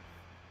here.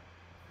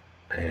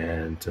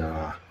 And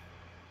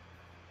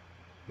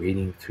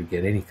Waiting to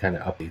get any kind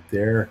of update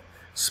there.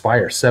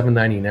 Spire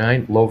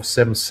 799, low of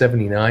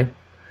 779.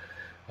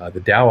 The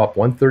Dow up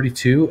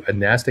 132, a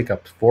Nasdaq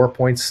up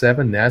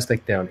 4.7,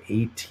 Nasdaq down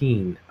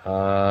 18.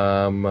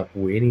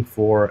 Waiting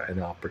for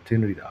an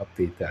opportunity to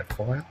update that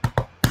file.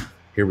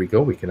 Here we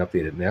go. We can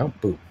update it now.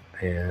 Boom.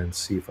 And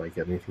see if I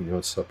get anything new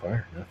on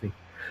Spire. Nothing.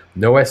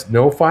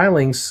 No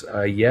filings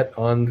yet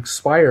on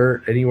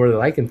Spire anywhere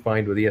that I can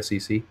find with the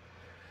SEC.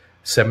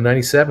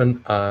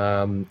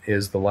 797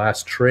 is the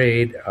last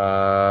trade.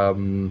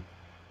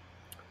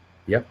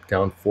 Yep,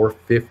 down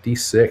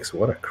 456.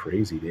 What a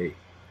crazy day.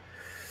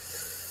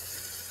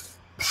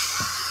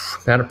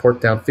 Matterport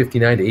down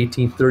 59 to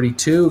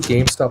 1832.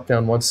 GameStop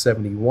down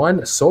 171.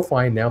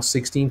 SOFI now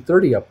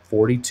 1630, up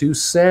 42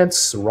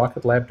 cents.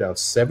 Rocket Lab down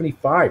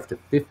 75 to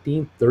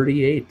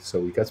 1538. So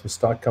we got some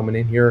stock coming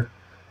in here.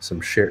 Some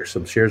shares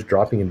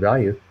dropping in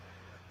value.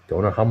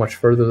 Don't know how much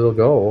further they'll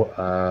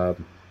go,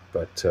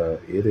 but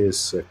it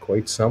is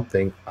quite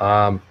something.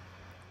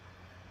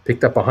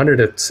 Picked up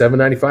 100 at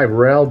 795.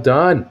 Well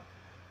done.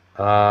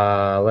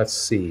 Let's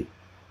see.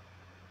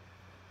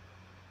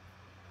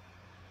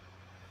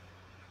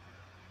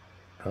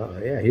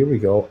 Yeah, here we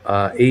go.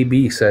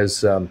 AB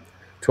says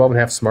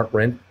 12.5 smart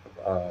rent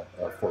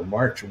for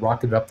March,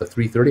 rocketed up to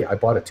 330. I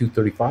bought at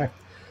 235.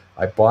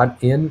 I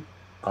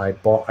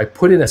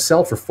put in a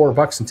sell for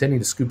 $4, intending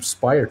to scoop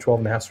Spire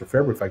 12.5 for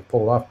February if I can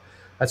pull it off.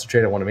 That's a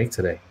trade I want to make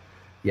today.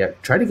 Yeah,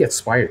 try to get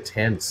Spire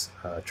 10s.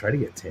 Try to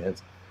get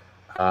 10s.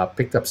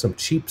 Picked up some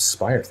cheap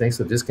Spire thanks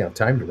to the discount.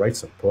 Time to write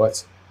some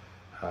puts.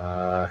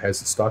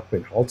 Has the stock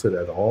been halted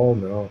at all?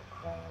 No.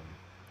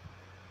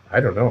 I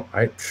don't know.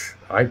 I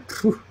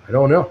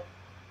don't know.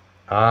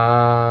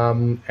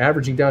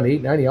 Averaging down to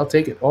 890. I'll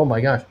take it. Oh my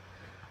gosh.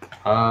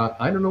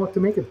 I don't know what to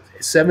make of it.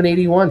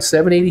 781,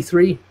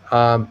 783.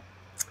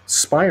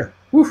 Spire.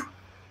 Whew.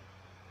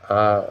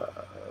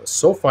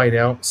 SoFi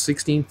now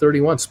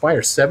 1631.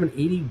 Spire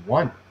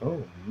 781.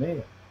 Oh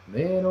man.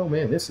 Oh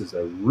man. This is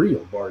a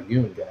real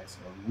bargain, guys.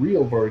 A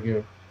real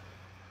bargain.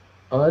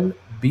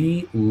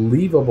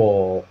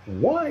 Unbelievable.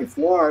 Why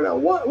Florida?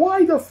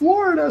 Why the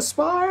Florida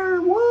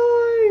Spire?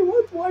 Why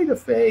the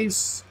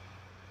face?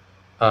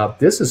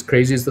 This is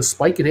crazy as the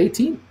spike at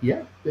 18.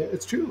 Yeah,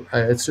 it's true.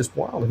 It's just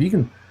wild. If you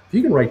can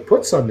write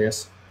puts on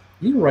this,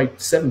 you can write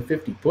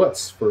 750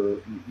 puts for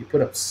you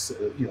put up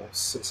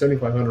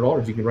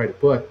 $7,500. You can write a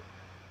put.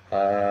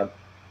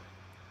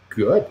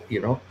 Good,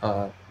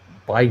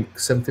 buy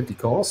 750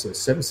 calls, so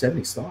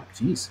 770 stock.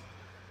 Jeez.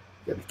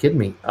 You gotta be kidding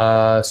me.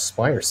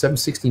 Spire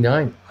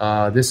 769.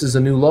 This is a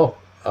new low.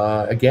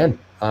 Again,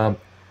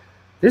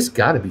 there's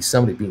got to be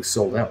somebody being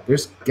sold out.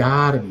 There's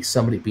got to be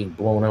somebody being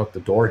blown out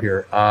the door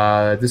here.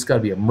 This got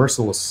to be a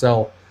merciless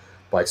sell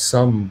by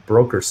some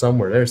broker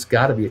somewhere. There's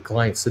got to be a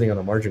client sitting on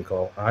a margin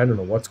call. I don't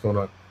know what's going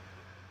on.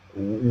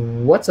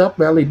 What's up,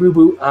 Melly Boo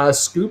Boo?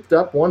 Scooped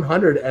up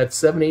 100 at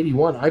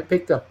 781. I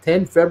picked up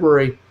 10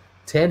 February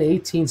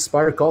 1018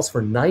 Spire calls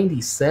for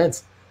 90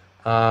 cents.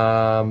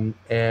 Sorry,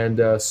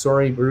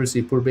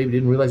 Brucey, poor baby,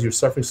 didn't realize you're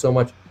suffering so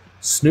much.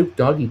 Snoop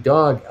Doggy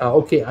Dog.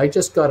 Okay, I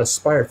just got a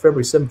Spire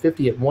February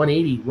 750 at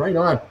 180. Right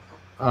on.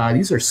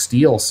 These are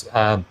steals.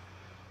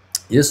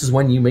 This is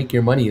when you make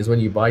your money, is when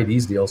you buy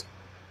these deals.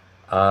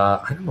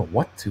 I don't know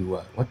what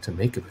to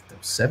make of it though.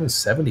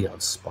 770 on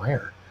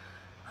Spire.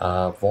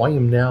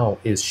 Volume now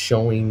is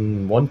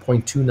showing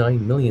 1.29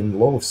 million,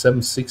 low of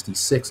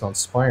 766 on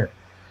Spire.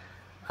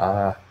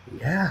 Yeah,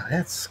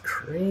 that's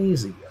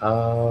crazy.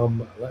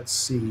 Let's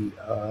see.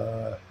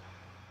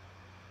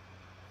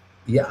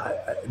 Yeah,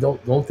 I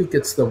don't think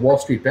it's the Wall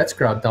Street Bets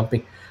crowd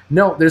dumping.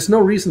 No, there's no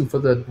reason for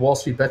the Wall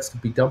Street Bets to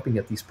be dumping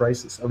at these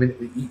prices. I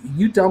mean,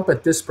 you dump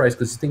at this price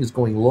because you think it's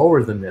going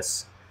lower than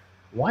this.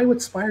 Why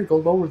would Spire go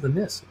lower than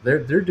this?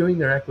 They're doing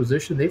their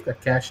acquisition. They've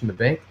got cash in the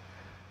bank.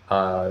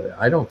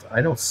 I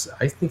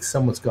think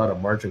someone's got a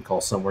margin call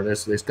somewhere.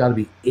 There's got to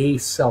be a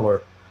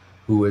seller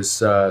who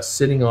is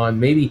sitting on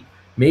maybe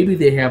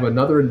they have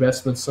another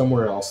investment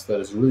somewhere else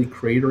that is really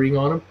cratering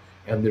on them,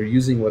 and they're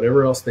using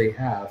whatever else they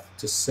have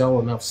to sell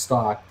enough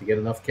stock to get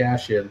enough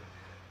cash in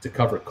to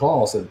cover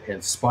calls,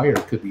 and Spire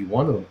could be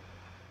one of them.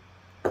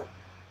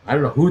 I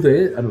don't know who they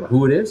is. I don't know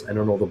who it is. I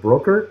don't know the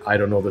broker. I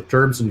don't know the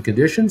terms and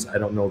conditions. I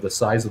don't know the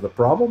size of the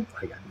problem.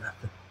 I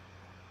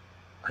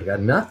got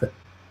nothing.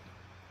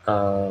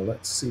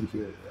 Let's see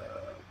here.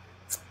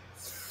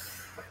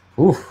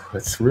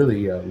 It's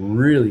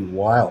really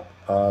wild.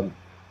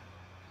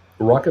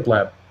 Rocket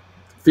Lab,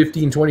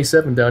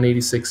 1527 down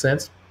 86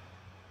 cents.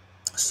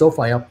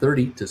 SoFi up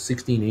 30 to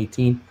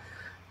 1618.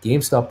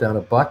 GameStop down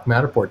 $1.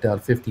 Matterport down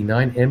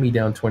 59. Emmy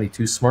down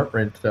 22. Smart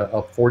Rent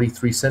up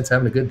 43 cents.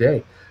 Having a good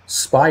day.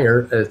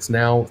 Spire,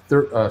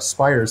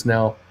 Spire is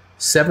now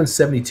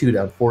 772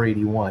 down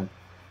 481.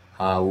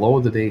 Low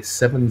of the day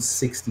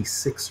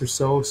 766 or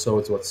so. So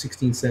it's about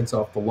 16 cents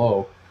off the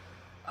low.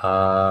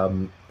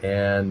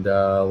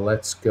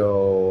 Let's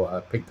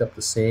go. Picked up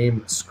the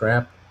same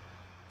scrap.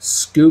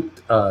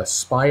 Scooped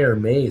Spire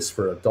maize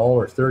for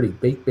 $1.30.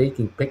 Baked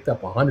baking picked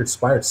up 100.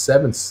 Spire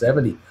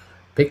 770.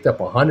 Picked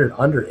up 100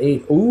 under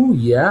 8. Ooh,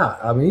 yeah.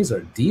 I mean, these are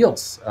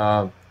deals.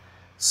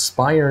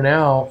 Spire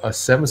now a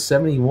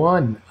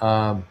 771,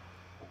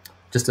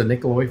 just a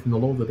nickel away from the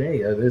low of the day.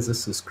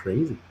 This is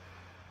crazy.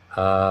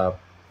 Uh,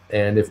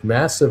 and if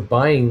massive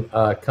buying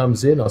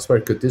comes in on Spire,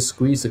 could this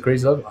squeeze the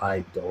crazy level? I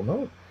don't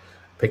know.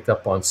 Picked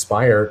up on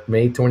Spire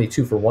May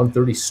 22 for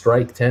 130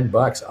 strike,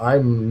 $10.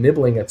 I'm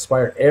nibbling at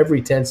Spire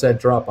every 10-cent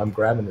drop. I'm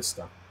grabbing this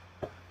stuff.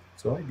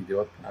 So I'd be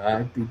doing.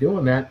 I'd be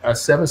doing that.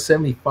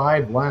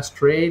 775 last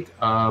trade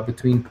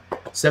between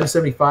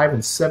 775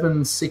 and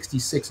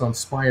 766 on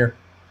Spire.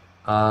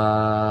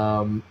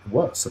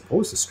 Well,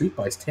 suppose the street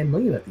buys 10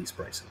 million at these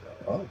prices.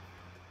 Oh,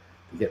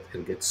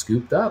 it'll get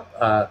scooped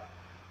up.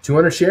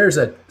 200 shares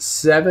at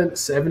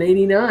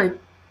 789.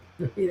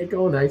 Way to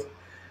go, nice.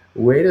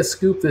 Way to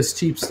scoop this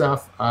cheap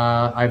stuff.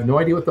 I have no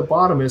idea what the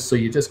bottom is, so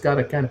you just got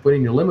to kind of put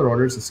in your limit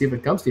orders and see if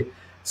it comes to you.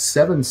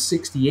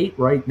 768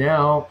 right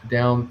now,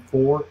 down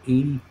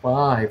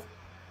 485.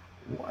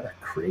 What a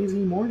crazy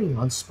morning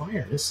on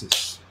Spire. This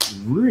is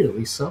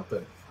really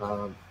something.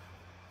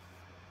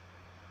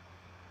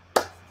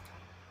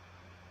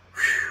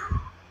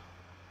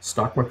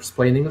 Stock market's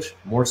playing English.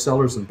 More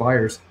sellers than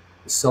buyers.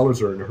 The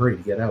sellers are in a hurry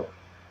to get out.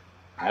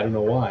 I don't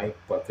know why,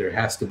 but there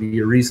has to be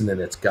a reason, and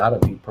it's got to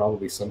be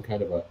probably some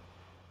kind of a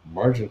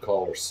margin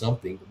call or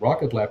something.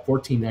 Rocket Lab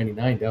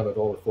 $14.99 down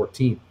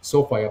 $1.14.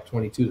 SOFI up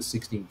 22 to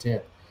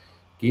 16.10.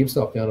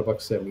 GameStop down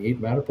 $1.78.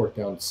 Matterport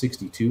down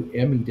 62.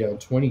 ME down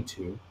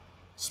 22.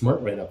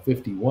 SmartRent up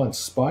 51.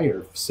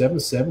 Spire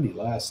 770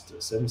 last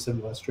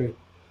trade.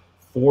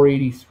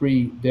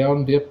 483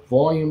 down dip.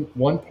 Volume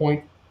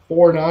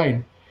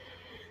 1.49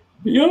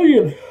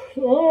 billion.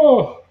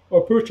 Oh,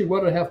 approaching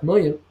 1.5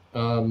 million.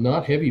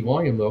 Not heavy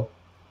volume though.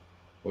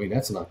 I mean,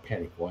 that's not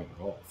panic volume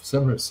at all.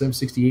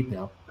 768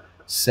 now.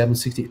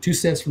 768. 2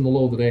 cents from the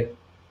low of the day.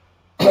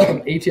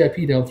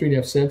 ATIP down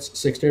 3.5 cents.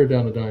 Sextera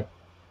down a dime.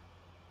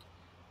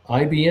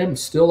 IBM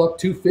still up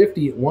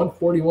 250 at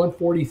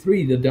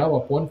 141.43. The Dow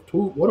up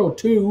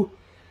 102.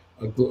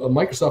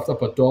 Microsoft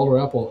up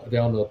 $1. Apple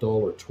down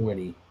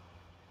 $1.20.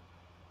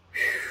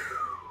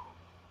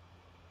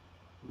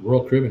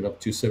 Royal Caribbean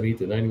up 278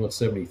 to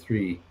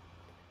 91.73.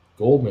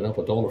 Goldman up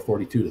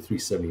 $1.42 to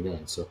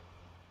 3.79. So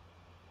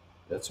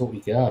that's what we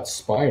got.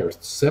 Spire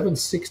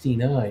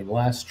 769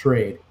 last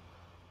trade,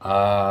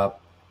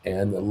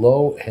 and the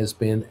low has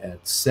been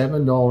at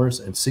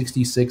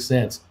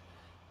 $7.66.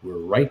 We're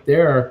right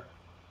there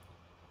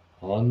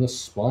on the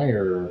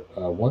Spire,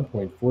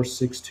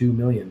 1.462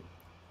 million.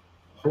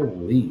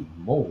 Holy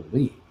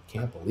moly!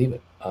 Can't believe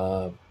it.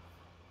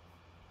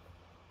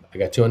 I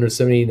got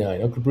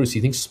 279. Uncle Bruce,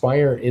 you think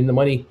Spire in the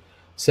money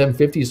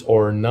 750s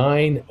or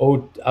 9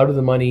 out of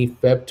the money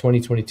Feb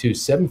 2022?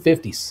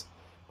 750s.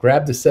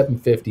 Grab the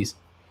 750s.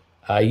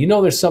 You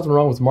know there's something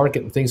wrong with the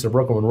market and things are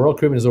broken when Royal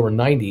Caribbean is over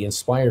 90 and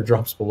Spire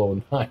drops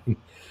below 9.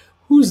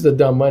 Who's the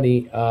dumb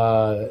money?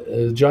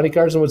 Johnny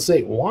Carson would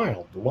say,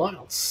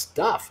 wild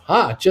stuff.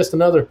 Just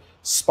another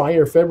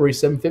Spire February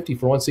 750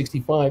 for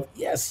 165.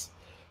 Yes.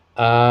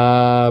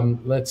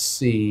 Let's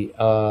see.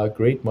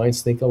 Great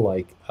minds think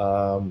alike.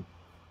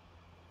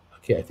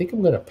 Okay, I think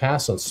I'm going to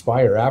pass on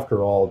Spire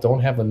after all. Don't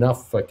have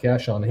enough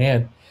cash on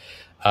hand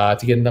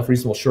to get enough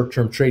reasonable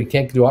short-term trade.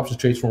 Can't do options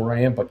trades from where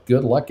I am, but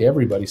good luck,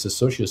 everybody.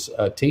 Associates.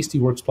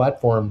 Tastyworks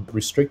platform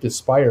restricted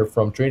Spire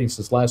from trading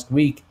since last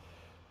week.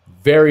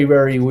 Very,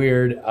 very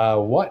weird.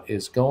 What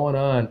is going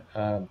on?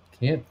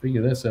 Can't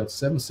figure this out.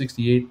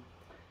 768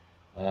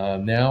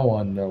 now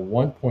on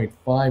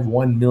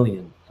 1.51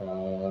 million.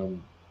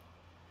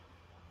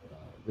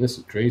 This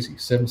is crazy.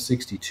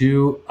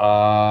 762.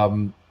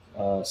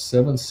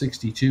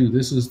 762.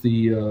 This is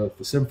the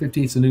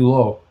 758 is the new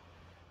low.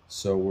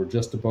 So we're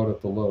just about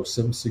at the low.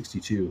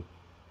 762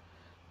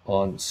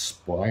 on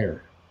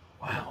Spire.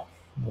 Wow.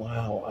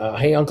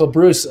 Hey, Uncle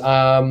Bruce.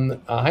 Hi,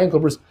 Uncle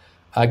Bruce.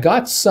 I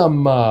got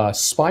some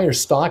Spire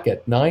stock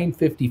at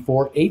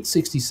 954,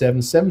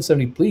 867,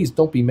 770. Please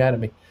don't be mad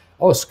at me.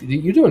 Oh,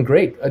 you're doing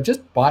great.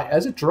 Just buy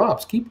as it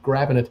drops. Keep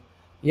grabbing it.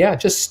 Yeah,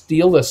 just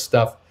steal this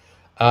stuff.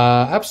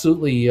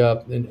 Absolutely,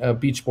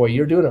 Beach Boy,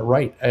 you're doing it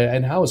right.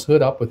 And how is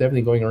Hood up with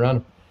everything going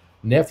around?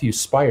 Nephew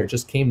Spire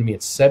just came to me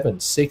at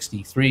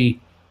 763.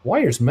 Why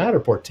is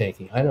Matterport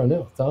tanking? I don't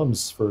know.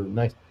 Thumbs for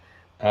nice.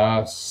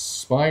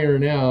 Spire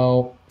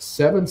now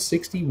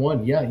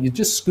 761. Yeah, you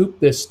just scoop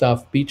this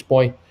stuff, Beach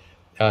Boy.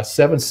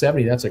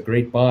 770. That's a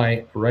great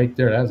buy right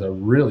there. That's a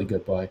really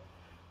good buy.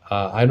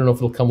 I don't know if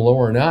it'll come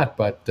lower or not,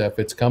 but if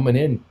it's coming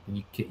in,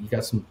 you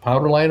got some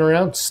powder lying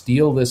around.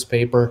 Steal this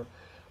paper.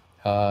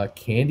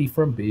 Candy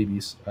from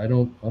babies. I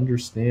don't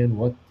understand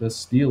what the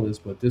steal is,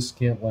 but this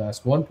can't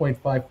last.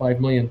 1.55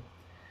 million.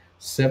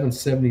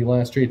 770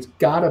 last trade. It's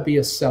got to be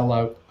a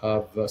sellout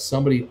of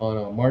somebody on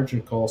a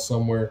margin call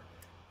somewhere,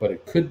 but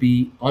it could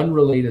be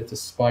unrelated to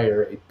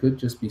Spire. It could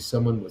just be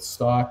someone with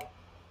stock.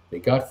 They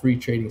got free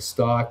trading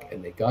stock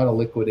and they got to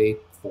liquidate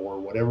for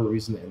whatever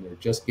reason, and they're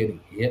just getting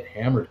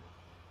hammered.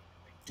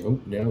 I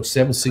don't know.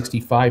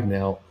 765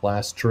 now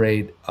last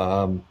trade.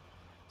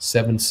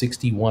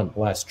 761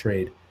 last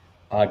trade.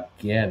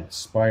 Again,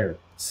 Spire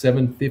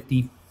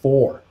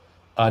 754.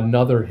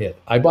 Another hit.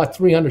 I bought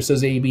 300,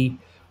 says AB.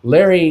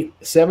 Larry,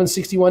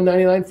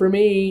 761.99 for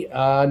me.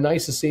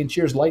 Nice to see.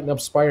 Cheers. Lighten up.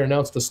 Spire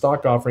announced a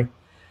stock offering.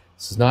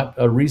 This is not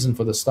a reason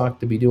for the stock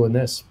to be doing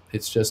this.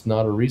 It's just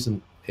not a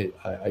reason.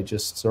 I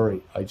just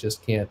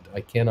can't.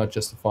 I cannot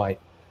justify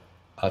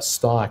a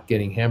stock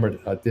getting hammered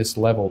at this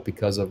level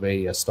because of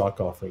a stock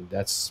offering.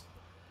 That's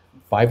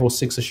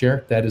 506 a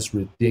share. That is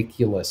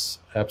ridiculous.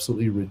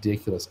 Absolutely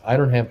ridiculous. I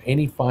don't have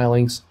any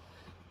filings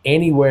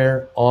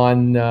anywhere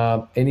on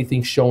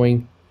anything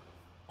showing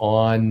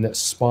on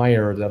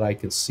Spire that I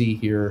could see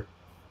here.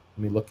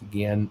 Let me look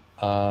again.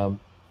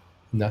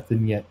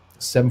 Nothing yet.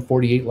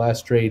 748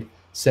 last trade,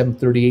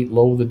 738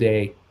 low of the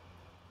day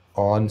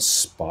on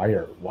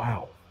Spire.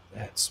 Wow,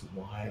 that's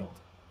wild.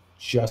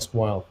 Just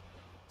wild.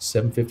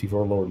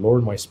 754 lower.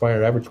 Lowered my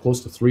Spire average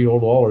close to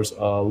 $3.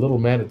 A little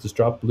mad at this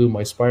drop. Blew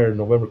my Spire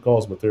November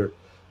calls, but there are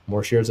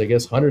more shares, I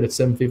guess. 100 at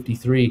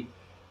 753.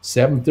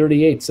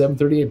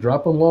 738.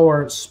 Dropping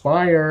lower.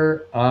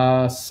 Spire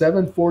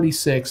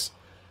 746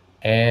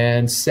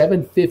 and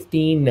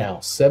 715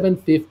 now.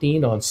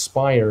 715 on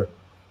Spire.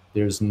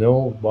 There's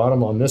no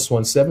bottom on this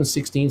one.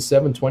 716,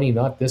 720.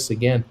 Not this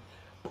again.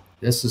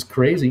 This is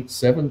crazy.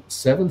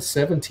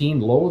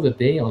 717 low of the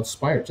day on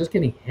Spire. Just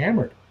getting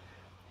hammered.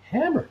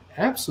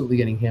 Absolutely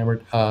getting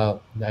hammered. I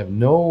have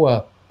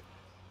no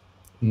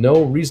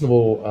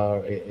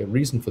reasonable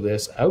reason for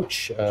this.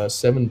 Ouch.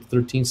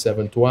 713,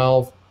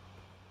 712,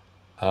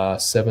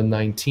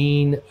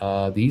 719.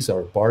 These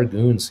are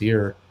bargains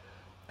here.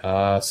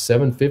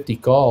 750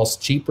 calls.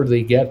 Cheaper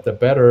they get, the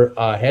better.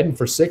 Heading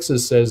for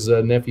sixes, says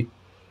nephew.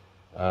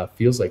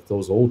 Feels like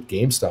those old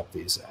GameStop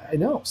days. I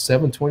know.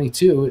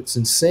 722. It's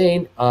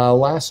insane.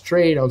 Last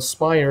trade on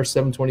Spire,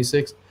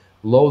 726.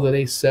 Low of the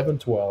day,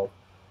 712.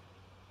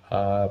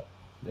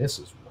 This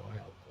is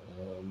wild.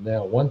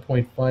 Now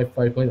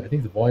 1.55 million. I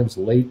think the volume's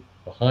late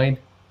behind.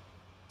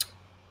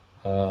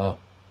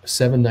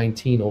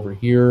 719 over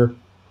here.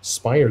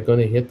 Spire going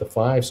to hit the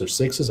fives or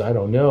sixes. I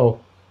don't know.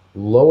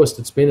 Lowest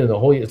it's been in the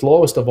whole year. It's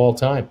lowest of all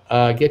time.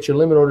 Get your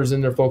limit orders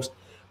in there, folks.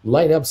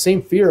 Light up.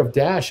 Same fear of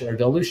dash or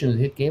dilution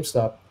hit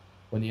GameStop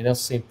when they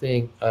announced the same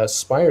thing.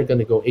 Spire going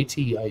to go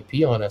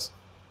ATIP on us.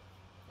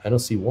 I don't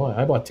see why.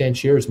 I bought 10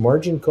 shares.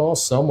 Margin call.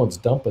 Someone's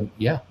dumping.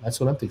 Yeah, that's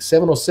what I'm thinking.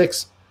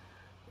 706.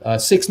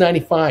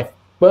 695.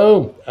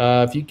 Boom.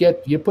 If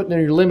you're putting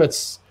in your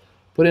limits,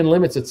 put in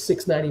limits at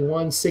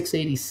 691,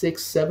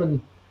 686,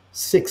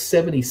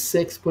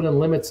 676. Put in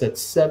limits at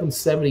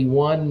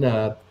 771,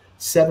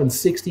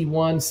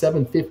 761,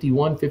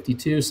 751,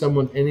 52.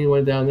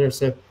 Anyone down there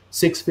said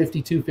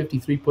 652,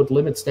 53. Put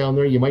limits down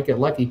there. You might get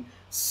lucky.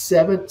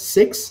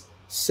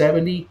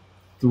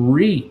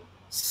 673,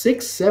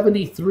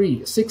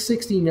 673,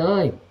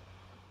 669.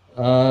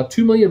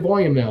 2 million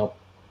volume now.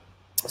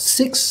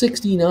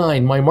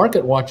 669. My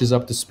market watch is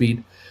up to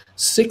speed.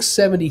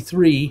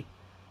 673.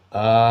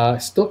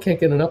 Still can't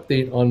get an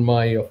update on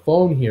my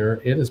phone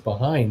here. It is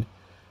behind.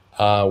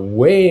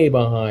 Way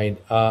behind.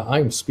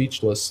 I'm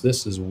speechless.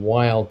 This is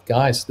wild.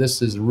 Guys,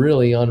 this is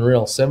really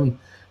unreal.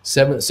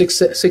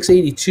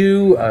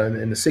 682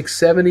 in the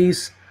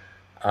 670s.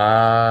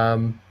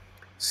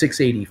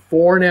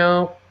 684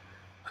 now.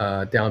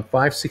 Down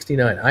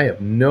 569. I have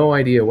no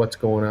idea what's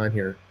going on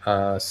here.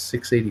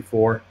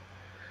 684.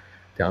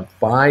 Down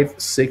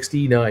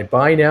 569.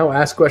 Buy now.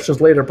 Ask questions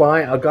later.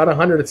 Buy. I got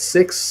 100 at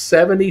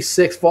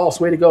 676.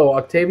 False. Way to go.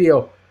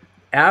 Octavio.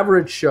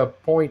 Average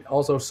point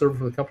also served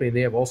for the company.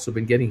 They have also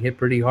been getting hit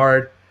pretty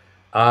hard.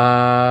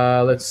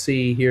 Let's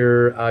see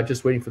here.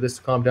 Just waiting for this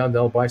to calm down.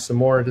 They'll buy some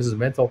more. This is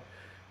mental.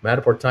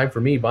 Matterport time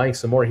for me. Buying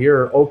some more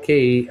here.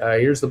 Okay.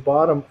 Here's the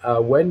bottom.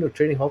 When the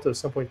trading halted at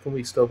some point, can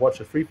we still watch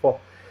the free fall?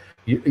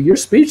 You're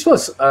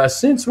speechless.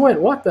 Since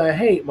when? What the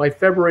hey? My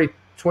February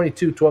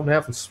 22,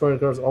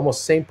 12.5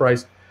 almost same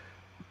price.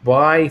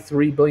 Buy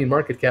 3 billion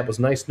market cap was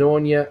nice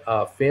knowing you.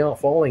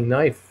 Falling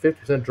knife,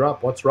 50%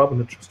 drop. What's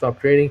Robin to stop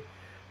trading?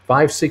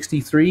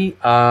 563.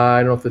 I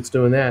don't know if it's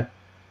doing that.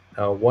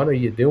 What are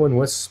you doing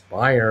with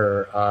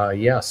Spire?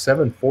 Yeah,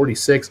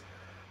 746.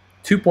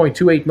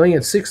 2.28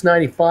 million,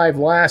 695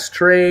 last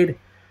trade.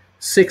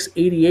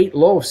 688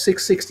 low of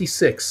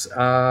 666.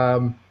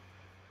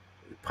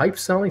 Pipe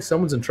selling.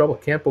 Someone's in trouble.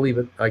 Can't believe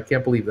it. I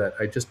can't believe that.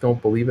 I just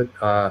don't believe it.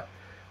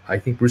 I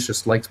think Bruce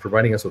just likes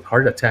providing us with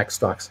heart attack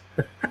stocks.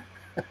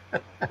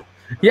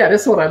 Yeah,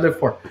 this is what I live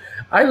for.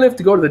 I live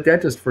to go to the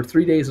dentist for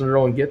 3 days in a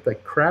row and get the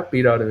crap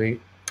beat out of me,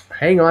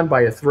 hang on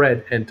by a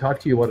thread, and talk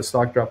to you about a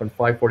stock drop in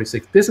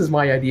 546. This is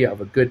my idea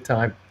of a good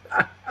time.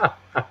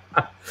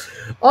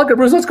 Uncle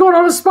Bruce, what's going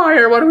on with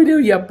Spire? What do we do?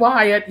 You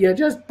buy it. You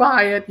just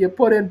buy it. You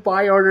put in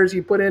buy orders.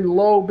 You put in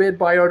low bid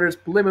buy orders,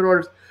 limit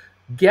orders.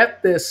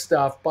 Get this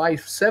stuff. Buy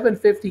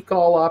 750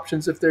 call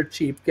options if they're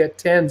cheap. Get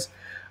 10s.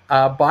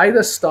 Buy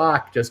the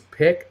stock. Just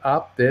pick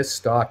up this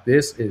stock.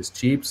 This is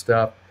cheap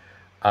stuff.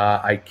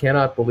 I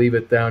cannot believe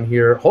it down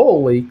here.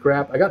 Holy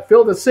crap. I got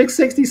filled at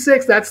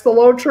 666. That's the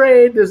low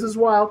trade. This is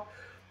wild.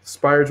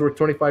 Spire's worth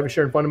 25 a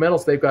share in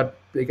fundamentals. They got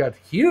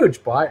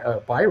huge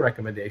buy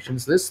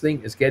recommendations. This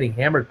thing is getting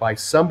hammered by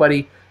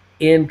somebody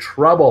in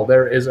trouble.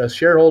 There is a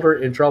shareholder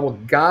in trouble.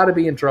 Got to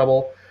be in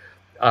trouble.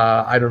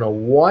 I don't know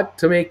what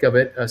to make of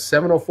it.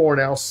 704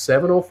 now,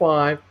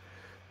 705.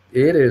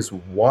 It is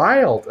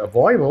wild. A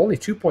volume of only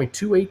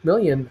 2.28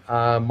 million.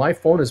 My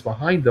phone is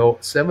behind though.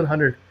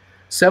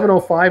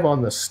 705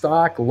 on the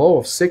stock, low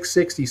of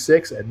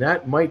 666, and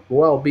that might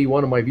well be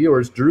one of my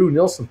viewers, Drew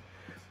Nilsson.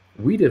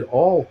 We did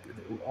all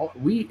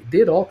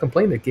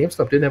complain that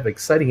GameStop didn't have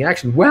exciting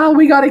action. Well,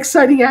 we got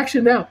exciting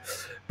action now.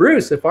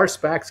 Bruce, if our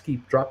SPACs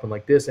keep dropping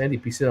like this, Andy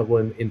Piscina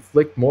will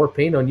inflict more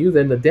pain on you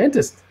than the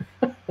dentist.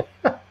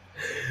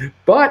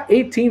 But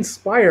 18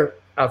 Spire,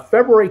 a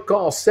February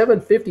call,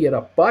 750 at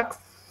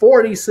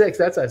 $1.46.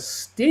 That's a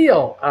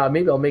steal.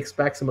 Maybe I'll make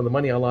back some of the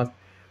money I lost.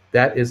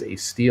 That is a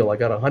steal. I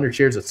got 100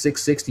 shares at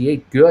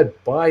 668. Good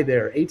buy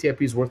there.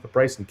 ATIP is worth the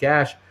price in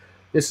cash.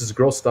 This is a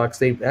growth stock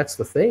statement. That's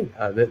the thing.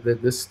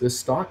 This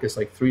stock is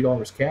like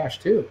 $3 cash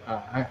too.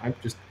 I'm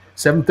just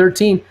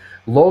 713,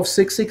 low of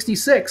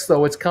 666.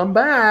 Though it's come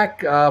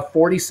back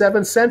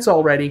 47 cents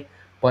already,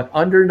 but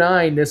under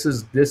 9. This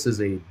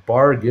is a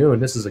bargain.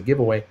 This is a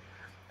giveaway.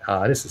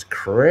 This is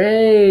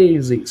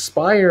crazy.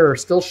 Spire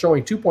still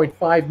showing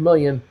 2.5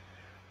 million,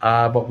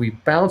 but we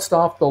bounced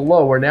off the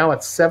low. We're now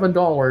at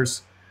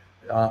 $7.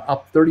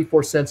 Up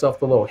 34 cents off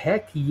the low.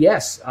 Heck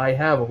yes, I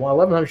have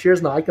 1,100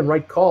 shares now. I can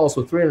write calls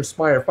with 300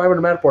 Spire,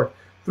 500 Matterport,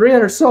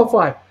 300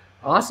 SOFI.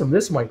 Awesome.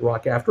 This might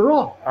rock after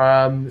all.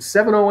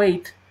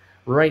 708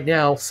 right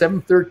now.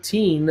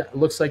 713.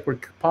 Looks like we're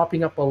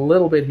popping up a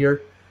little bit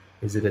here.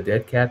 Is it a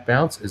dead cat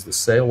bounce? Is the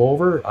sale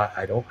over?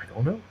 I don't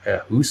know.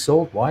 Who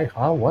sold? Why?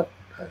 How? What?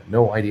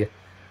 No idea.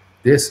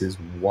 This is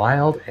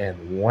wild and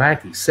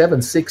wacky.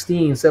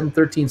 716,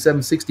 713,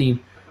 716.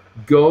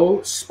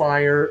 Go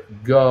Spire,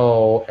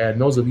 go. And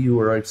those of you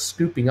who are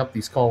scooping up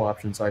these call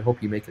options, I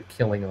hope you make a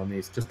killing on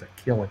these. Just a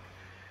killing.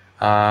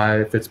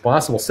 If it's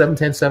possible,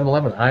 710,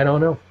 711. I don't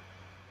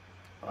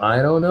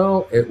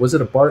know. Was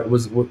it a bar?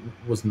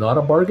 Was not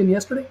a bargain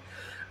yesterday?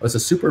 It was a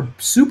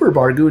super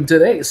bargain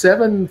today.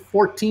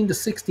 714 to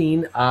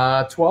 16,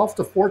 12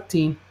 to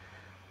 14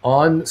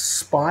 on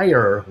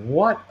Spire.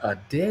 What a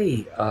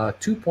day.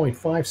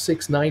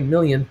 2.569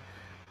 million.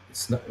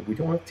 It's not, we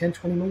don't have 10,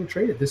 20 million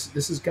traded. This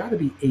has got to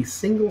be a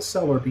single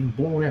seller being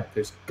blown out.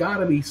 There's got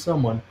to be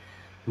someone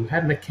who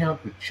had an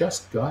account who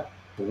just got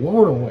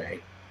blown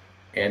away,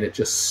 and it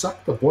just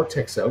sucked the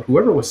vortex out.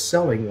 Whoever was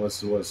selling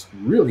was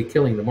really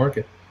killing the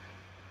market.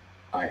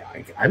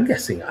 I'm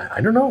guessing.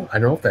 I don't know. I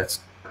don't know if that's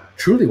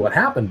truly what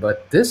happened,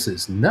 but this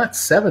is nuts.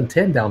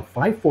 710 down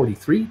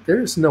 543.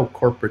 There's no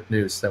corporate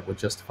news that would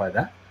justify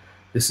that.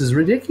 This is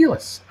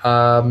ridiculous.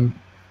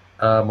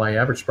 My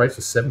average price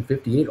was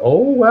 758.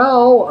 Oh,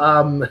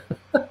 well,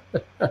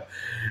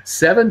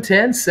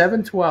 710,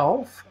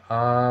 712.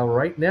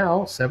 Right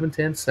now,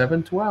 710,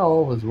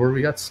 712 is where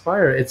we got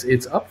Spire.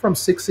 It's up from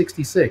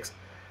 666.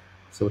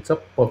 So it's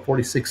up about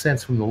 46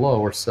 cents from the low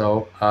or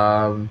so.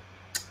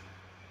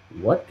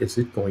 What is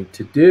it going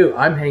to do?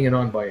 I'm hanging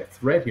on by a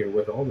thread here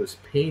with all this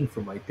pain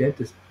from my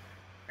dentist,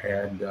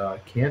 and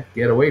can't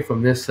get away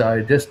from this.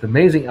 Just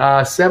amazing.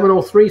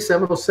 703,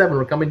 707.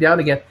 We're coming down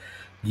again.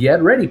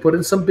 Get ready. Put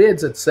in some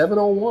bids at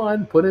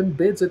 701. Put in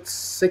bids at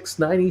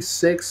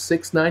 696,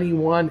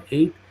 691,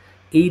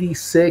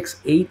 886,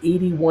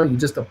 881. You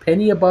just a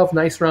penny above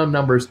nice round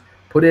numbers.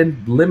 Put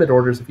in limit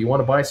orders if you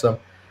want to buy some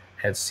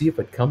and see if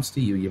it comes to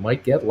you. You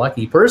might get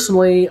lucky.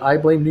 Personally, I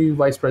blame new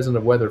Vice President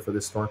of Weather for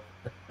this storm.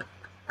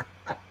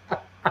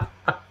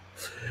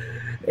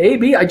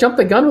 AB, I jumped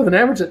the gun with an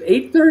average at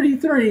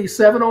 833,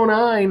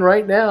 709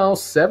 right now,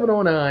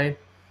 709.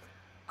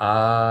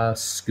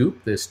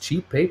 Scoop this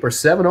cheap paper,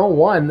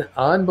 701.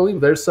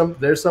 Unbelievable.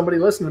 There's somebody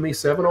listening to me.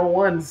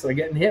 701s are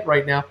getting hit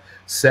right now.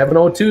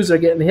 702s are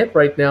getting hit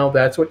right now.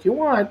 That's what you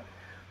want.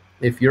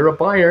 If you're a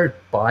buyer,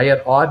 buy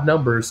at odd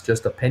numbers,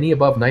 just a penny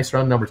above nice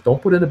round numbers.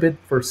 Don't put in a bid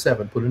for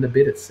 7. Put in a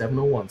bid at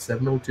 701,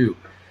 702,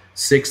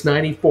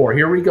 694.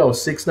 Here we go.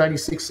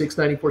 696,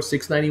 694,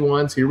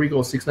 691s. Here we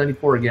go.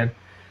 694 again.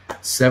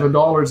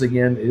 $7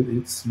 again.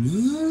 It's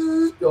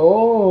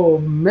oh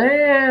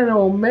man,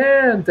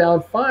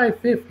 down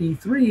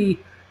 553,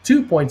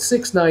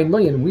 2.69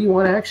 million. We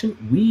want action.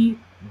 We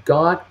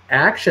got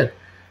action.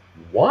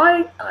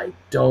 Why? I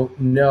don't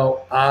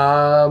know.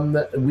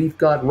 We've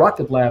got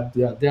Rocket Lab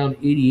down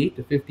 88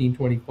 to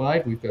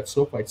 15.25. We've got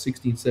SoFi at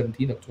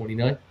 16.17 up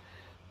 29.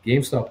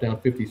 GameStop down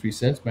 53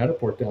 cents.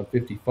 Matterport down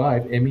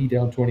 55. ME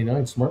down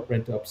 29. Smart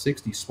Rent up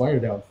 60. Spire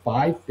down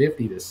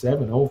 550 to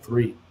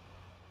 703.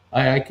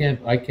 I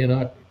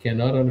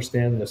cannot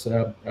understand this.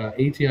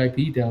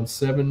 ATIP down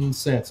 7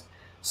 cents.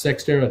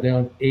 Sextera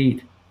down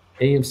 8.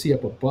 AMC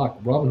up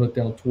 $1. Robinhood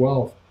down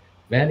 12.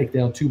 Vanik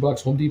down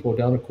 $2. Home Depot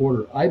down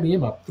 $0.25.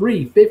 IBM up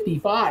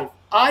 3.55.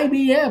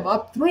 IBM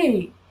up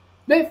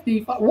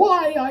 3.55.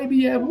 Why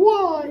IBM?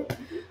 Why?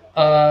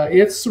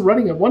 It's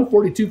running at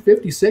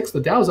 142.56.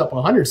 The Dow's up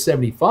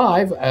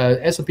 175.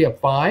 S&P up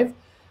 5.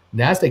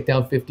 Nasdaq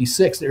down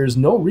 56. There is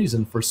no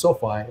reason for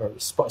SoFi or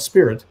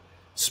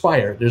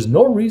Spire. There's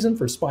no reason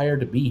for Spire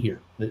to be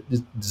here.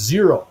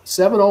 Zero.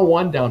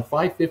 701 down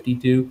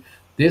 552.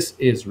 This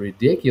is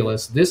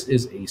ridiculous. This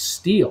is a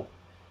steal.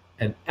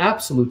 an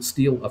absolute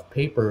steal of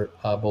paper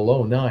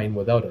below 9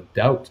 without a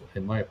doubt,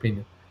 in my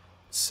opinion.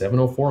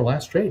 704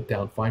 last trade,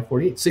 down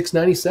 548,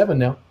 697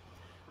 now.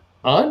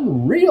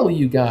 Unreal,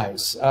 you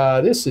guys.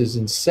 This is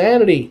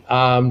insanity.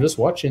 I'm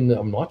watching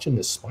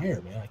this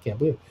Spire, man. I can't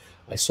believe it.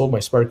 I sold my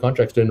Spire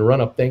contracts during the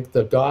run up. Thank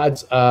the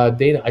gods.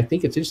 Dana, I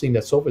think it's interesting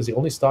that SOFI is the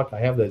only stock I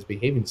have that is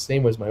behaving the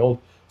same way as my old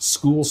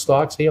school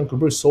stocks. Hey, Uncle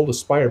Bruce sold a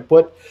Spire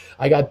put.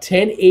 I got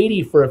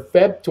 1080 for a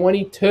Feb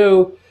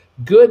 22.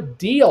 Good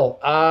deal.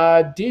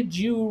 Did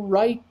you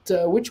write?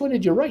 Which one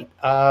did you write?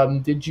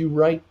 Did you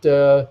write?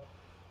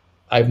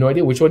 I have no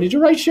idea. Which one did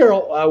you write,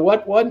 Cheryl?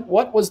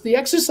 What was the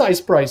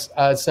exercise price?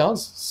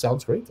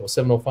 Sounds great though.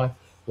 705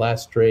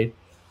 last trade.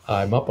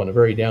 I'm up on a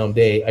very down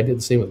day. I did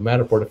the same with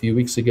Matterport a few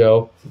weeks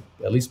ago.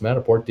 At least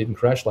Matterport didn't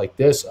crash like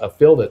this.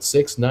 Filled at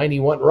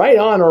 691. Right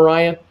on,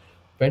 Orion.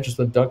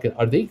 Benjamin Duncan.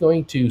 Are they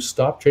going to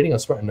stop trading on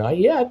Smart? Not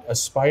yet.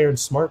 Aspire and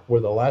Smart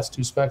were the last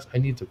two specs I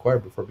needed to acquire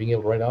before being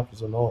able to write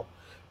options on all.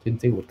 Didn't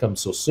think it would come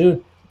so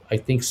soon. I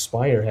think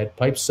Spire had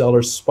pipe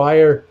sellers.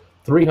 Spire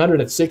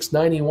 300 at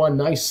 691.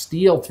 Nice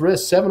steal.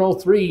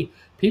 703.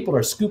 People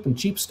are scooping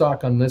cheap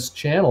stock on this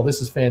channel.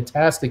 This is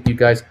fantastic, you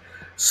guys.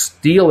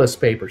 Steal this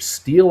paper.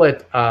 Steal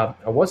it. I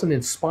wasn't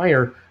in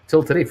Spire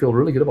until today. Feel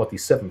really good about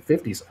these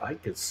 750s. I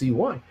could see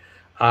why.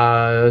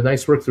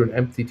 Nice work through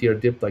an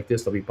MTTR dip like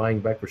this. I'll be buying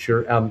back for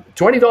sure.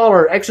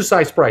 $20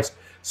 exercise price.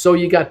 So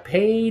you got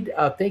paid.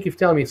 Thank you for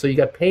telling me. So you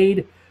got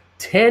paid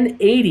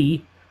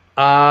 $10.80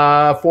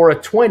 for a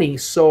 20.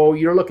 So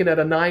you're looking at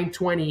a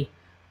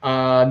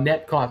 $9.20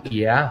 net cost.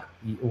 Yeah.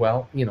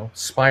 Well,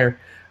 Spire.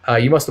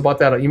 You must have bought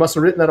that. You must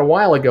have written that a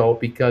while ago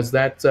because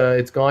that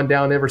it's gone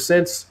down ever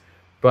since.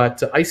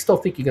 But I still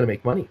think you're going to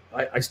make money.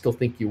 I still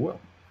think you will.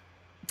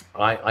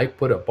 I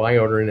put a buy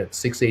order in at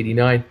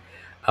 689.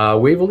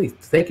 Waverly,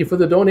 thank you for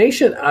the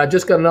donation. I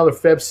just got another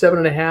Feb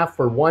 7.5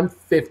 for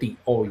 150.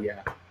 Oh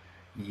yeah,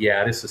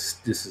 this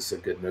is a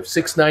good move.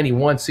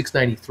 691,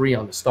 693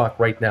 on the stock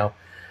right now.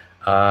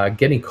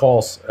 Getting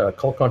call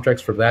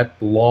contracts for that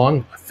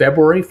long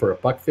February for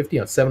 $1.50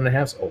 on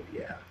 7.5. Oh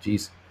yeah,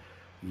 geez,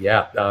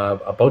 yeah.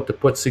 About to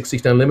put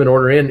 669 limit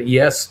order in.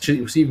 Yes,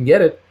 see if you can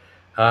get it.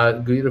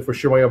 Good for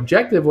sure. My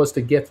objective was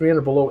to get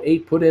 300 below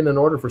 8. Put in an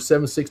order for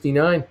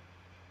 769.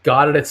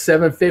 Got it at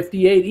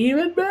 758.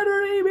 Even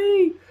better,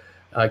 AB.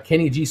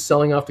 Kenny G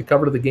selling off to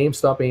cover to the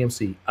GameStop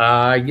AMC.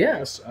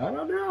 Yes, I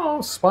don't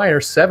know. Spire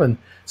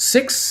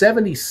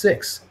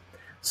 676.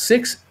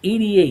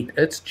 688.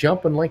 It's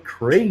jumping like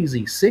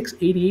crazy.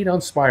 688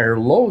 on Spire.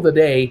 Low of the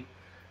day.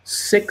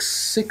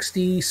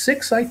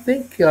 666, I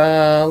think.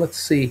 Let's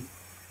see.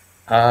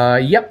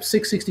 Yep,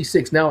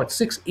 666. Now it's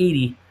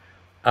 680.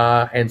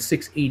 And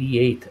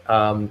 688.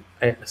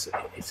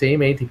 Same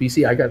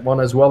ATPC. I got one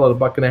as well at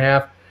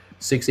 $1.50.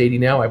 680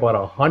 now. I bought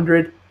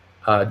 100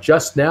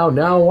 just now.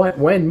 Now what?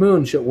 When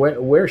Moon?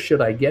 Where should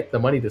I get the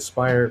money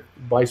to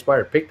buy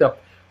Spire? Picked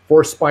up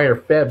 4 Spire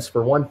Febs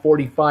for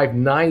 145.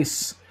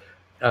 Nice.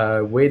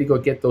 Way to go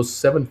get those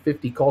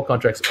 750 call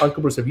contracts.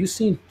 Uncle Bruce, have you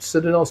seen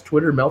Citadel's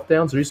Twitter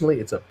meltdowns recently?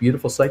 It's a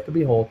beautiful sight to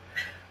behold.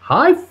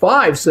 High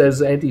five,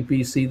 says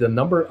NTPC, the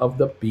number of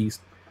the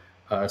beast.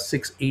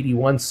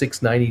 681,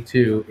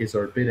 692 is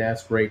our bid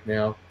ask right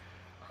now.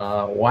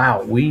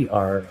 Wow, we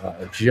are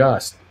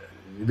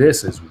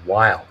this is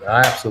wild,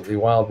 absolutely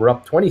wild. We're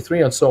up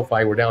 23 on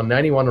SOFI. We're down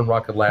 91 on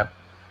Rocket Lab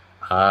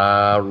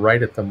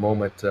right at the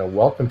moment.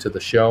 Welcome to the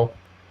show.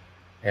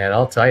 And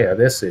I'll tell you,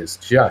 this is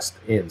just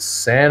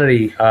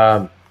insanity.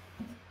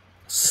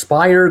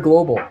 Spire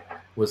Global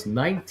was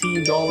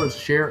 $19 a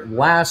share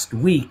last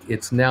week.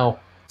 It's now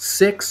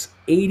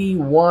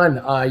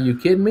 $6.81. Are you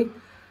kidding me?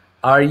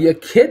 Are you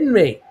kidding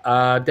me?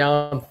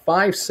 Down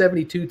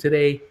 572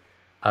 today.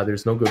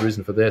 There's no good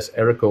reason for this.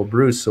 Erico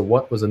Bruce. So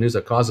what was the news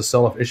that caused the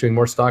sell-off issuing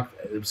more stock?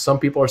 Some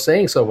people are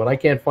saying so, but I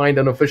can't find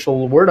an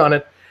official word on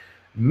it.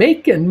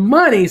 Making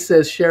money,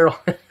 says Cheryl.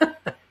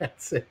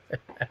 That's it.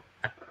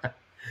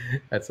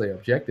 That's the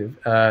objective.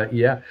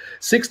 Yeah.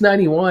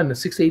 691,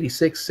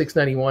 686,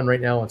 691 right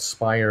now on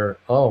Spire.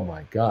 Oh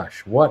my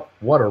gosh. What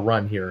a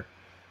run here.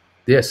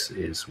 This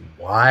is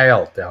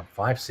wild. Down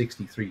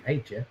 563. Hey,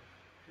 Jen.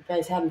 You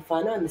guys having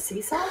fun on the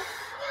seesaw?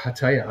 I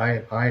tell you,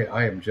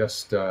 I am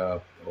just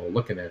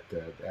looking at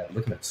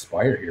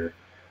Spire here,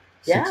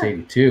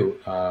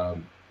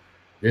 682.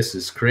 This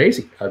is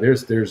crazy.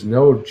 There's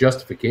no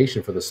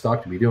justification for the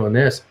stock to be doing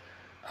this.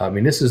 I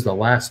mean, this is the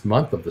last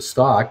month of the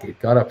stock. It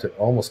got up to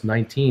almost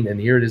 19, and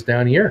here it is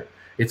down here.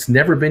 It's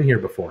never been here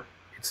before.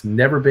 It's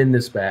never been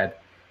this bad,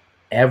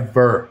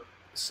 ever.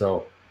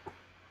 So,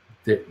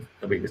 I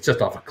mean, it's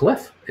just off a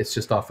cliff. It's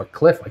just off a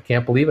cliff. I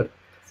can't believe it.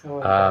 So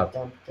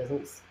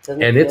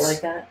doesn't and feel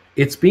like that?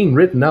 It's being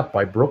written up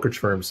by brokerage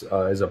firms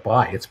as a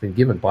buy. It's been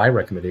given buy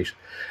recommendation.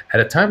 At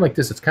a time like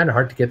this, it's kind of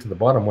hard to get to the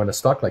bottom when a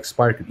stock like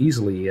Spire could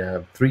easily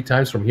 3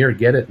 times from here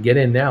get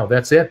in now.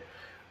 That's it.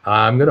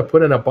 I'm going to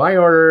put in a buy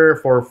order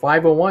for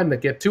 501 to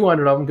get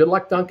 200 of them. Good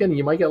luck, Duncan.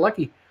 You might get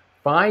lucky.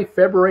 5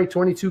 February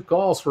 22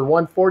 calls for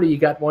 140. You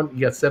got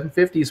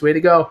 750s. Way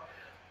to go.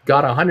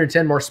 Got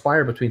 110 more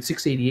Spire between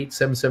 688,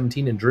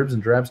 717 and dribs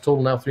and drabs.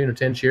 Total now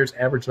 310 shares.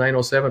 Average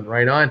 907.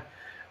 Right on.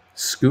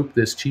 Scoop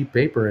this cheap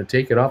paper and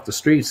take it off the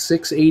street.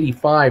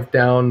 685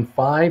 down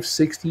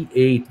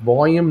 568.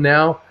 Volume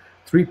now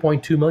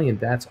 3.2 million.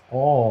 That's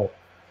all.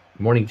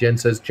 Good morning, Jen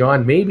says,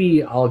 John,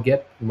 maybe I'll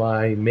get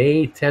my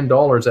May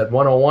 $10 at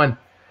 101.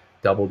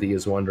 Double D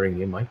is wondering,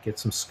 you might get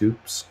some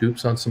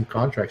scoops on some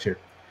contracts here.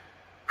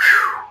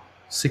 Whew.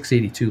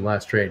 682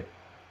 last trade.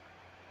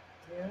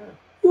 Yeah.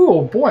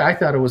 Oh boy, I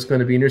thought it was going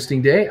to be an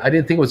interesting day. I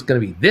didn't think it was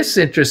going to be this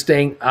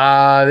interesting.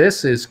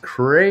 This is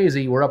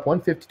crazy. We're up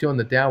 152 on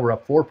the Dow. We're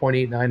up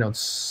 4.89 on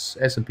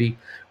S&P.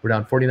 We're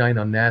down 49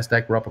 on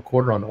NASDAQ. We're up a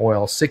quarter on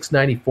oil.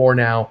 694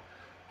 now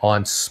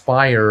on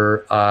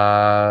Spire.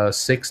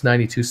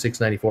 692,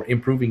 694.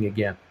 Improving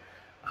again.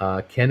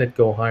 Can it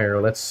go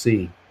higher? Let's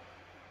see.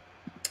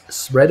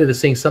 Reddit is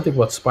saying something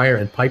about Spire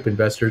and pipe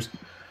investors.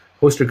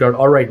 Poster guard,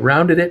 all right,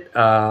 rounded it.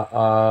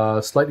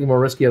 Slightly more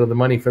risky out of the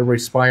money. February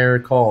Spire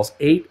calls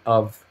 8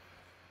 of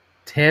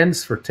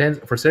 10s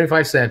for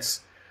 75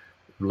 cents.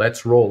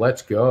 Let's roll.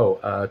 Let's go.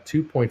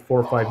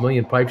 2.45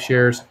 million pipe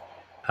shares.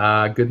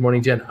 Good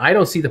morning, Jen. I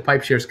don't see the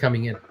pipe shares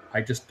coming in.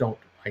 I just don't.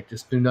 I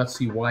just do not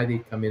see why they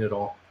come in at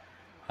all.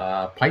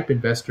 Pipe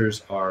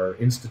investors are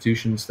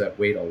institutions that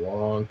wait a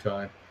long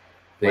time.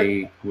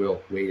 They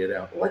will wait it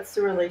out. What's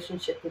the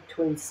relationship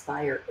between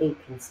Spire Inc.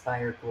 and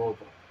Spire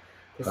Global?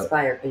 Because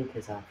Spire Inc.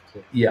 is off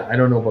too. Yeah, I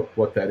don't know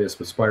what that is,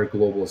 but Spire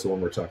Global is the one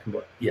we're talking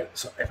about. Yeah,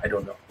 so I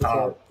don't know.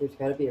 There's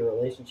got to be a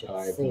relationship.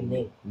 Same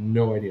name.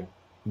 No idea.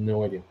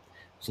 No idea.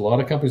 There's a lot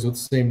of companies with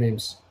the same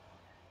names.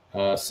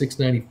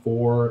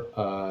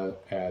 694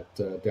 at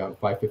down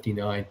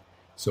 559.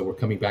 So we're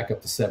coming back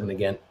up to 7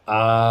 again.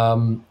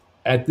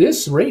 At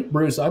this rate,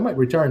 Bruce, I might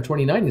retire in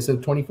 29 instead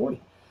of 2040.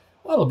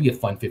 Well, it'll be a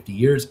fun 50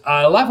 years.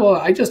 Level,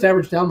 I just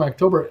averaged down my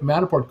October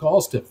Matterport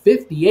calls to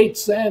 58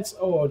 cents.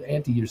 Oh,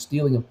 Auntie, you're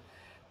stealing them.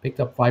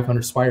 Picked up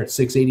 500 Spire at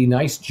 680.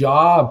 Nice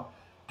job.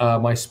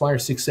 My Spire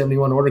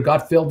 671 order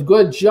got filled.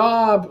 Good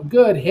job.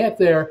 Good hit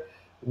there.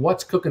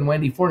 What's cooking,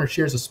 Wendy? 400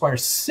 shares of Spire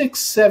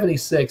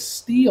 676.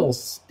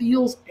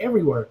 Steals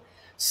everywhere.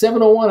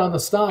 701 on the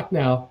stock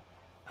now.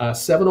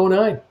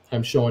 709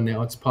 I'm showing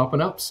now. It's popping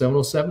up.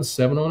 707,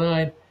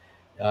 709.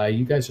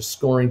 You guys are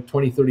scoring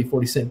 20, 30,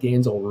 40 cent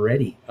gains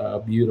already.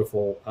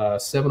 Beautiful.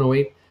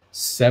 708,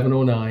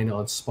 709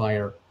 on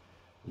Spire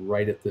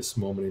right at this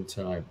moment in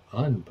time.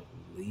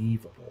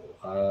 Unbelievable.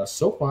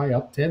 SOFI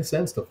up 10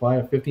 cents to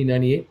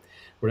 15.98.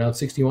 We're down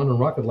 61 on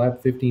Rocket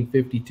Lab,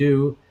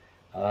 15.52.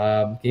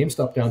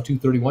 GameStop down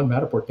 231.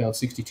 Matterport down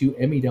 62.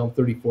 Emmy down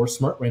 34.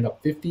 Smart ran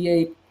up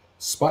 58.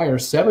 Spire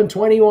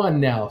 721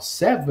 now.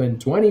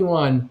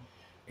 721.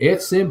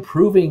 It's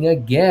improving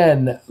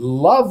again.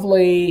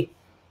 Lovely.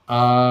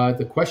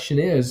 The question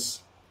is,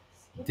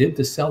 did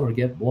the seller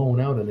get blown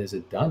out, and is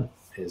it done?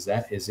 Is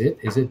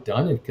it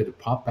done? And could it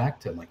pop back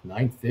to like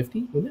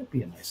 950? Wouldn't that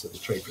be a nice little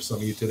trade for some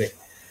of you today?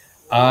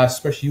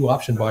 Especially you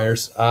option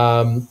buyers.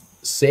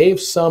 Save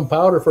some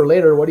powder for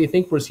later. What do you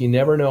think, Bruce? You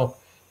never know.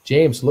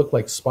 James, look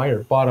like Spire.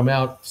 Bottom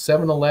out.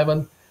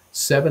 711,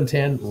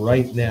 710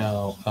 right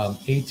now.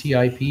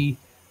 ATIP,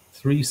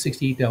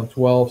 368 down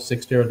 12.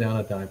 Cyxtera down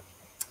a dime.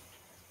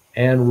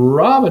 And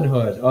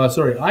Robinhood,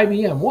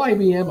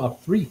 YBM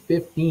up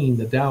 315.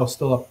 The Dow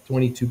still up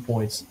 22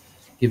 points,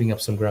 giving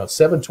up some ground.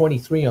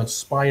 723 on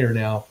Spire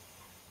now.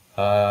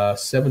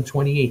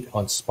 728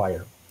 on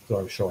Spire. So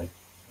I'm showing.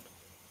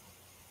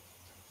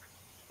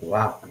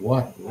 Wow,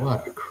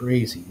 what a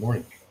crazy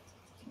morning.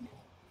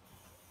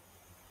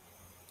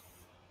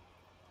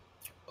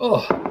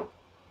 Oh.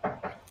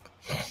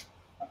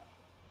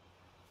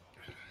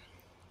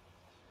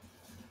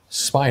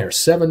 Spire,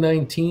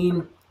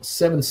 719.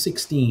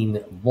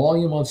 716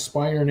 volume on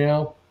Spire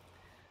now,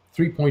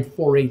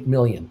 3.48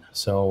 million.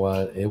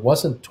 So it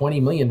wasn't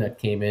 20 million that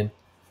came in.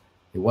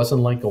 It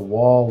wasn't like a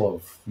wall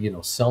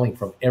of selling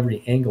from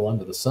every angle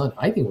under the sun.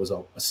 I think it was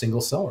a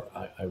single seller.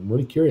 I'm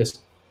really curious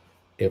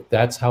if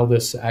that's how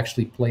this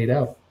actually played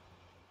out.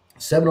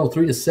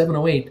 703 to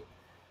 708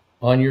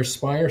 on your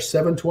Spire.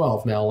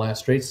 712 now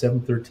last trade.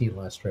 713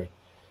 last trade.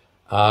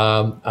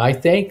 I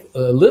thank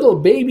little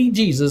baby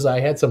Jesus. I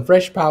had some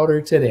fresh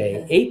powder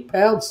today. 8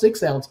 pounds,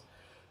 6 ounce.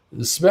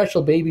 The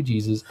special baby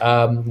Jesus.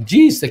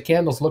 Geez, the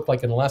candles look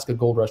like an Alaska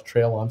Gold Rush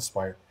trail on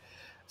Spire.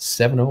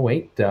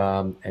 708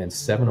 and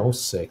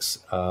 706.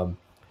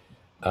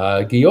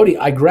 Giotti,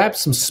 I grabbed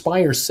some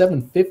Spire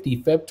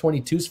 750 Feb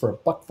 22s for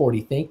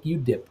 $1.40. Thank you,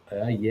 Dip.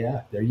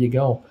 Yeah, there you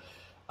go.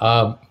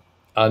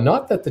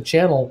 Not that the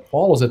channel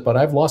follows it, but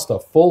I've lost a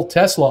full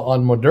Tesla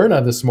on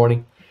Moderna this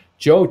morning.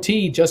 Joe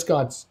T just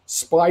got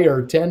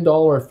Spire $10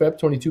 Feb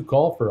 22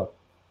 call for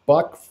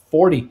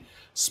 $1.40.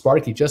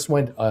 Sparky just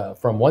went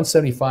from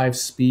 175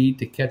 speed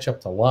to catch up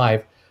to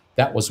live.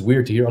 That was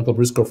weird to hear Uncle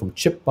Bruce go from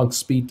chipmunk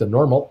speed to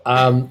normal.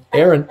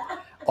 Aaron,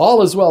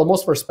 all is well.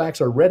 Most of our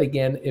SPACs are red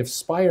again. If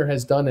Spire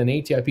has done an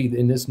ATIP,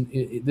 in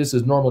this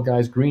is normal,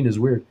 guys. Green is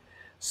weird.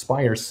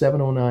 Spire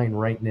 709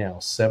 right now.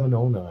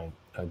 709.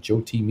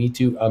 Joe T, me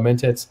too.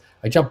 Mentets,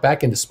 I jumped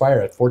back into Spire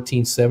at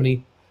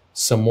 1470.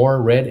 some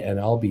more red, and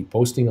I'll be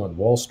posting on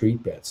Wall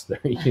Street Bets. There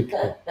you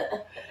go.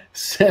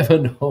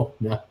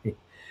 709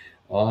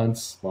 on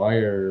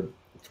Spire.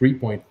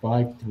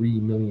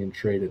 3.53 million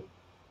traded.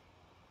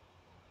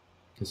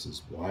 This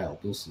is wild.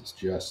 This is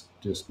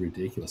just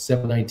ridiculous.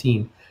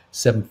 719,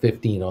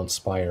 715 on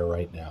Spire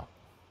right now.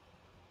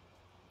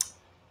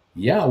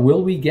 Yeah,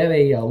 will we get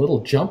a little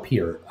jump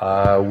here?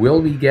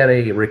 Will we get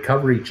a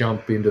recovery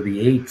jump into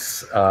the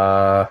eights?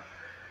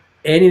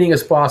 Anything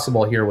is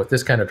possible here with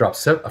this kind of drop.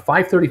 A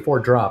 534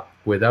 drop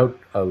without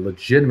a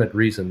legitimate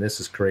reason. This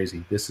is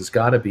crazy. This has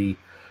got to be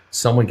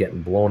someone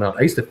getting blown out.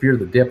 I used to fear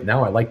the dip.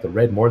 Now I like the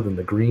red more than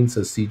the green,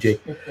 says CJ.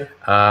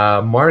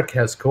 Mark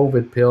has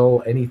COVID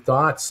pill. Any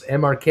thoughts?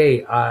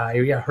 MRK,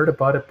 yeah, heard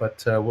about it,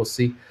 but we'll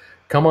see.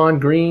 Come on,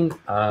 green.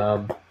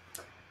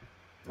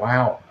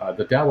 Wow,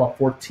 the Dow up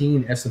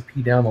 14,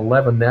 S&P down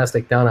 11,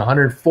 NASDAQ down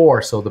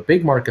 104. So the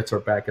big markets are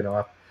backing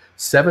off.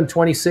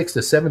 726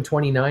 to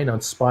 729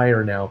 on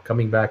Spire now,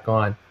 coming back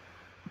on.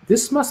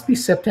 This must be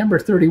September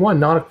 31,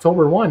 not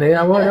October 1.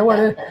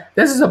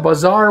 This is a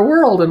bizarre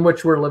world in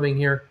which we're living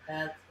here.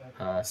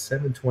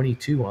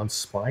 722 on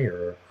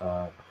Spire.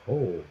 Oh,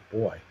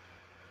 boy.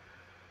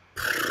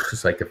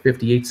 It's like a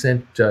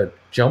 58-cent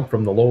jump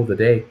from the low of the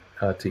day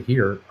to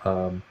here.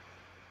 And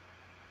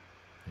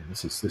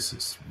this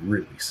is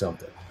really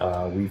something.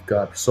 We've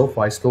got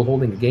SOFI still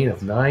holding a gain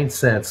of 9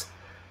 cents,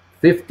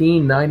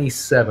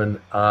 15.97.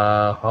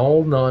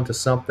 Holding on to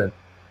something.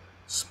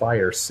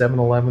 Spire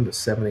 711 to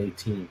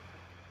 718.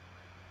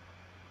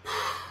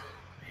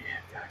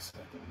 Man, guys, I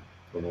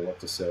don't know what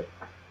to say.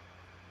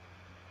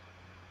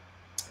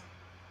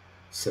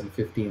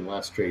 715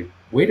 last trade.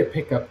 Way to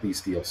pick up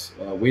these deals.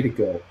 Way to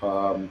go.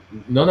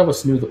 None of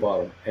us knew the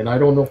bottom, and I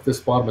don't know if this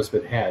bottom has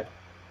been had,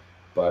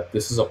 but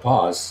this is a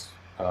pause.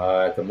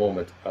 At the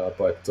moment,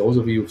 but those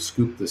of you who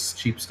scooped this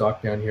cheap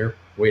stock down here,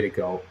 way to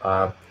go.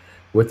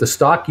 With the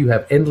stock, you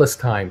have endless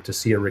time to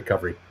see a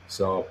recovery.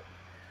 So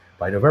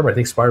by November, I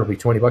think Spire will be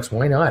 $20.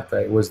 Why not?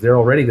 It was there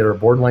already. They're a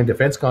borderline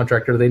defense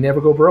contractor. They never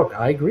go broke.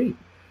 I agree.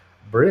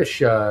 British,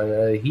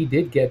 he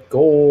did get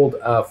gold.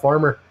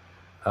 Farmer,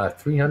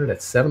 300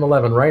 at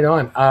 711. Right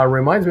on.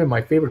 Reminds me of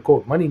my favorite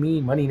quote: "Money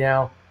me, money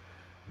now.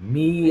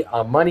 Me,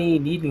 money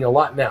needing a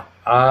lot now."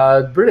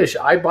 British,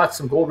 I bought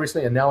some gold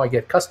recently, and now I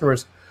get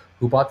customers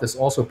who bought this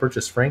also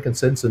purchased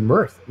frankincense and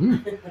myrrh.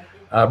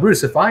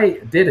 Bruce, if I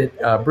did it,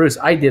 Bruce,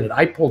 I did it.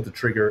 I pulled the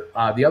trigger.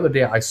 The other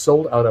day, I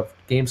sold out of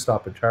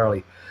GameStop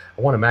entirely.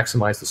 I want to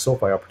maximize the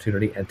SOFI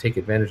opportunity and take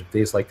advantage of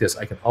days like this.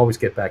 I can always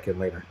get back in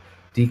later.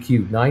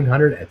 DQ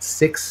 900 at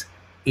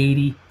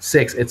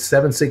 686. It's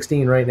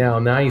 716 right now.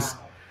 Nice.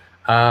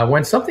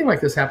 When something like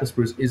this happens,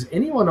 Bruce, is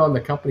anyone on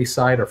the company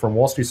side or from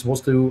Wall Street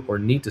supposed to or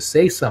need to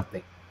say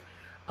something?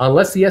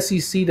 Unless the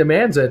SEC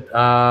demands it,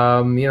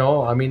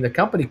 the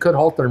company could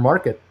halt their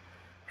market,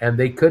 and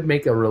they could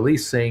make a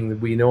release saying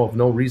that we know of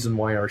no reason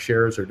why our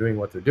shares are doing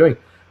what they're doing.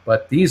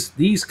 But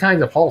these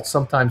kinds of halts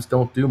sometimes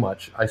don't do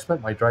much. I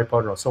spent my dry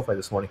powder on SOFI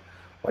this morning.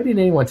 Why didn't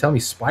anyone tell me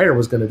Spire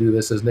was going to do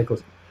this? Says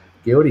Nicholas.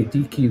 Gaudy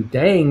DQ,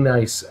 dang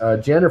nice.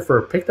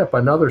 Jennifer picked up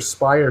another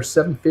Spire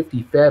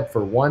 750 Feb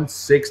for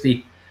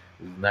 160.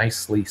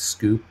 Nicely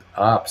scooped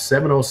up.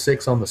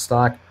 706 on the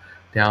stock,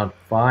 down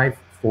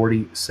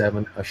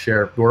 547 a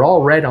share. We're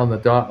all red on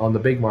the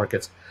big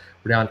markets.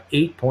 We're down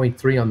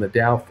 8.3 on the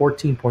Dow,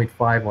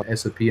 14.5 on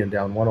S&P, and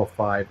down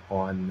 105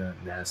 on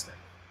NASDAQ.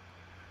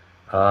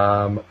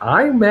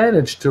 I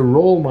managed to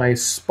roll my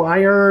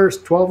Spire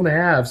 12 and a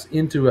halves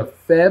into a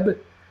Feb,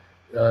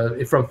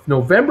 from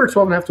November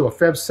 12 and a half to a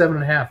Feb 7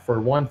 and a half for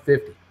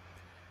 150.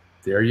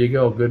 There you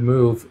go. Good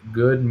move.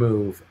 Good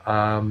move.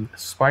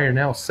 Spire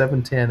now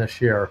 710 a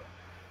share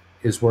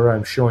is where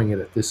I'm showing it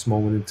at this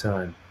moment in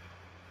time.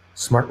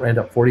 Smart ran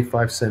up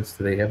 45 cents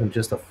today. Having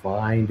just a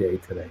fine day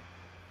today.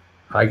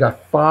 I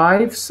got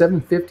 5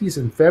 750s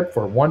in Feb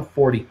for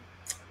 140.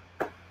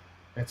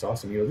 That's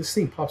awesome. This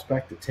thing pops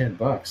back to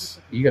 $10.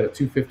 You got a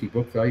 250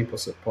 book value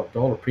plus a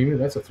dollar premium.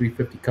 That's a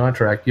 350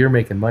 contract. You're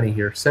making money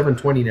here.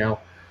 720 now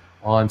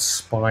on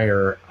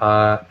Spire.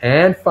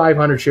 And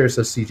 500 shares,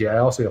 says CJ. I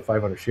also got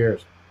 500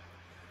 shares.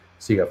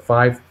 So you got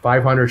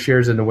 500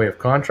 shares in the way of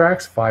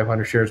contracts,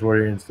 500 shares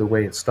in the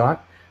way in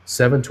stock.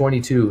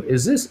 722.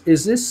 Is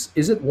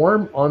it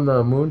warm on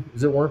the moon?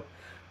 Is it warm?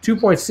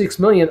 2.6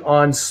 million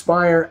on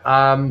Spire.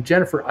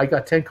 Jennifer, I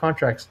got 10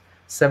 contracts,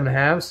 7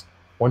 halves,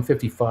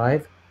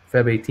 155,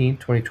 Feb 18,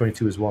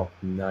 2022 as well.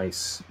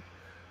 Nice.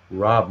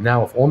 Rob,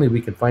 now if only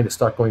we can find a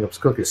stock going up as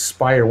quick as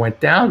Spire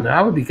went down,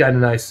 that would be kind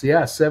of nice.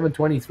 Yeah,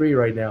 723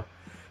 right now.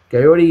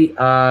 Coyote,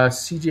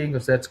 CJ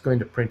goes, that's going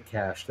to print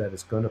cash. That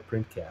is going to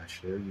print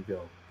cash. There you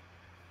go.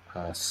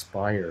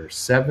 Spire,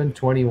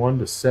 721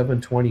 to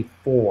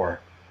 724.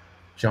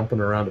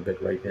 Jumping around a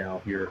bit right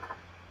now here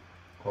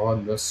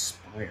on the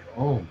Spire.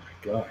 Oh my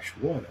gosh,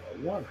 what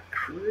a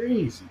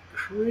crazy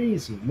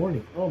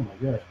morning. Oh my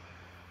gosh.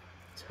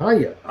 Tell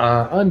you,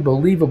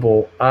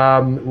 unbelievable.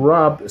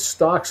 Rob,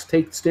 stocks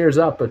take stairs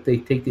up, but they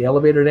take the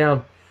elevator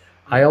down.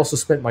 I also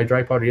spent my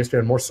dry powder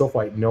yesterday on more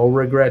SOFI. No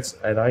regrets,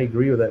 and I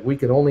agree with that. We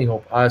can only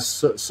hope.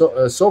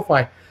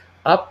 SOFI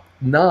up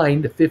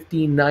 9 to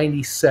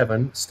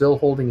 15.97, still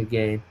holding a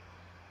gain.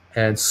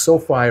 And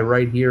SOFI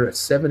right here at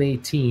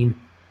 718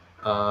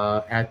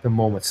 at the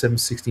moment.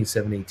 716,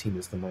 718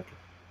 is the market.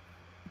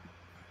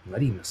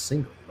 Not even a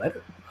single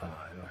letter. I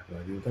don't have no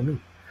idea what that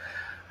means.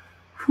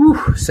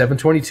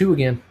 722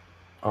 again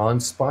on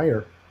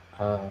Spire.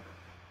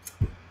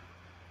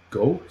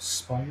 Go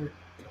Spire.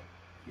 Go.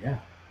 Yeah.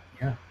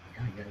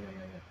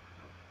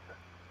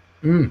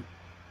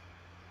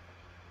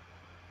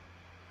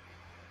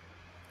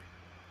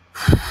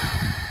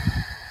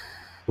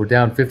 We're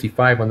down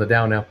 55 on the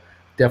Dow now.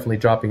 Definitely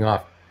dropping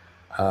off.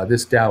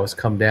 This Dow has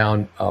come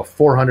down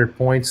 400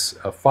 points,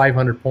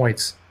 500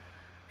 points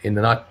in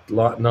the not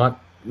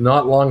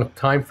long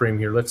time frame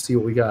here. Let's see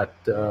what we got.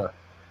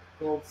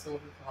 Gold, silver,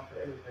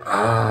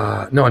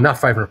 copper, no, not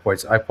 500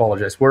 points. I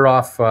apologize. We're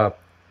off from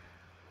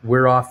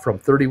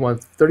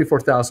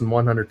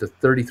 34,100 to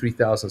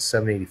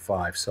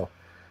 33,785. So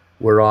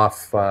we're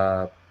off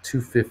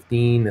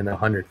 215 and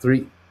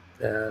 103,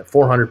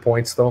 400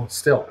 points though.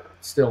 Still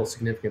a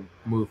significant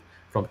move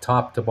from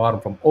top to bottom,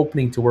 from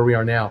opening to where we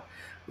are now.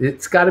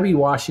 It's got to be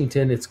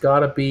Washington. It's got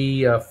to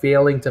be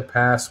failing to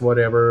pass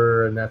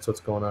whatever, and that's what's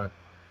going on.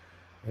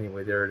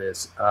 Anyway, there it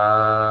is.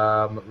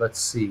 Let's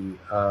see.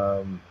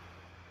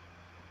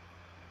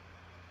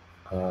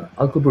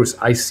 Uncle Bruce,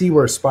 I see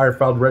where Aspire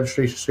filed a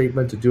registration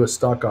statement to do a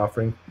stock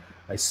offering.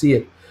 I see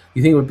it.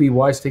 You think it would be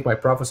wise to take my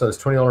profits on this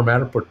 $20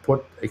 matter, but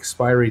put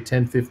expiry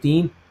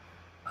 10/15?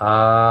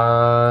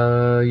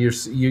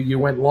 You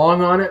went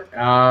long on it.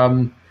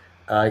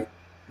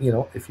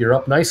 If you're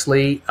up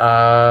nicely,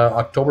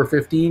 October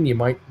 15, you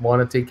might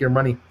want to take your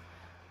money.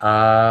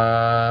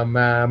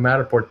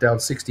 Matterport down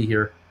 60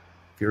 here.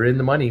 If you're in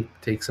the money,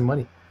 take some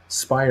money.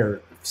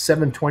 Spire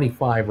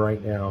 725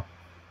 right now.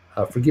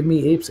 Forgive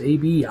me, Apes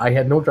AB. I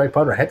had no dry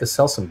powder. I had to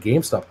sell some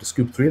GameStop to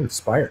scoop 300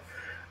 Spire.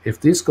 If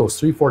this goes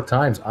 3-4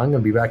 times, I'm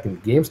going to be back in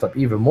GameStop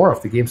even more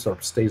if the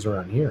GameStop stays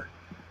around here.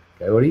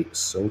 Coyote,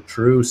 so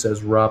true,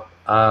 says Rupp.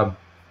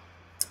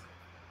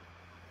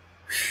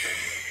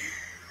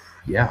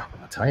 Yeah,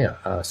 I'll tell you,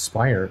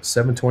 Spire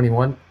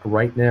 721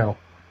 right now,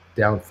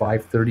 down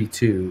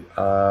 532,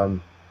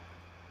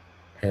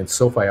 and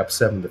SoFi up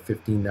 7 to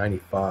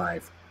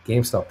 15.95.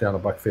 GameStop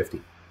down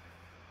 $1.50.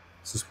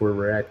 This is where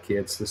we're at,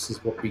 kids. This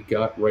is what we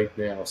got right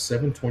now.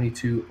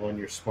 722 on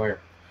your Spire.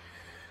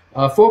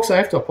 Folks, I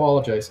have to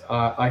apologize.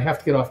 I have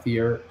to get off the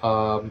air.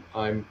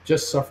 I'm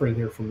just suffering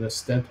here from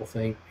this dental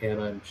thing,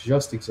 and I'm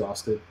just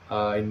exhausted.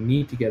 I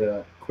need to get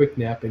a quick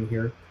nap in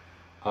here.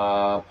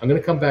 I'm going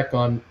to come back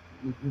on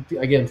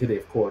again today,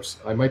 of course.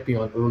 I might be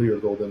on earlier,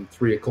 though, than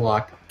 3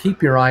 o'clock.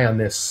 Keep your eye on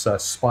this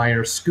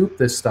Spire. Scoop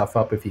this stuff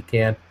up if you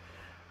can.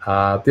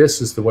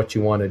 This is what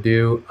you want to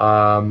do.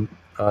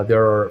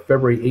 There are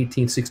February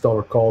 18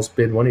 $6 calls.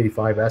 Bid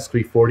 185, ask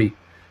 340.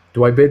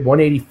 Do I bid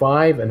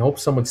 185 and hope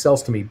someone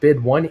sells to me?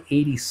 Bid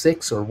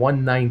 186 or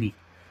 190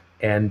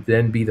 and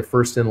then be the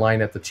first in line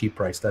at the cheap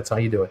price. That's how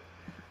you do it.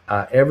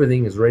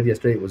 Everything is ready.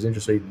 Yesterday it was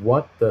interest rate.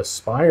 What the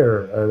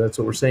Spire? That's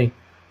what we're saying.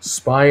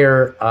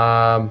 Spire,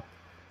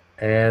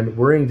 and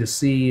worrying to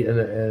see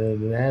the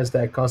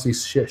NASDAQ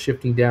constantly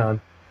shifting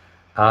down.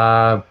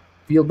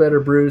 Feel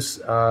better, Bruce.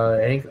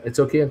 It's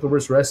okay, Uncle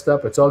Bruce. Rest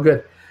up. It's all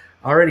good.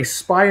 Already,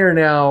 Spire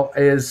now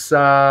is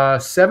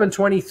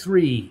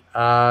 723,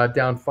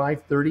 down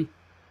 530.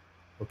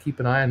 We'll keep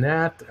an eye on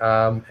that,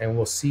 and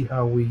we'll see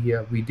how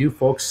we do,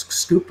 folks.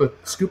 Scoop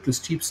this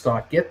cheap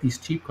stock. Get these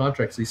cheap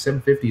contracts, these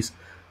 750s.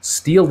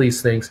 Steal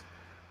these things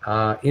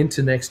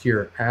into next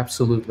year,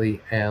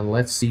 absolutely. And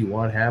let's see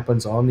what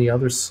happens on the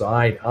other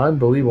side.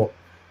 Unbelievable.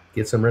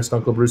 Get some rest,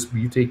 Uncle Bruce.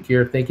 You take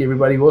care. Thank you,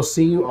 everybody. We'll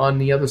see you on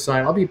the other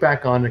side. I'll be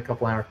back on in a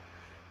couple hours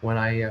when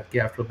I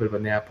get after a bit of a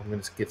nap. I'm going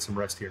to get some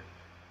rest here.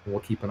 And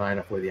we'll keep an eye on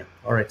it with you.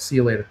 All right, see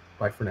you later.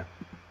 Bye for now.